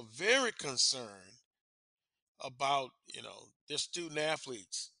parents are very concerned about their student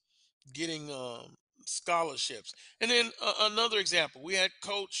athletes getting scholarships. And then another example, we had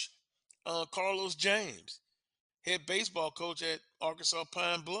Coach Carlos James, head baseball coach at Arkansas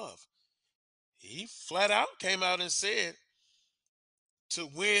Pine Bluff. He flat out came out and said to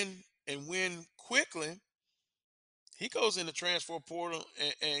win and win quickly, he goes in the transfer portal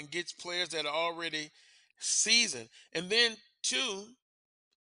and gets players that are already seasoned. And then, two,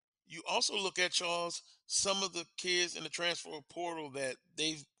 you also look at, Charles, some of the kids in the transfer portal that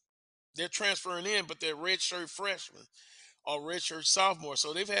they're transferring in, but they're redshirt freshmen or redshirt sophomore.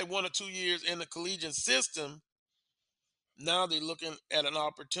 So they've had 1 or 2 years in the collegiate system. Now they're looking at an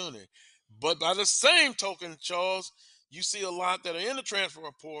opportunity. But by the same token, Charles, you see a lot that are in the transfer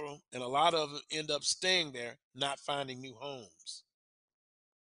portal, and a lot of them end up staying there, not finding new homes.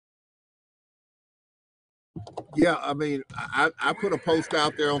 Yeah, I mean, I put a post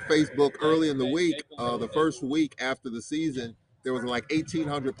out there on Facebook early in the week, the first week after the season. There was like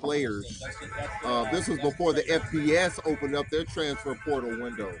 1,800 players. This was before the FBS opened up their transfer portal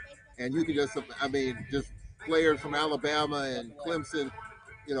window. And you can just, I mean, just players from Alabama and Clemson,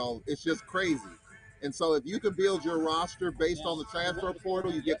 it's just crazy. And so if you can build your roster based on the transfer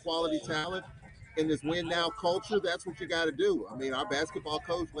portal, you get quality talent in this win now culture, that's what you got to do. I mean, our basketball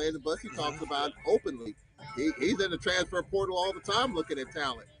coach, Landon Bussey, talks about openly. He's in the transfer portal all the time looking at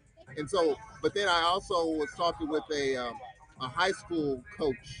talent. And so, but then I also was talking with a high school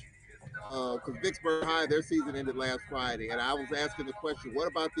coach, because Vicksburg High, their season ended last Friday. And I was asking the question, what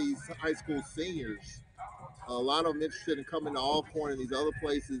about these high school seniors? A lot of them interested in coming to Alcorn and these other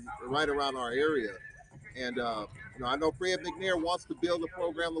places right around our area. And, I know Fred McNair wants to build a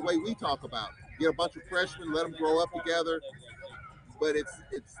program the way we talk about. Get a bunch of freshmen, let them grow up together. But it's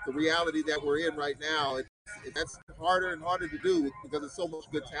the reality that we're in right now. That's harder and harder to do because there's so much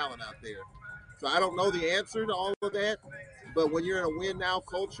good talent out there. So I don't know the answer to all of that. But when you're in a win now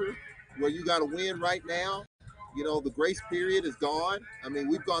culture where you got to win right now, the grace period is gone. I mean,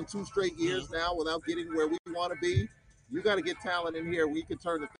 we've gone 2 straight years now without getting where we want to be. You got to get talent in here. We can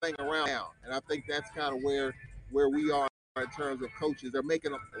turn the thing around now. And I think that's kind of where we are in terms of coaches. They're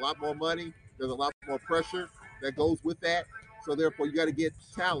making a lot more money. There's a lot more pressure that goes with that. So therefore, you got to get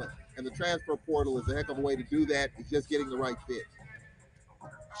talent. And the transfer portal is a heck of a way to do that. It's just getting the right fit.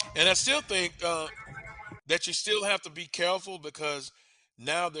 And I still think that you still have to be careful, because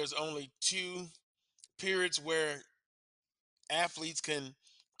now there's only 2 periods where athletes can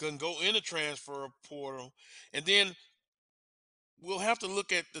go in the transfer portal, and then we'll have to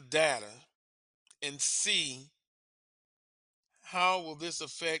look at the data and see how will this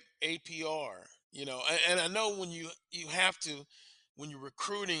affect APR. And I know when you have to when you're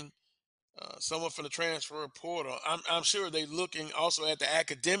recruiting someone from the transfer portal, I'm sure they're looking also at the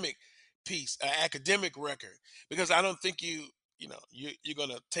academic piece, academic record, because I don't think you're going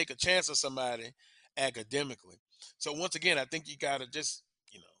to take a chance on somebody academically. So once again, I think you got to just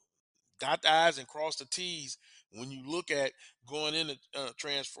dot the I's and cross the T's when you look at going in the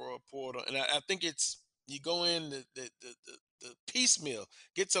transfer portal. And I think it's you go in the piecemeal,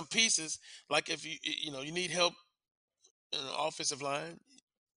 get some pieces. Like if you need help in the offensive line,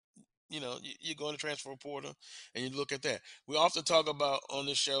 you go in the transfer portal and you look at that. We often talk about on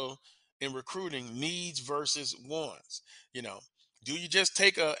this show in recruiting needs versus wants. You know, do you just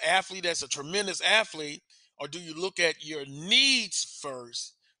take a athlete that's a tremendous athlete, or do you look at your needs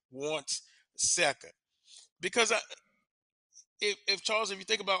first, wants second? Because if Charles, if you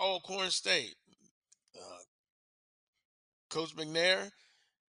think about Alcorn State, uh, Coach McNair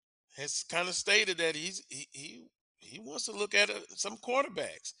has kind of stated that he wants to look at some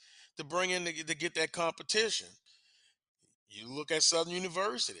quarterbacks to bring in to get that competition. You look at Southern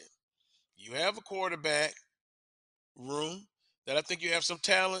University. You have a quarterback room that I think you have some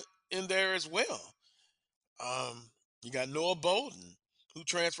talent in there as well. You got Noah Bolden, who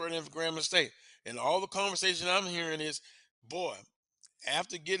transferred in from Grambling State. And all the conversation I'm hearing is, boy,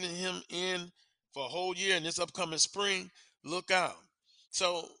 after getting him in for a whole year in this upcoming spring, look out.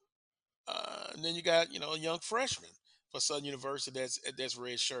 So, and then you got a young freshman for Southern University that's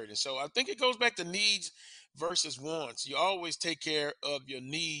red shirt. And so I think it goes back to needs versus wants. You always take care of your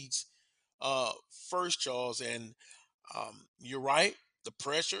needs first, Charles. And you're right. The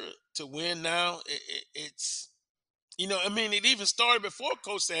pressure to win now, it's I mean, it even started before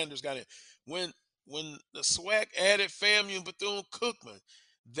Coach Sanders got in. When the SWAC added FAMU and Bethune Cookman,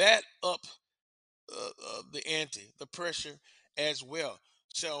 that up the ante, the pressure as well.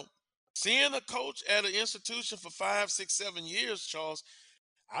 So seeing a coach at an institution for 5, 6, 7 years, Charles,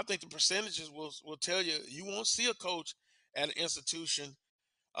 I think the percentages will tell you you won't see a coach at an institution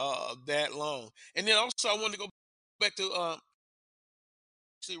that long. And then also I wanted to go back to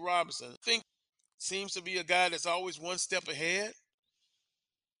Ashley Robinson. I think seems to be a guy that's always one step ahead.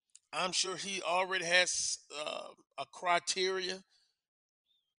 I'm sure he already has a criteria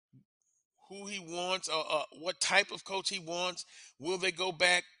who he wants, what type of coach he wants. Will they go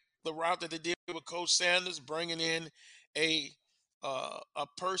back the route that they did with Coach Sanders, bringing in a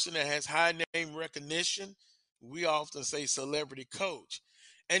person that has high name recognition? We often say celebrity coach.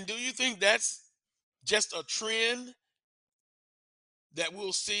 And do you think that's just a trend that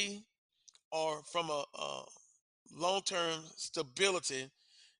we'll see, or from a long-term stability,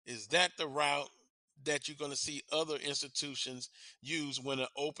 is that the route that you're going to see other institutions use when an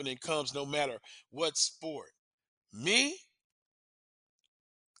opening comes, no matter what sport? Me,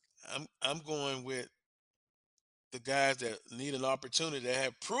 I'm going with the guys that need an opportunity, that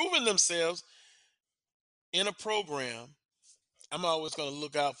have proven themselves in a program. I'm always going to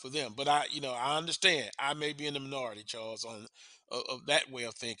look out for them. But I understand I may be in the minority, Charles, on of that way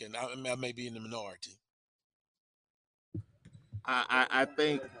of thinking. I may be in the minority. I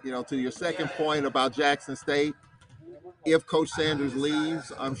think, to your second point about Jackson State, if Coach Sanders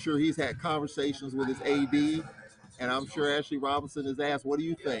leaves, I'm sure he's had conversations with his AD, and I'm sure Ashley Robinson has asked, what do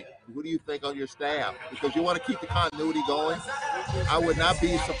you think? What do you think on your staff? Because you want to keep the continuity going. I would not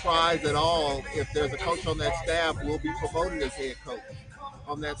be surprised at all if there's a coach on that staff who will be promoted as head coach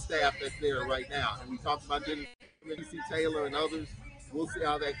on that staff that's there right now. And we talked about getting C. Taylor and others. We'll see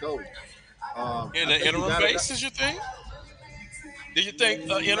how that goes. In the interim basis, you think? Do you think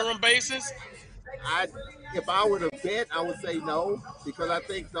interim basis? If I were to bet, I would say no, because I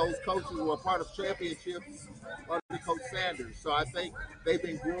think those coaches were part of championships under Coach Sanders. So I think they've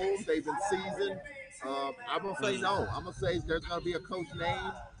been groomed, they've been seasoned. I'm going to say no. I'm going to say there's going to be a coach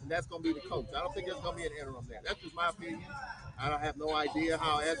named, and that's going to be the coach. I don't think there's going to be an interim there. That's just my opinion. I don't have no idea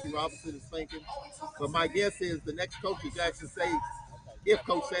how Ashley Robinson is thinking. But my guess is the next coach at Jackson State, if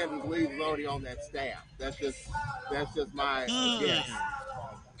Coach Sanders leaves, is already on that staff. That's just my guess.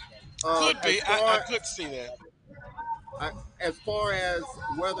 Could be. I could see that. As far as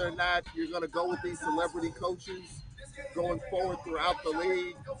whether or not you're going to go with these celebrity coaches going forward throughout the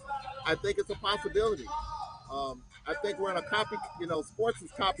league, I think it's a possibility. I think we're in a copy. Sports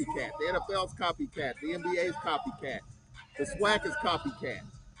is copycat. The NFL's copycat. The NBA's copycat. The SWAC is copycat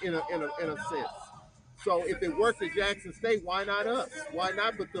in a sense. So if it worked at Jackson State, why not us? Why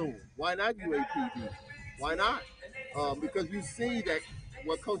not Bethune? Why not UAPB? Why not? because you see that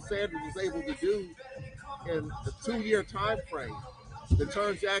what Coach Sanders was able to do in a 2-year time frame to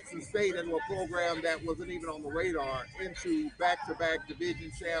turn Jackson State into a program that wasn't even on the radar into back-to-back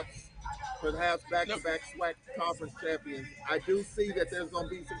division champs, perhaps back-to-back SWAC conference champions. I do see that there's going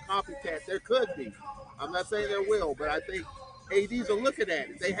to be some copycat. There could be. I'm not saying there will, but I think ADs are looking at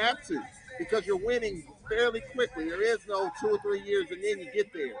it. They have to, because you're winning fairly quickly. There is no 2 or 3 years and then you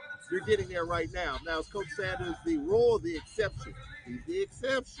get there. You're getting there right now. Now, is Coach Sanders the rule or the exception? He's the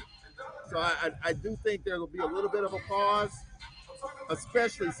exception. So I do think there will be a little bit of a pause,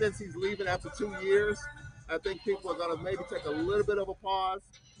 especially since he's leaving after 2 years. I think people are going to maybe take a little bit of a pause.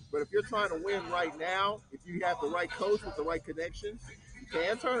 But if you're trying to win right now, if you have the right coach with the right connections, you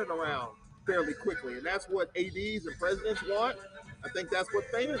can turn it around fairly quickly. And that's what ADs and presidents want. I think that's what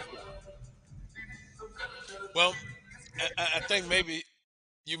fans want. Well, I think maybe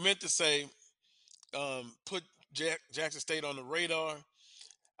you meant to say put Jackson State on the radar.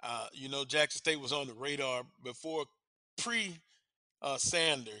 Jackson State was on the radar before pre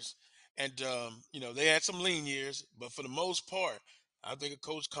Sanders, and they had some lean years, but for the most part, I think of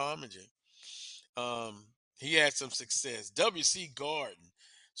Coach Carmagin. He had some success. W.C. Garden.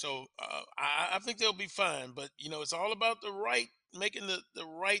 So I think they'll be fine, but it's all about making the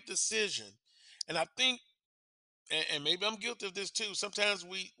right decision, and I think. And maybe I'm guilty of this too. Sometimes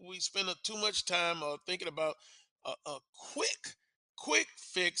we spend too much time thinking about a quick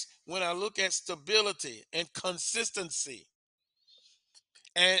fix when I look at stability and consistency.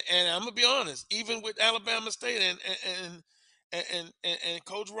 And I'm gonna be honest, even with Alabama State and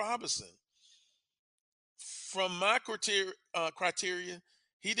Coach Robinson, from my criteria,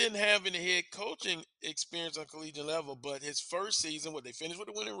 he didn't have any head coaching experience on collegiate level, but his first season, what they finished with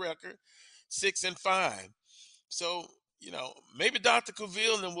a winning record, 6-5. So, maybe Dr.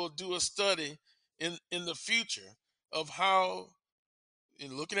 Cavill and them will do a study in the future of how,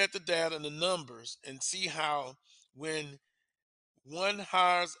 in looking at the data and the numbers, and see how when one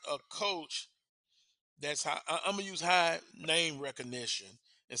hires a coach I'm gonna use high name recognition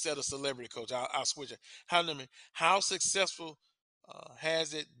instead of celebrity coach. I'll switch it. How successful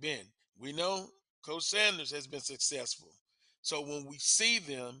has it been? We know Coach Sanders has been successful. So when we see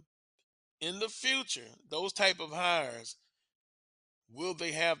them in the future, those type of hires, will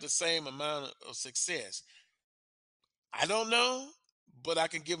they have the same amount of success? I don't know, but I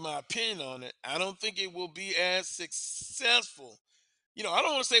can give my opinion on it. I don't think it will be as successful. I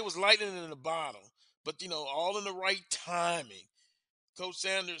don't want to say it was lightning in a bottle, but all in the right timing. Coach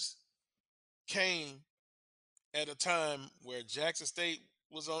Sanders came at a time where Jackson State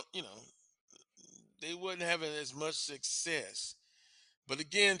was on, they wasn't having as much success. But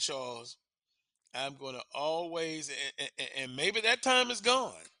again, Charles, I'm going to always, and maybe that time is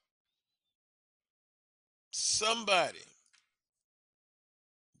gone. Somebody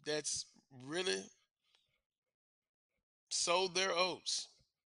that's really sold their oats,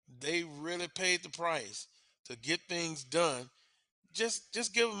 they really paid the price to get things done.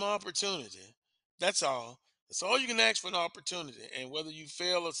 Just give them opportunity. That's all. That's all you can ask for, an opportunity. And whether you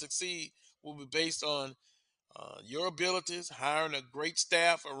fail or succeed will be based on your abilities, hiring a great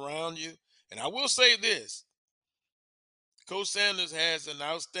staff around you. And I will say this: Coach Sanders has an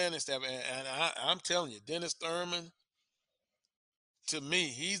outstanding staff, and I'm telling you, Dennis Thurman, to me,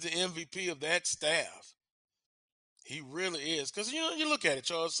 he's the MVP of that staff. He really is. Because, you look at it,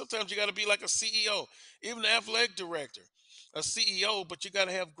 Charles, sometimes you got to be like a CEO, even the athletic director, a CEO, but you got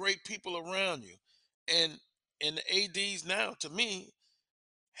to have great people around you. And the ADs now, to me,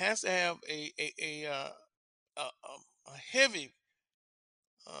 has to have a heavy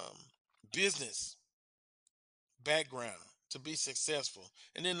um, business background to be successful.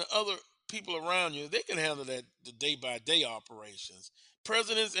 And then the other people around you, they can handle that, the day-by-day operations.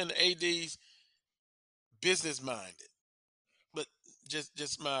 Presidents and ADs, business minded. But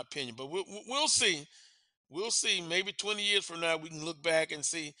just my opinion. But we'll see. We'll see. Maybe 20 years from now, we can look back and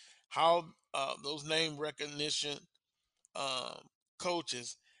see how those name recognition um,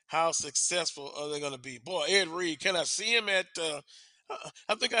 coaches, how successful are they going to be? Boy, Ed Reed, can I see him at?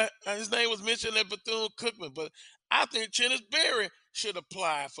 I think his name was mentioned at Bethune Cookman, but I think Chennis Berry should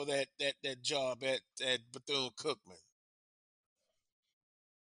apply for that job at Bethune Cookman.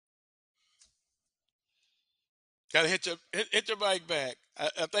 Got to hit your bike back.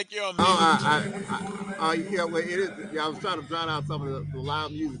 I think you're on mute. Yeah, well, it is. Yeah, I was trying to drown out some of the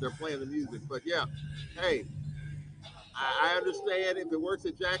loud music. They're playing the music, but yeah, hey, I understand if it works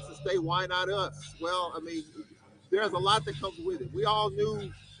at Jackson State, why not us? Well, I mean, there's a lot that comes with it. We all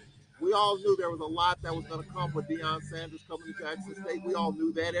knew We all knew there was a lot that was going to come with Deion Sanders coming to Jackson State. We all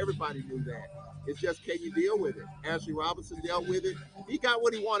knew that. Everybody knew that. It's just, can you deal with it? Ashley Robinson dealt with it. He got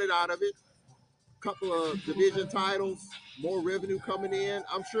what he wanted out of it. Couple of division titles, more revenue coming in.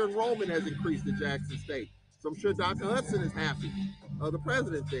 I'm sure enrollment has increased at Jackson State. So I'm sure Dr. Hudson is happy. The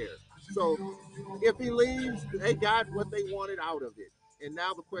president there. So if he leaves, they got what they wanted out of it. And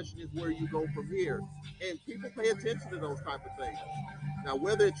now the question is where you go from here. And people pay attention to those type of things. Now,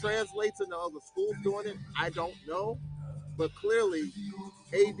 whether it translates into other schools doing it, I don't know. But clearly,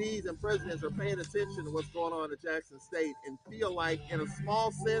 ADs and presidents are paying attention to what's going on at Jackson State and feel like, in a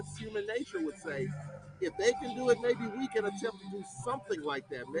small sense, human nature would say, if they can do it, maybe we can attempt to do something like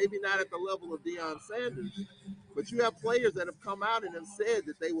that. Maybe not at the level of Deion Sanders, but you have players that have come out and have said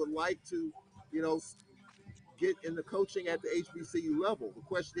that they would like to, get in the coaching at the HBCU level. The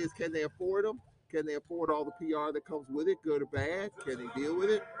question is, can they afford them? Can they afford all the PR that comes with it, good or bad? Can they deal with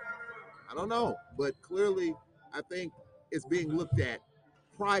it? I don't know. But clearly, I think it's being looked at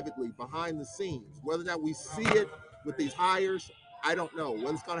privately behind the scenes. Whether or not we see it with these hires, I don't know.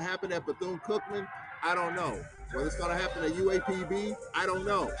 Whether it's going to happen at Bethune-Cookman, I don't know. Whether it's going to happen at UAPB, I don't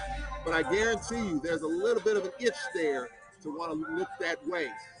know. But I guarantee you there's a little bit of an itch there to want to look that way.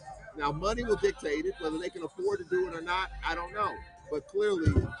 Now, money will dictate it. Whether they can afford to do it or not, I don't know. But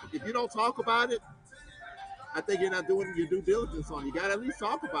clearly, if you don't talk about it, I think you're not doing your due diligence on it. You got to at least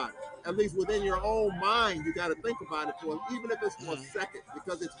talk about it. At least within your own mind, you got to think about it even if it's for a second,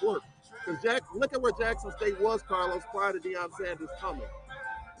 because it's work. Because look at where Jackson State was, Carlos, prior to Deion Sanders coming.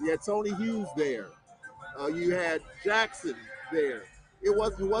 You had Tony Hughes there. You had Jackson there. It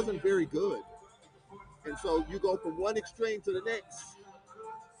wasn't very good. And so you go from one extreme to the next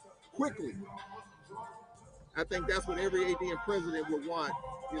quickly. I think that's what every AD and president would want,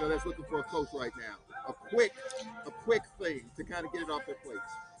 that's looking for a coach right now. A quick thing to kind of get it off their plates.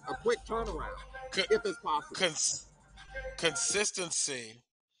 A quick turnaround, if it's possible. Consistency.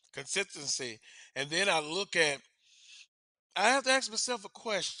 And then I have to ask myself a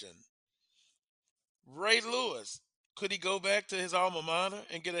question. Ray Lewis, could he go back to his alma mater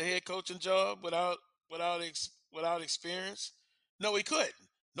and get a head coaching job without experience? No, he couldn't.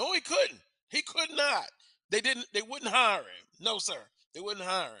 He could not. They wouldn't hire him. No, sir. They wouldn't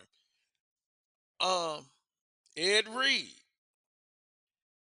hire him. Ed Reed.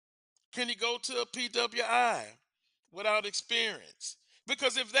 Can he go to a PWI without experience?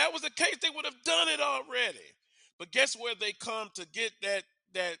 Because if that was the case, they would have done it already. But guess where they come to get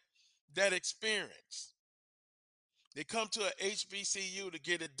that experience? They come to a HBCU to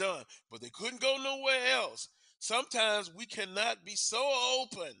get it done, but they couldn't go nowhere else. Sometimes we cannot be so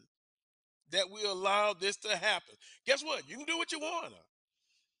open that we allow this to happen. Guess what? You can do what you want.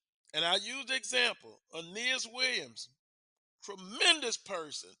 And I use the example of Aeneas Williams. Tremendous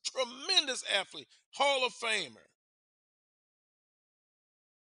person, tremendous athlete, Hall of Famer.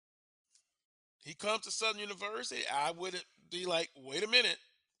 He comes to Southern University, I would be like, wait a minute.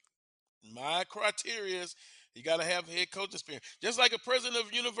 My criteria is you got to have head coach experience. Just like a president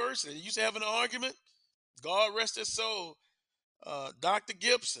of a university. They used to have an argument, God rest his soul, Dr.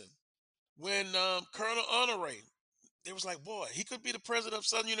 Gibson, when Colonel Honore, they was like, boy, he could be the president of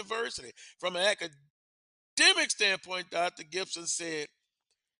Southern University. From an academic standpoint, Dr. Gibson said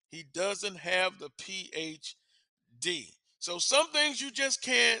he doesn't have the PhD. So some things you just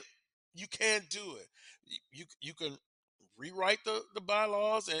can't do it. You can rewrite the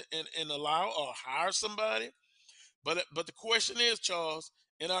bylaws and allow or hire somebody. But the question is, Charles,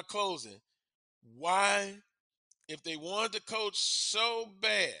 in our closing, why, if they wanted to coach so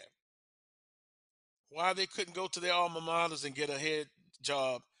bad, why they couldn't go to their alma maters and get a head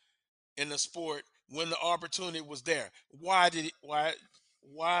job in the sport when the opportunity was there? Why did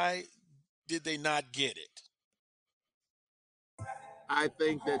they not get it? I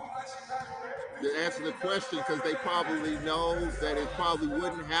think that to answer the question, because they probably know that it probably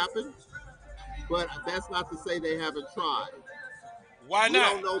wouldn't happen, but that's not to say they haven't tried. Why we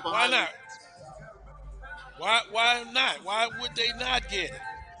not? Don't know Why not? Why not? Why would they not get it?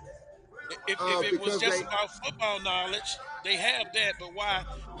 If it was just about football knowledge, they have that, but why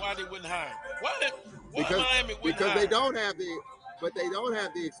they wouldn't hire him? Why Miami wouldn't because hire they don't have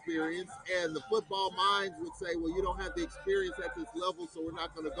the experience, and the football minds would say, well, you don't have the experience at this level, so we're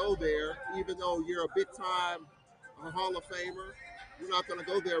not going to go there. Even though you're a big-time Hall of Famer, you're not going to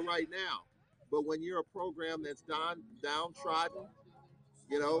go there right now. But when you're a program that's downtrodden,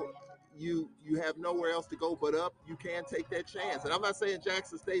 you have nowhere else to go but up, you can take that chance. And I'm not saying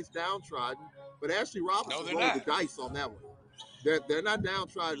Jackson State's downtrodden, but Ashley Robinson rolled the dice on that one. They're not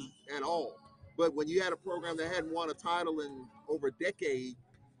downtrodden at all. But when you had a program that hadn't won a title in over a decade,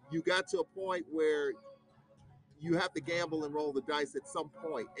 you got to a point where you have to gamble and roll the dice at some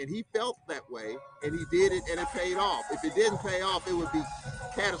point. And he felt that way, and he did it, and it paid off. If it didn't pay off, it would be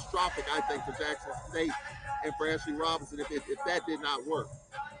catastrophic, I think, for Jackson State and for Ashley Robinson if that did not work.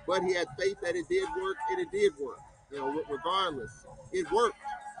 But he had faith that it did work, and it did work. You know, regardless, it worked.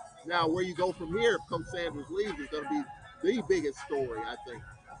 Now, where you go from here, if Coach Sanders leaves, is going to be the biggest story, I think.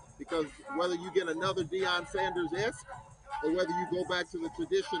 Because whether you get another Deion Sanders-esque or whether you go back to the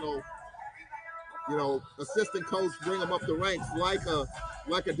traditional, you know, assistant coach, bring them up the ranks like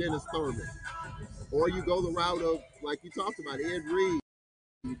a Dennis Thurman. Or you go the route of, like you talked about, Ed Reed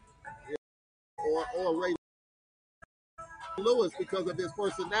or Ray Lewis because of his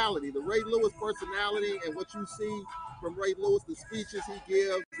personality. The Ray Lewis personality and what you see from Ray Lewis, the speeches he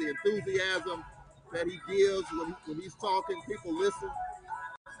gives, the enthusiasm that he gives when he's talking, people listen.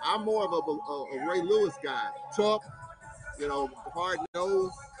 I'm more of a Ray Lewis guy. Tough, you know,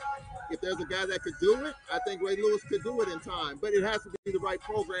 hard-nosed. If there's a guy that could do it, I think Ray Lewis could do it in time. But it has to be the right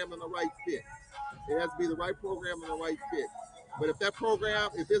program and the right fit. It has to be the right program and the right fit. But if that program,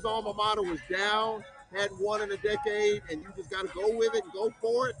 if his alma mater was down, hadn't won in a decade, and you just got to go with it and go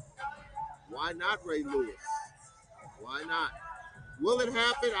for it, why not Ray Lewis? Why not? Will it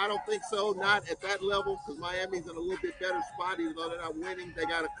happen? I don't think so. Not at that level, because Miami's in a little bit better spot. Even though they're not winning, they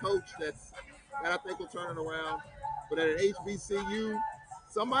got a coach that I think will turn it around. But at an HBCU,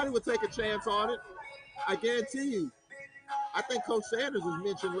 somebody would take a chance on it. I guarantee you. I think Coach Sanders was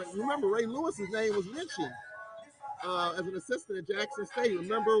mentioned. Remember, Ray Lewis's name was mentioned as an assistant at Jackson State.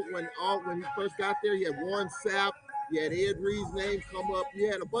 Remember when he first got there, you had Warren Sapp, you had Ed Reed's name come up, you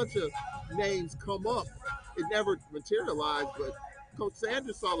had a bunch of names come up. It never materialized, but Coach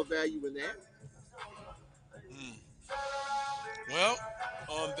Sanders saw the value in that. Well,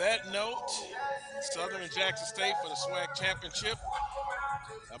 on that note, Southern and Jackson State for the SWAC championship.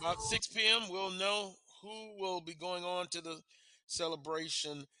 About 6 p.m., we'll know who will be going on to the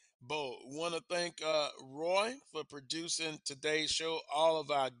Celebration Bowl. Want to thank Roy for producing today's show, all of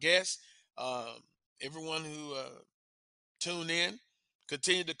our guests, everyone who tuned in.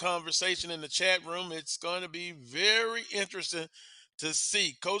 Continue the conversation in the chat room. It's going to be very interesting to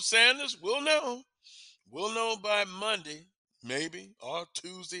see. Coach Sanders, we'll know. We'll know by Monday, maybe, or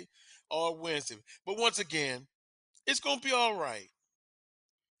Tuesday, or Wednesday. But once again, it's going to be all right.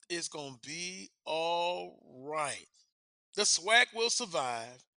 It's going to be all right. The SWAC will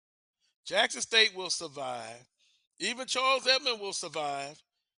survive. Jackson State will survive. Even Charles Edmond will survive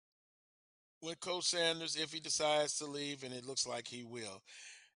when Coach Sanders, if he decides to leave, and it looks like he will.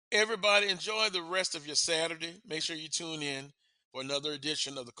 Everybody, enjoy the rest of your Saturday. Make sure you tune in for another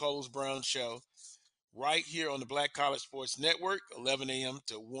edition of the Carlos Brown Show right here on the Black College Sports Network, 11 a.m.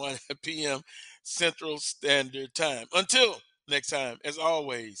 to 1 p.m. Central Standard Time. Until next time, as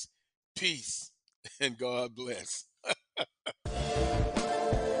always, peace and God bless.